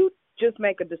 if you just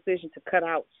make a decision to cut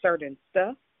out certain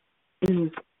stuff,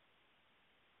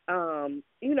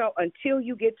 until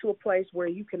you get to a place where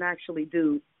you can actually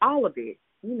do all of it,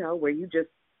 where you just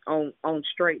on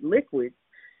straight liquids,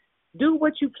 do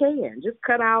what you can. Just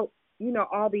cut out,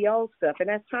 all the old stuff.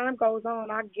 And as time goes on,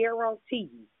 I guarantee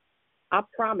you, I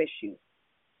promise you,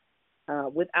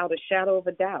 without a shadow of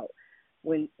a doubt,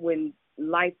 when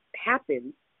life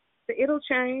happens, it'll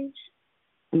change.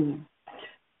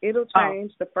 It'll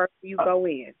change the first you go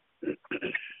in.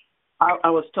 I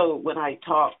was told when I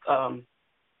talk,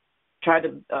 try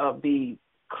to be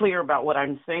clear about what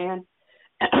I'm saying.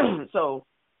 So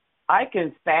I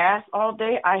can fast all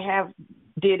day. I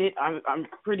did it. I'm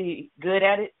pretty good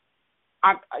at it.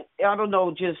 I don't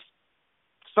know. Just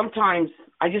sometimes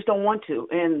I just don't want to,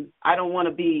 and I don't want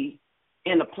to be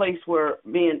in a place where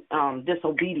being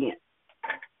disobedient.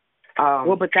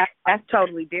 But that's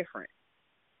totally different.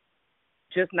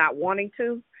 Just not wanting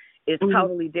to. is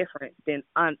totally different than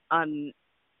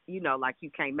like you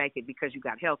can't make it because you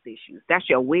got health issues. That's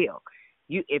your will.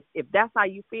 You if that's how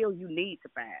you feel, you need to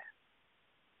fast.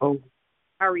 Oh,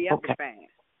 hurry up okay. and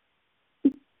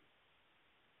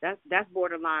fast. That's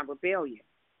borderline rebellion.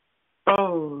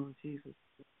 Oh, Jesus.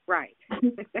 Right.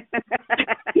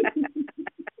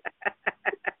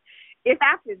 It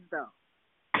happens though.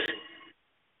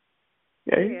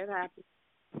 Okay. Yeah, it happens.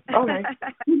 Okay.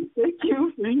 Thank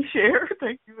you for your share.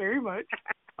 Thank you very much.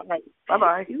 All right.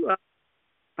 Bye-bye.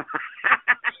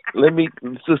 Let me,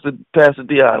 Sister Pastor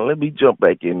Deanna, let me jump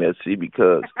back in there, see,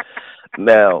 because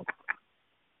now,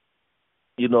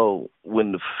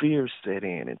 when the fear set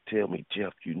in and tell me,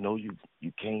 Jeff, you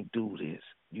can't do this.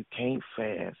 You can't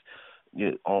fast.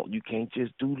 You can't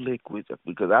just do liquids,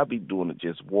 because I be doing it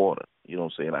just water. You know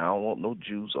what I'm saying? I don't want no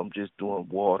juice. I'm just doing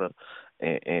water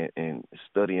and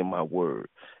studying my word.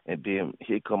 And then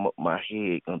here come up my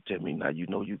head gonna tell me, now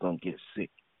you're gonna get sick.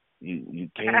 You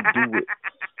can't do it.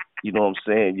 You know what I'm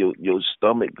saying? Your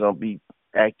stomach gonna be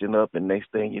acting up, and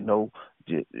next thing you know,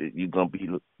 you're gonna be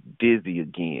dizzy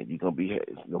again. You're gonna be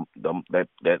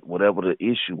that whatever the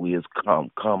issue is come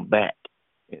back.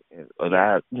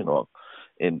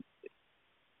 And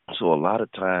so a lot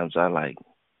of times I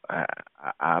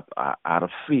out of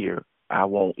fear, I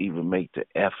won't even make the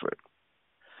effort.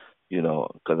 Because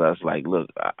I was like, look,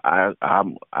 I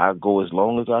go as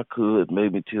long as I could,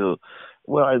 maybe till,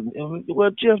 well,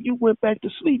 Jeff, you went back to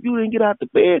sleep. You didn't get out the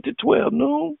bed till 12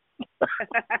 noon.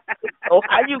 So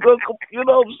how you gonna, you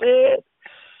know what I'm saying?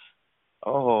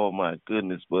 Oh my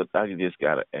goodness! But I just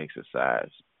gotta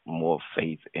exercise more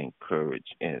faith and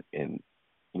courage, and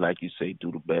like you say,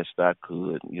 do the best I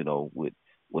could, with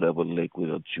whatever liquid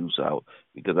or juice out,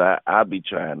 because I be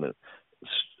trying to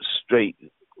straight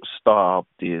starve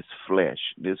this flesh.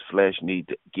 This flesh need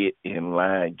to get in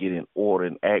line, get in order,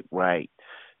 and act right,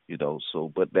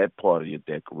 So, but that part of your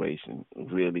declaration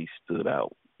really stood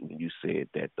out when you said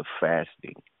that the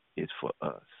fasting is for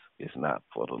us. It's not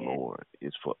for the Lord.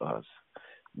 It's for us.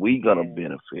 We gonna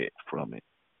benefit from it.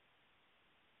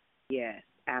 Yes,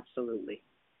 absolutely.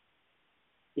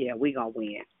 Yeah, we gonna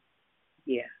win.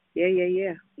 Yeah.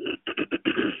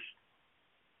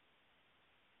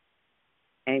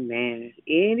 Amen.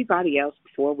 Anybody else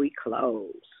before we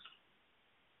close?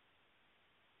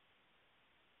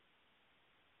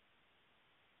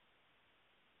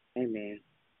 Amen.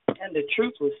 And the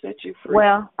truth will set you free.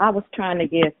 Well, I was trying to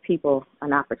give people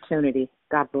an opportunity.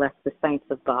 God bless the saints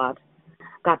of God.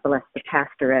 God bless the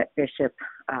pastorette bishop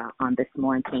on this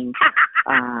morning.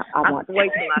 I want to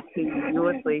wait till I see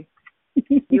you.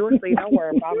 You will see. Don't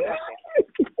worry about it.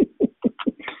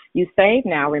 You saved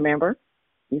now, remember?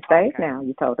 You saved now.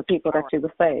 You told the people that you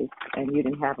were saved, and you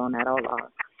didn't have on that old law.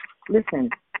 Listen,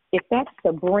 if that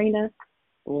Sabrina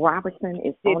Robertson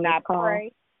is did on not this call,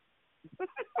 pray.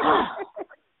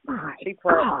 My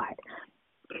God.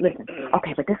 Listen,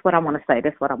 okay, but this is what I want to say.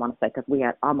 Because we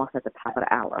are almost at the top of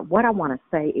the hour. What I want to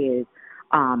say is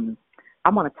I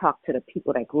want to talk to the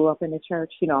people that grew up in the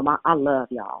church. I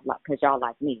love y'all because y'all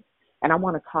like me. And I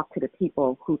want to talk to the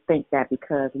people who think that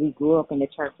because we grew up in the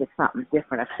church is something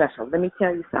different or special. Let me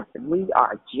tell you something. We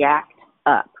are jacked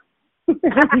up. Say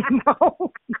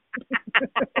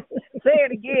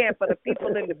it again for the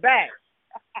people in the back.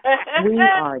 We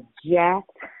are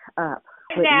jacked up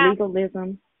with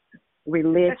legalism,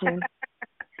 religion,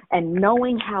 and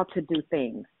knowing how to do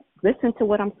things. Listen to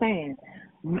what I'm saying.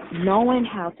 Knowing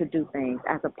how to do things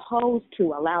as opposed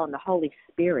to allowing the Holy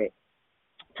Spirit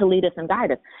to lead us and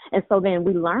guide us. And so then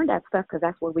we learn that stuff because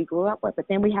that's what we grew up with, but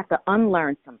then we have to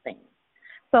unlearn some things.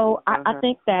 So I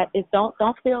think that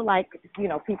don't feel like,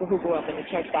 people who grew up in the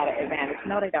church got an advantage.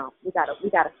 No, they don't. We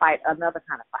gotta fight another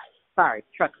kind of fight. Sorry,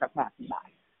 trucks are passing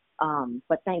by.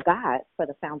 But thank God for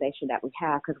the foundation that we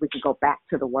have, because we can go back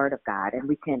to the Word of God, and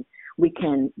we can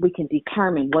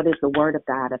determine what is the Word of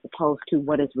God as opposed to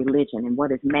what is religion and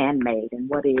what is man-made and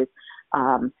what is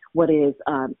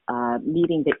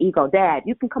meeting the ego. Dad,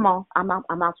 you can come on. I'm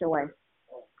out your way.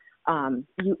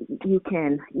 We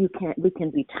can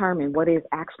determine what is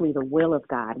actually the will of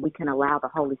God. We can allow the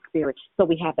Holy Spirit, so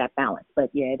we have that balance. But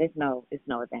yeah, there's no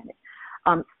advantage.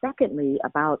 Secondly,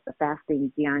 about the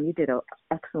fasting, Dion, you did an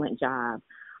excellent job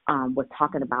with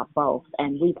talking about both.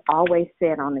 And we've always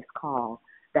said on this call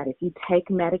that if you take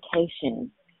your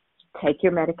medication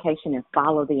and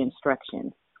follow the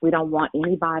instructions. We don't want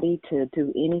anybody to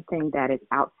do anything that is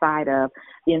outside of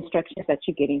the instructions that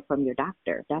you're getting from your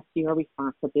doctor. That's your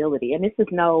responsibility. And this is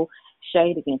no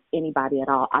shade against anybody at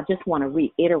all. I just want to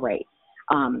reiterate,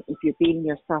 if you're beating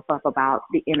yourself up about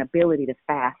the inability to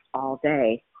fast all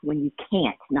day when you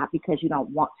can't, not because you don't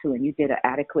want to, and you did an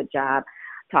adequate job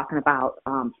talking about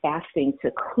fasting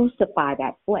to crucify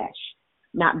that flesh,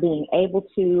 not being able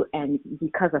to, and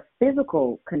because of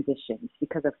physical conditions,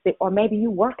 or maybe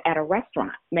you work at a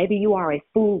restaurant, maybe you are a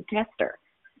food tester.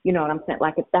 You know what I'm saying?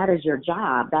 Like if that is your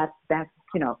job, that's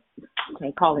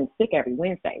can't call in sick every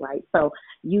Wednesday, right? So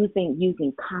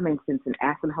using common sense and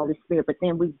asking the Holy Spirit, but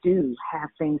then we do have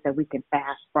things that we can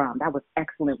fast from. That was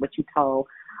excellent what you told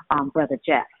Brother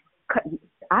Jeff.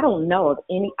 I don't know of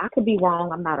any, I could be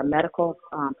wrong, I'm not a medical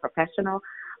professional,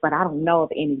 but I don't know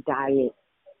of any diet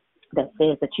that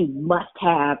says that you must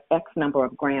have X number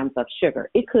of grams of sugar.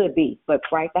 It could be, but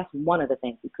right, that's one of the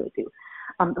things we could do.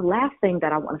 The last thing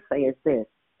that I want to say is this.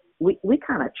 We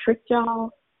kind of tricked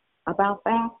y'all about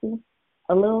fasting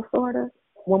a little, sort of,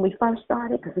 when we first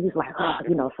started, because it was like,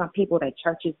 some people, that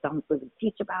churches don't really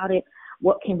teach about it.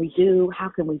 What can we do? How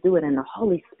can we do it? And the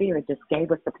Holy Spirit just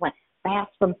gave us the plan.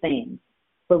 Fast from things.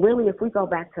 But really, if we go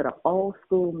back to the old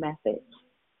school method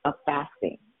of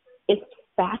fasting,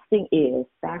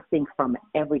 fasting from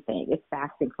everything. It's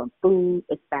fasting from food.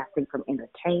 It's fasting from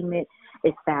entertainment.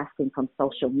 It's fasting from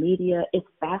social media. It's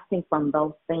fasting from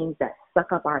those things that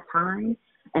suck up our time.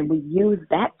 And we use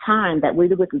that time that we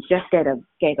just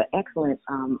gave an excellent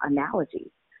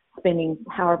analogy, spending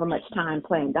however much time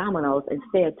playing dominoes.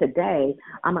 Instead, today,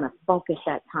 I'm going to focus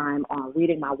that time on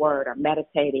reading my word or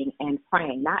meditating and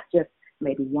praying, not just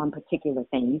maybe one particular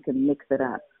thing. You can mix it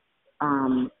up.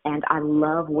 And I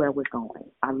love where we're going.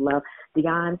 I love,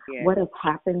 Dion, what has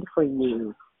happened for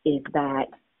you is that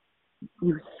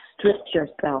you stripped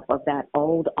yourself of that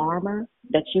old armor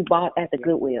that you bought at the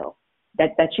Goodwill,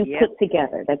 that you put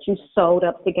together, that you sewed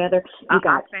up together. I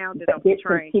found it on the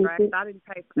train tracks. I didn't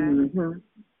pay for that.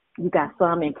 Mm-hmm. You got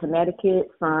some in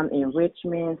Connecticut, some in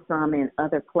Richmond, some in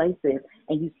other places,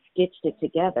 and you stitched it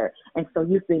together. And so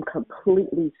you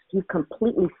completely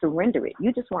surrendered it.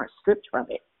 You just weren't stripped from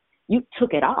it. You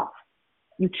took it off.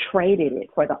 You traded it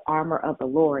for the armor of the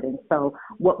Lord. And so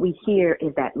what we hear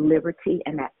is that liberty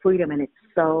and that freedom, and it's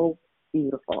so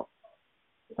beautiful.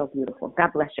 So beautiful.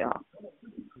 God bless y'all.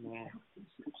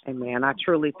 Amen. I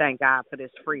truly thank God for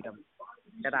this freedom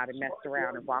that I messed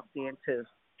around and walked into.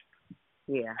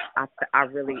 Yeah, I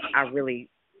really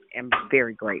am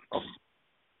very grateful.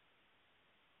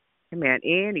 Amen.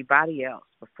 Anybody else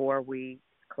before we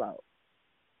close?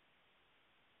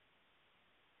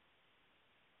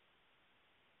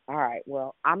 All right,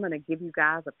 well, I'm going to give you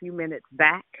guys a few minutes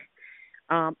back.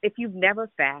 If you've never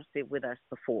fasted with us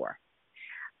before,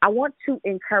 I want to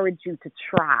encourage you to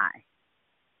try.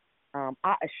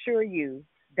 I assure you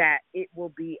that it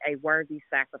will be a worthy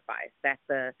sacrifice, that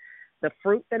the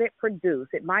fruit that it produces,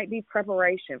 it might be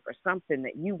preparation for something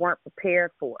that you weren't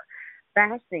prepared for.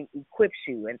 Fasting equips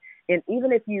you, and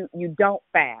even if you don't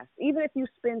fast, even if you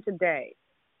spend today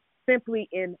simply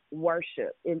in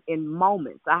worship, in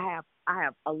moments, I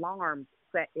have alarms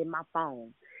set in my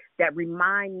phone that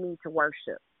remind me to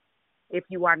worship. If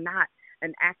you are not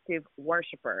an active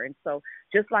worshiper, and so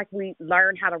just like we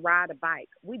learn how to ride a bike,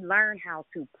 we learn how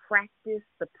to practice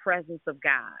the presence of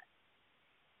God.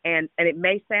 And it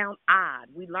may sound odd.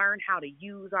 We learn how to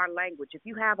use our language. If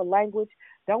you have a language,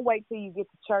 don't wait till you get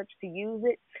to church to use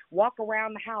it. Walk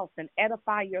around the house and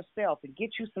edify yourself and get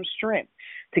you some strength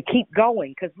to keep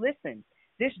going. Because listen,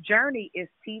 this journey is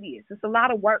tedious. It's a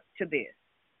lot of work to this.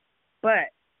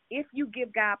 But if you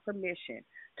give God permission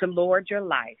to lord your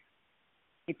life,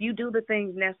 if you do the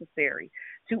things necessary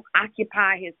to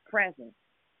occupy his presence,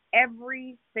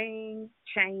 everything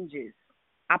changes.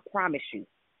 I promise you.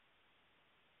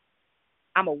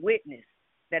 I'm a witness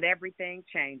that everything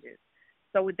changes.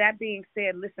 So with that being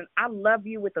said, listen, I love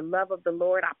you with the love of the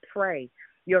Lord. I pray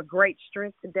your great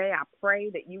strength today. I pray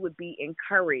that you would be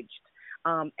encouraged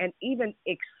and even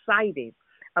excited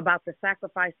about the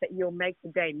sacrifice that you'll make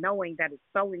today, knowing that it's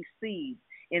sowing seeds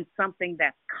in something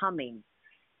that's coming.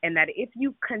 And that if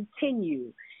you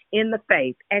continue in the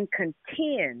faith and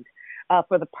contend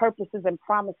for the purposes and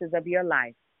promises of your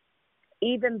life,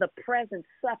 even the present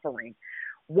suffering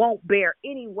won't bear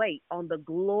any weight on the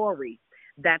glory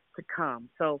that's to come.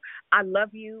 So I love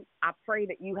you. I pray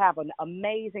that you have an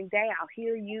amazing day. I'll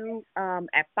hear you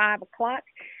at 5 o'clock.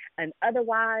 And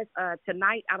otherwise,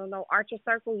 tonight, I don't know, Archer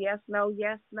Circle, yes, no,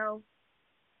 yes, no?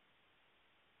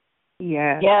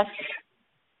 Yes. Yes.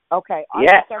 Okay,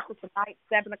 Archer Circle tonight,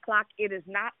 7 o'clock. It is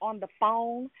not on the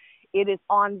phone. It is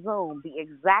on Zoom. The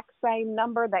exact same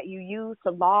number that you use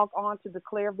to log on to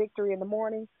declare victory in the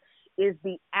morning is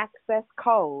the access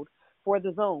code for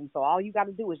the Zoom. So all you got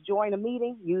to do is join a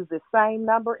meeting, use the same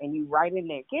number, and you right in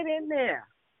there. Get in there.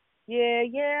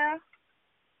 Yeah.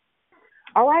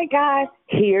 All right, guys.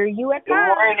 Hear you at 9.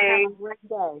 Have a great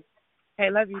day. Okay,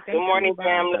 love you. Thank Good morning, you.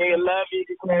 family. Love you.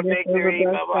 Declare victory.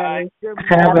 Bye-bye.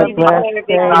 Have a blessed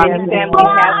day. Have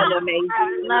an amazing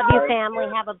Love you, family.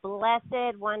 Have a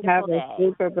blessed, wonderful Have a day.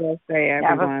 super blessed day,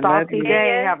 Have a everyone. salty Love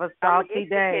day. you. Have a salty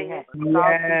day.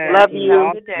 Yes. Love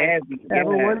you. Heavy. Have a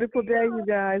Yes. wonderful day, you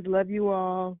guys. Love you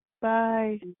all.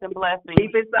 Bye. Peace and blessings.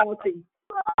 Keep it salty.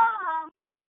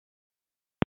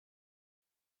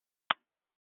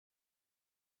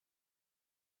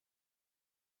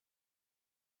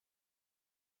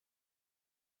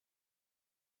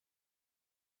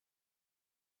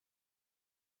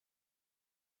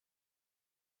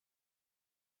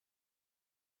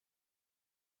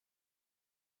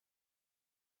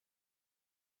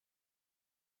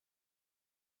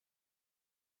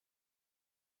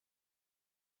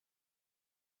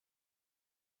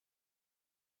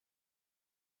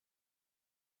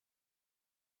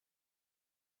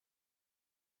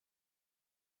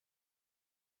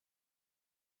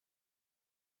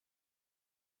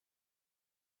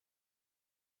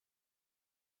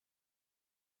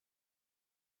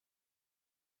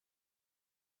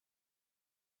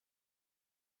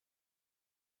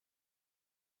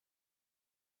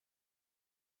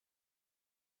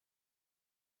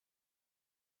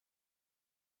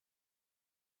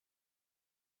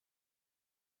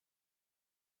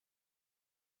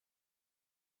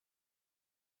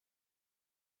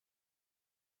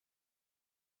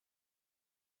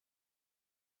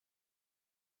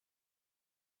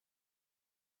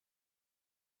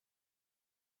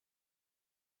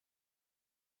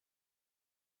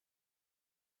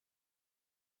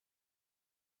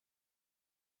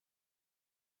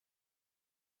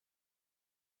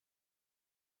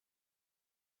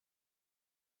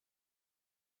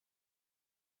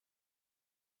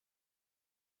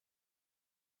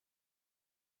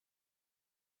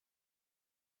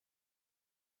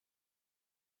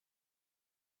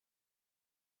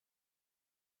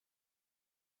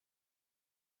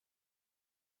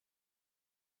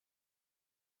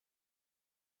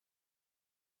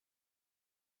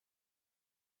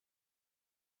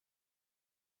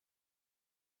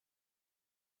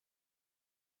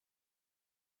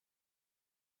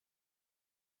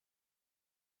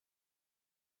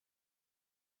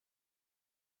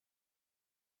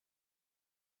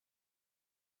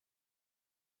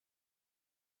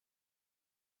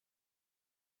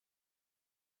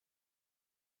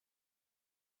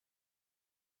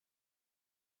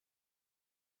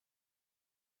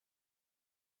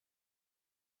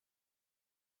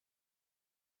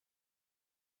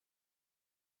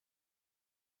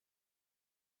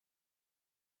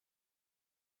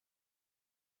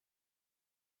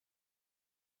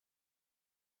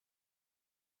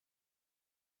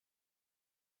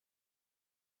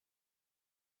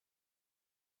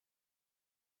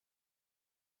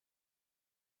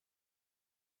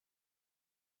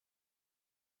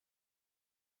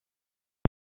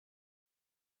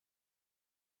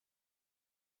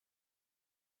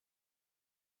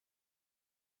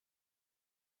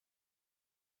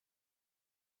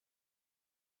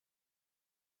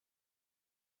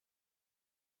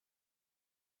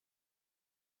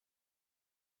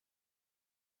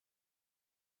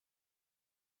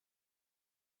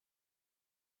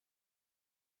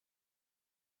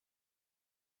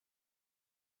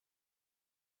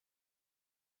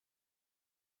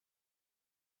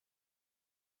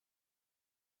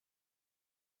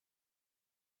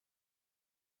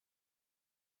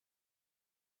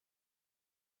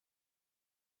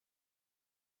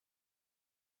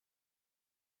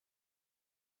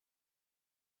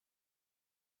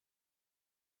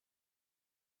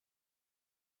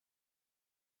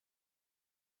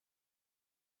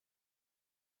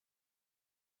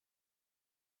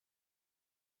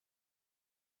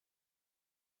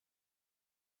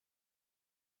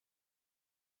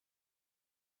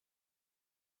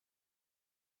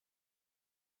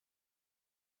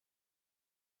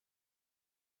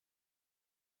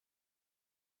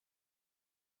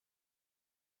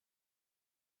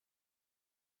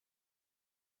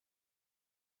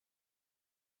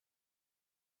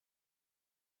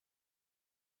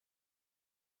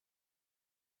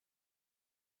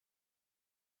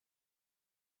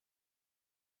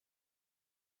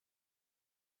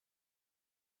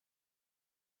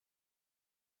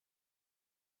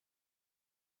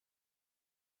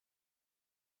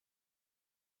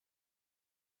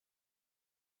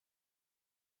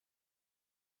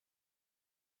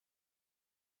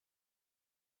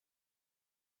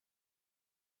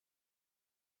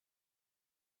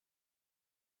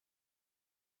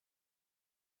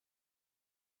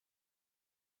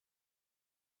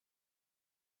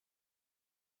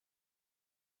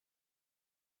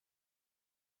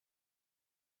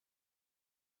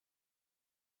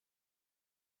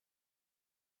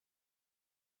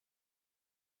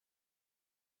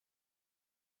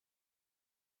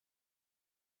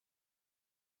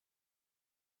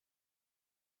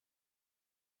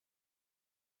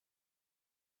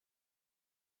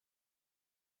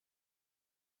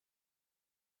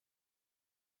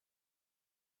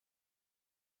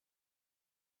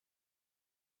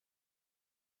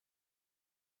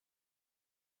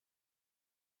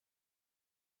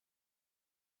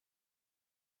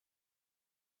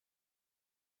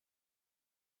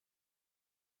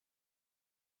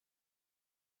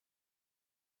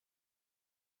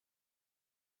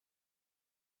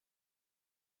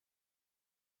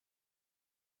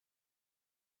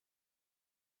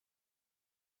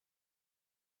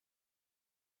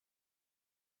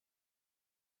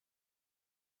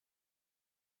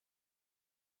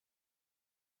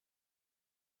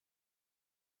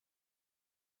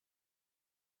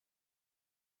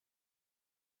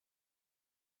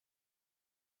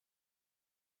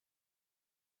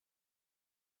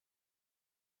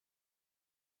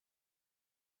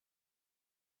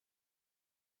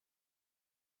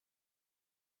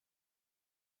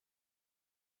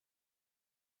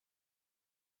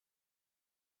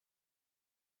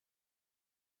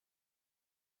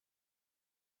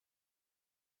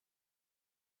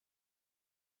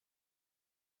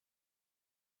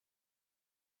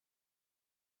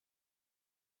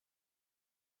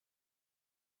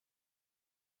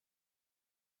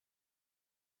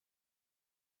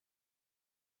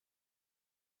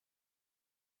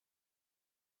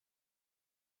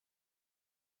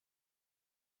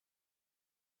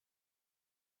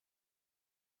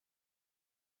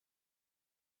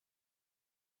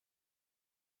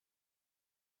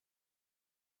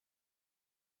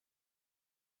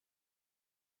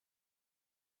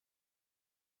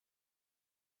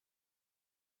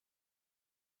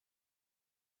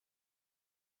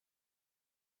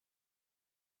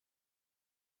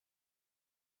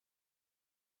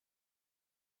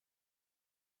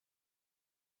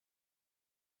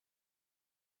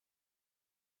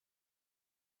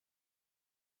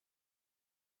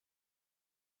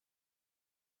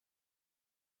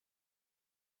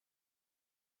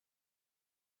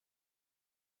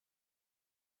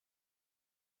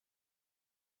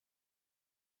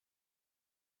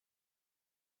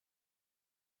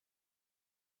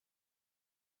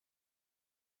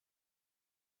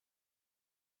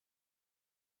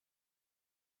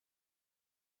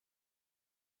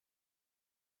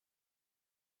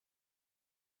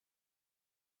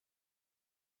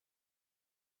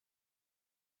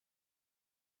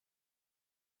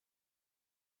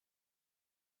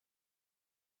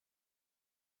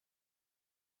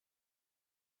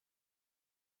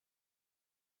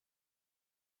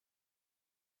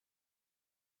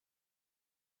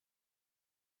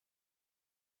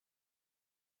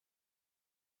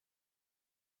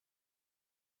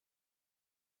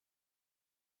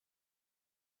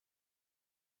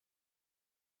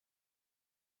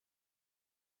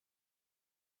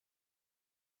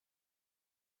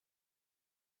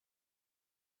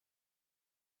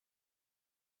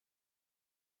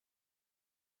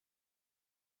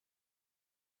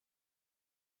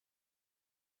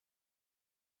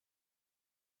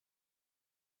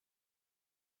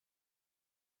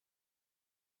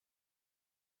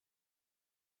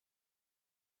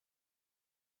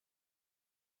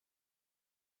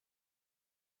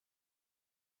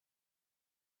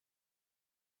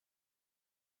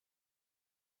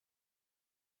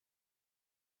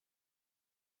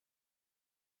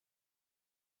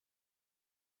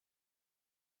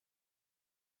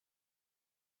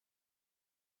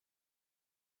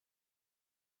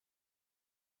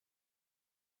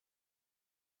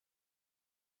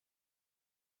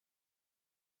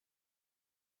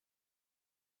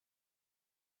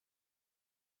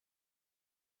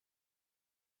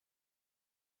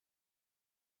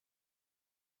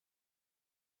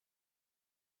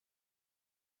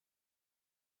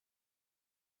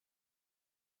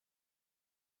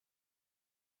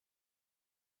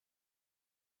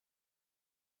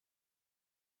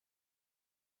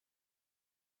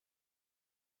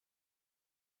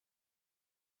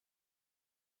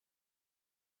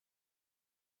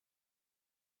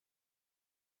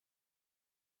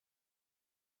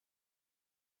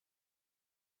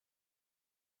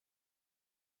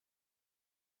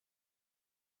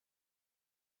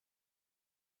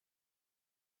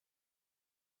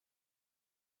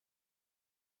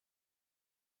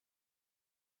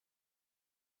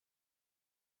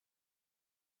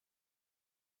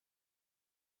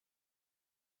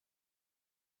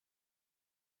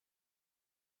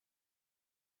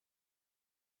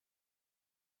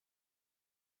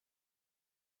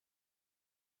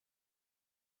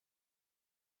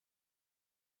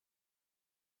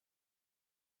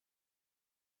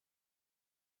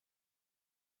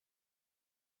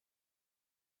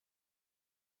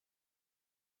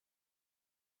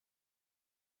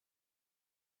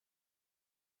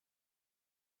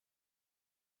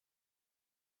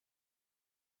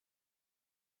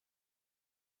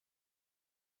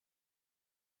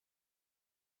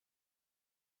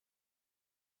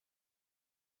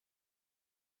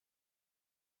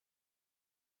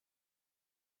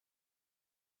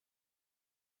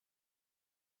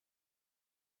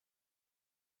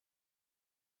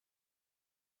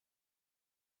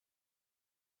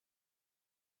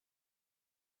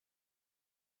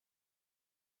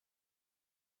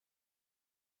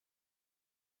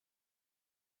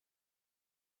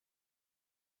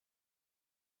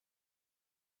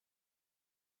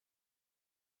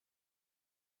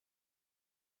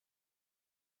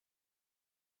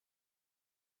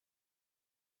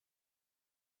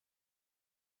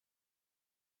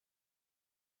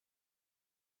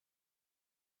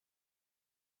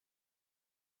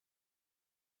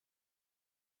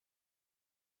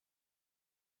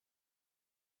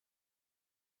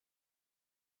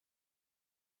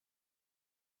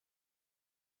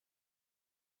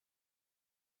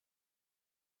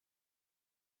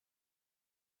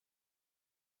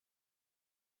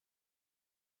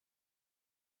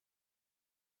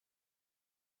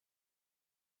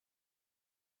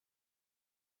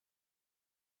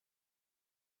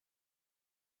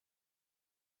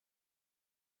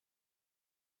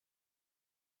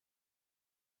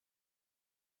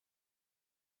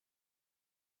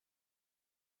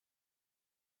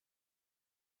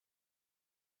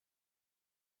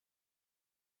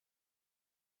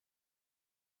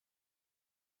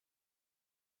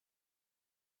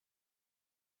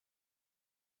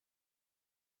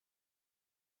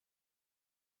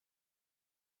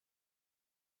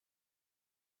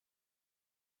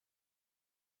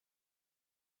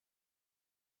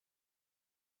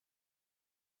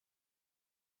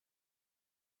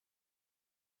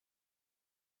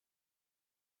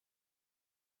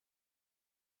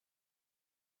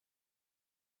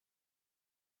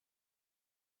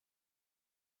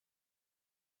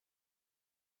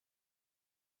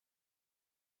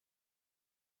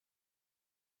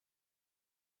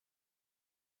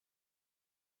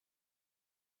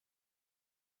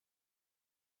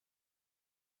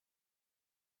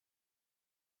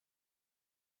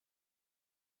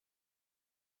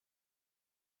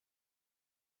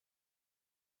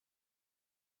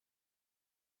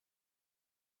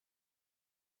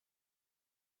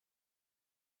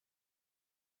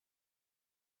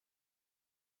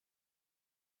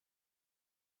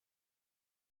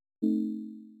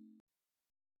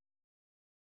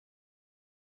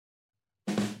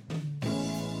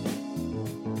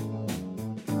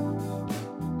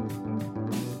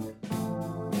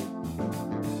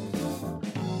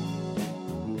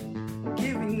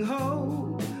 giving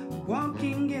hope,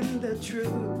 walking in the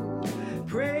truth,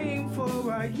 praying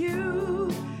for our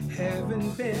youth,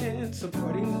 having been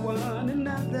supporting one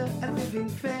another. A living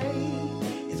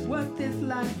faith is what this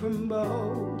life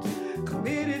promotes,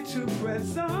 committed to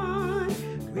press on,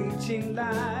 reaching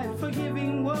life,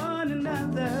 forgiving one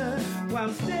another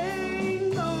while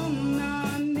staying on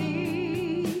our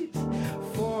knees.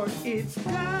 For it's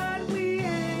God we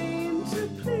aim to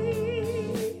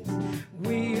please.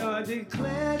 We are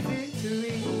declared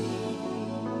victory.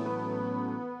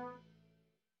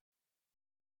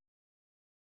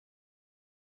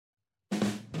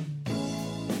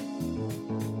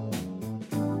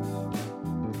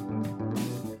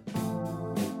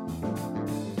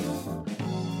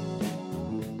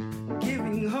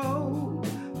 Hope,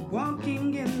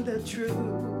 walking in the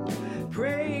truth,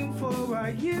 praying for our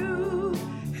youth,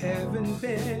 having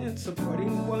been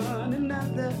supporting one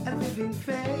another. A living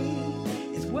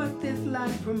faith is what this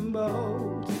life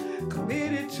promotes,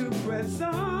 committed to press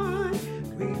on,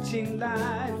 reaching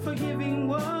life, forgiving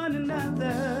one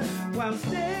another while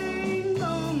staying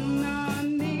on our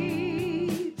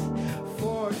knees.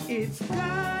 For it's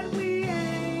God we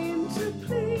aim to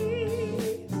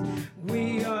please.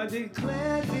 We are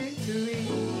declared victory.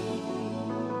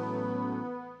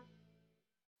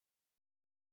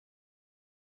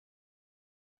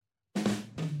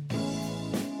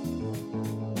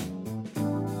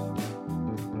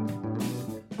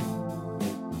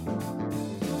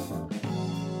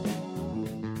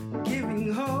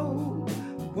 Giving hope,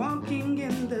 walking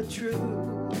in the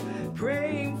truth,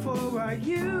 praying for our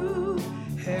youth,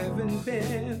 having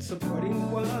been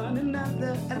supporting one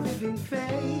another. A living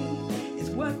faith is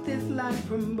what this life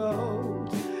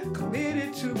promotes,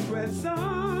 committed to press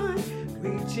on,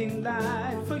 reaching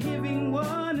life, forgiving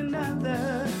one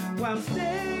another while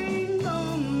staying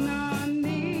on our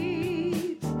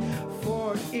knees.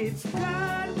 For it's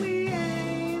God we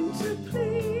aim to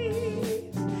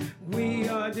please. We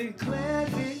are declared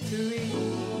victory.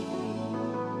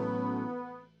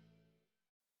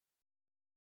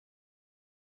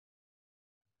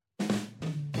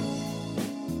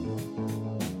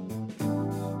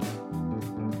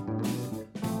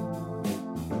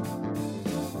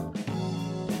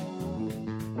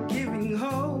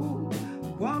 Hope,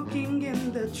 walking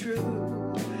in the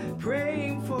truth,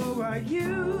 praying for our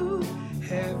youth,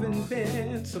 having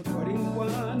been supporting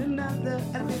one another.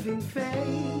 A living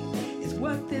faith is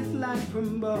what this life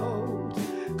promotes,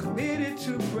 committed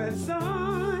to press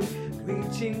on,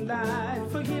 reaching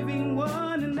life, forgiving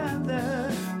one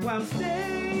another while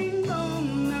staying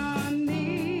on our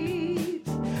knees.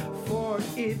 For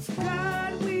it's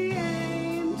God we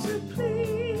aim to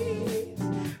please.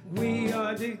 We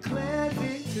are declared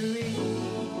victory.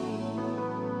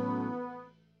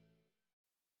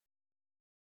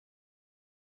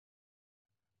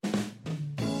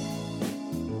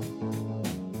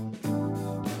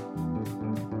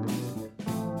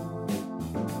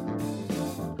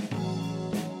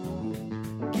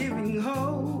 Giving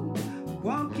hope,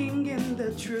 walking in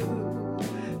the truth,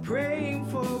 praying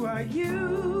for our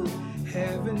youth,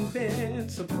 having been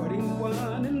supporting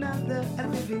one another. A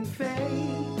living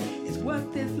faith is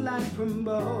what this life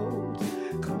promotes,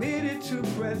 committed to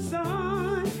press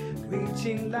on,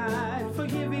 reaching life,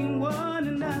 forgiving one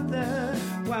another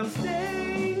while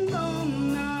staying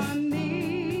on our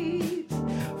knees.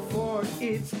 For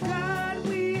it's God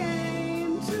we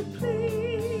aim to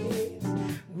please.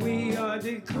 We are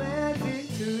declared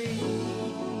victory.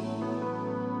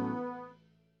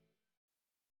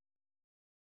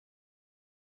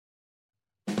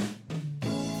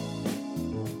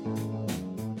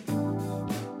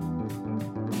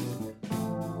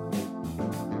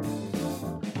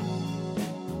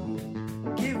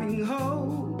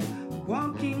 Hope,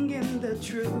 walking in the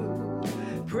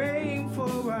truth, praying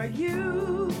for our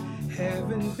youth,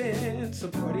 having been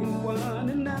supporting one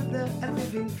another. A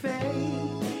living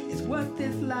faith is what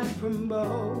this life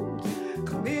promotes,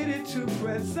 committed to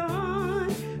press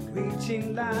on,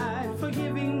 reaching life,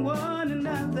 forgiving one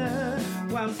another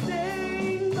while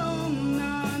staying on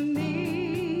our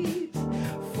knees.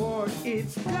 For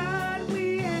it's God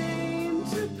we aim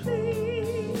to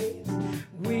please.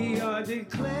 We are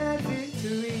declared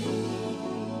victory.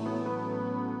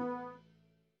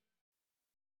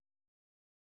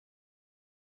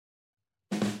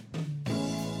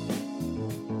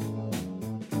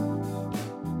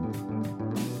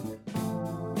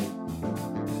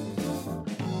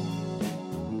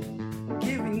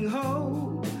 Giving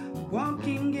hope,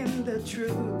 walking in the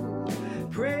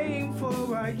truth, praying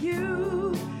for our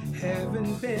youth,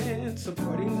 having been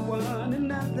supporting one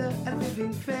another. A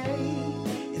living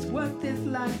faith is what this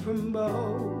life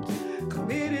promotes.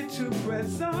 Committed to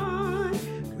press on,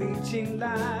 reaching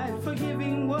life,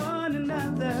 forgiving one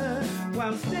another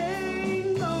while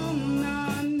staying on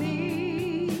our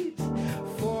knees.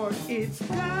 For it's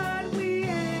God we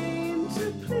aim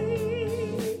to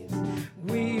please.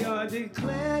 We are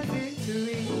declared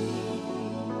victory.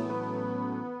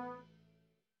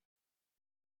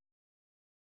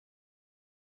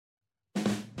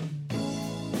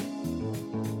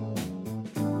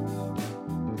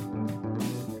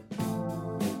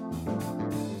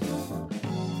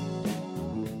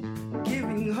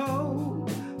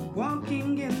 Hope,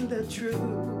 walking in the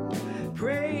truth,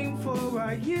 praying for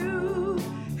our youth,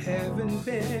 having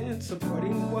been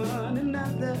supporting one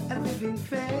another, a living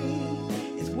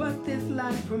faith is what this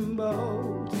life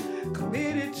promotes.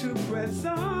 Committed to press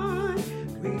on,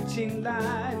 reaching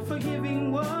life,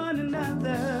 forgiving one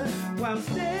another while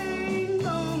staying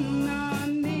on our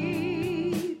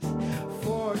knees.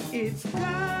 For it's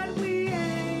God we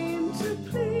aim to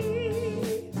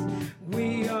please.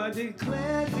 We are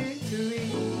declared victory.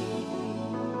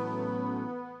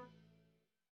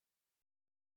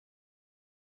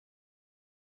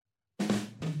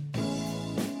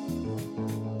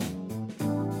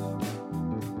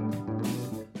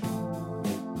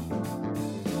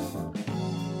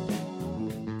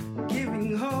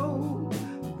 Giving hope,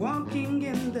 walking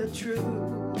in the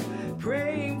truth,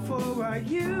 praying for our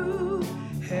youth,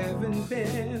 having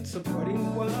been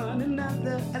supporting one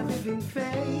another, a living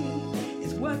faith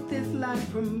is what this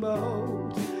life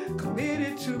promotes.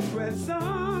 Committed to press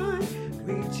on,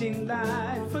 reaching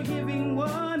life, forgiving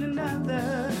one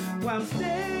another while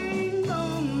staying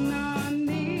on our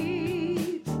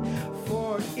knees.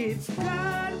 For it's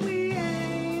God we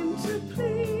aim to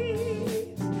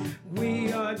please.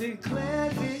 We are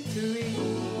declared victory.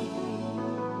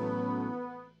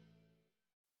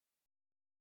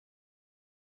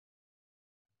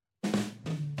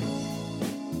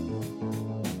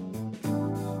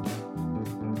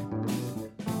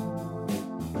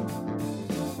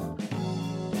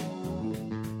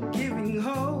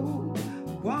 Hope,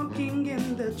 walking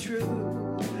in the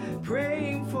truth,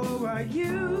 praying for our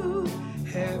youth,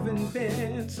 having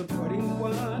been supporting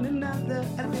one another,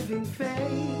 a living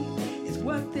faith is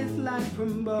what this life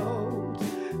promotes.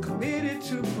 Committed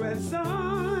to press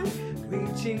on,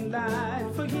 reaching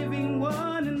life, forgiving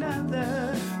one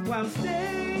another while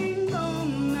staying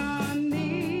on our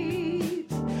knees.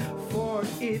 For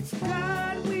it's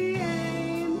God we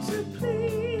aim to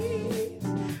please.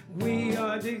 We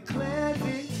are declared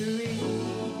victory.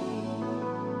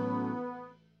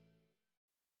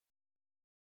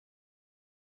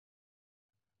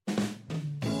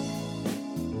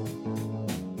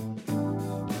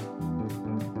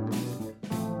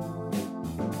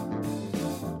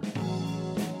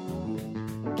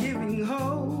 Giving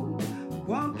hope,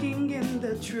 walking in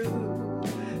the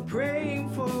truth, praying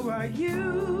for our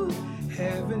youth,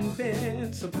 having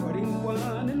been supporting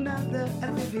one another,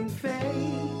 a living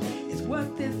faith is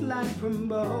what this life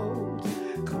promotes.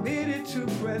 Committed to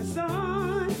press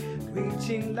on,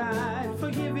 reaching life,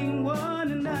 forgiving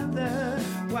one another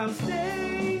while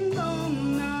staying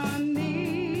on our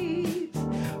knees.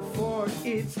 For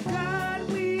it's God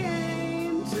we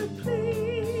aim to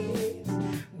please.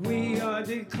 We are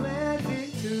declared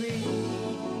victory.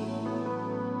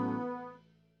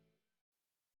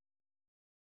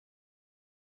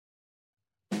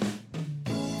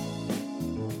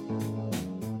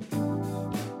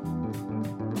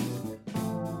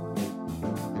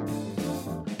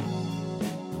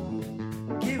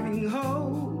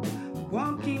 Hope,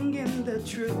 walking in the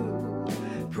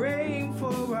truth, praying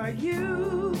for our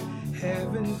youth,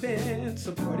 having been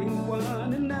supporting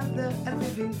one another, a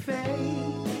living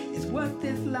faith is what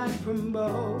this life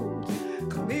promotes.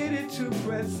 Committed to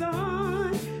press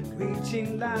on,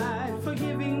 reaching life,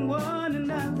 forgiving one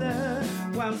another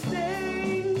while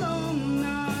staying on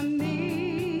our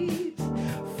knees.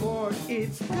 For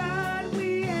it's God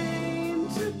we aim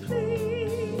to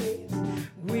please.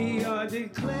 We are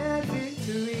declared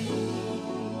victory.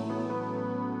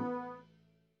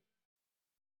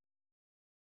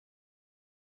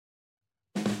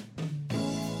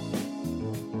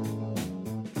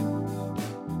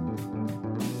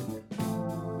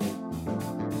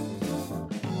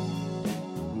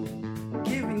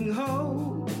 Giving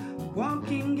hope,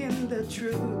 walking in the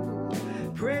truth,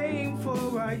 praying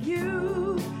for our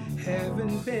youth,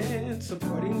 having been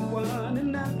supporting one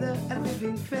another, a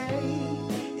living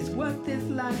faith is what this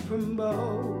life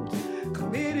promotes.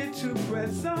 Committed to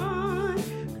press on,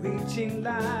 reaching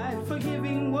life,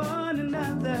 forgiving one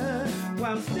another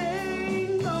while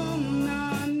staying on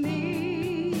our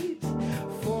knees.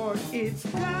 For it's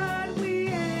God we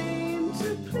aim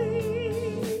to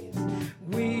please.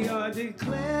 We are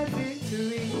declared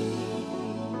victory.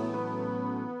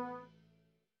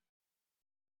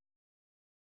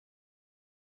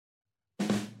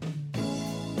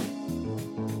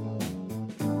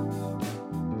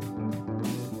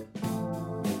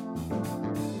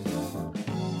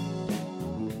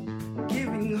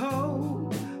 Giving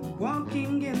hope,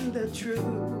 walking in the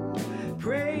truth,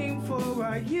 praying for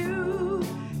our youth,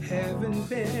 having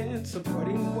been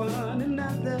supporting one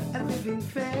another. A living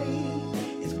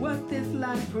faith is what this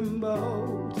life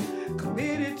promotes.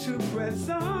 Committed to press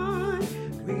on,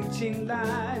 reaching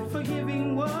light,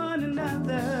 forgiving one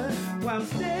another while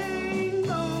staying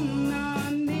on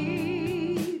our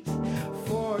knees.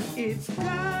 For it's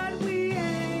God we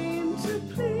aim to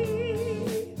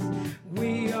please.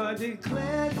 We are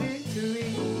declared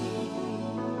victory.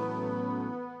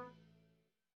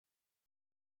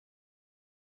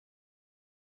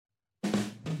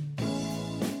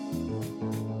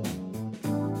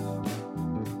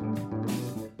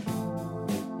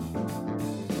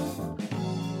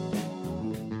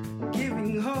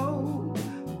 Giving hope,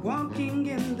 walking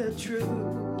in the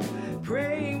truth,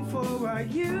 praying for our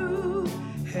youth,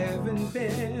 having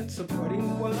been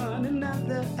supporting one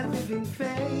another. A living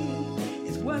faith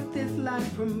is what this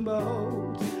life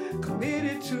promotes.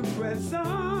 Committed to press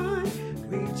on,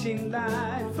 reaching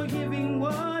light, forgiving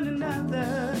one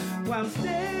another while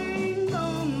staying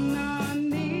on our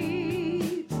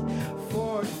knees.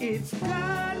 For it's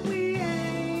God we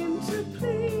aim to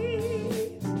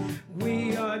please.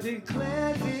 We are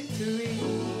declared victory.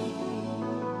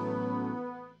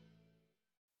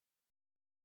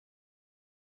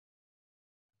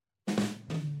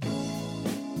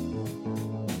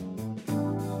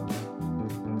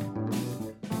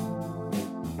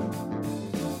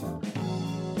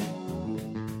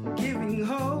 Giving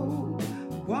hope,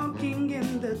 walking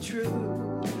in the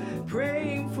truth,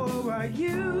 praying for our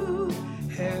youth,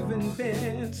 having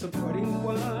been supporting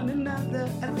one another.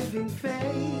 A living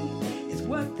faith is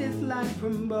what this life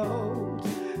promotes.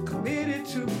 Committed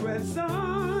to press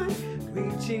on,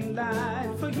 reaching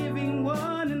light, forgiving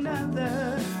one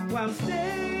another while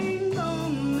staying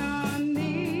on our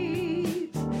knees.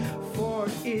 For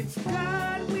it's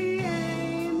God we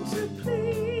aim to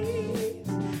please.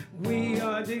 We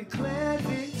are declared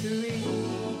victory.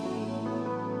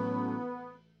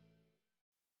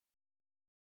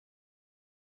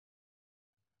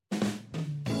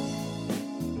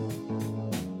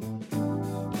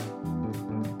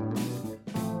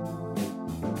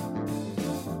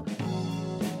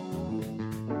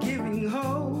 Giving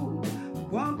hope,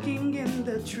 walking in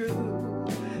the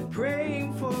truth,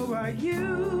 praying for our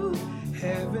youth,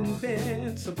 having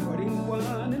been supporting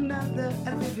one another.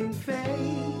 A living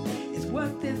faith is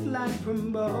what this life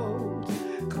promotes.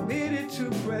 Committed to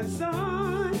press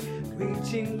on,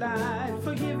 reaching light,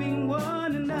 forgiving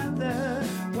one another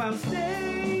while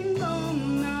staying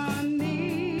on our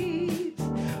knees.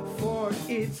 For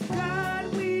it's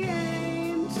God we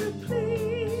aim to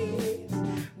please.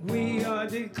 We are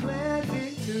declared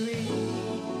victory.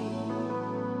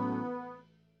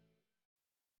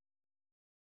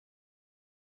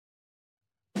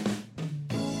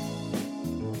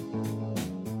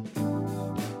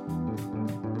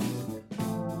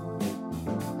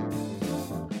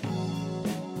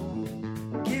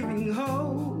 Giving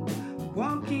hope,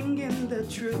 walking in the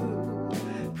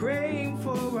truth, praying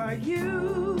for our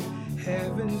youth,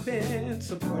 having been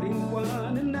supporting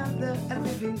one another. A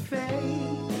living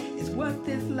faith is what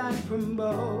this life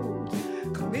promotes.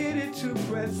 Committed to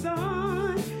press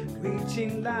on,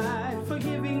 reaching light,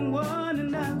 forgiving one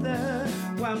another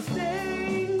while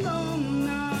staying on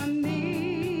our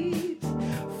knees.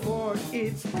 For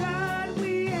it's God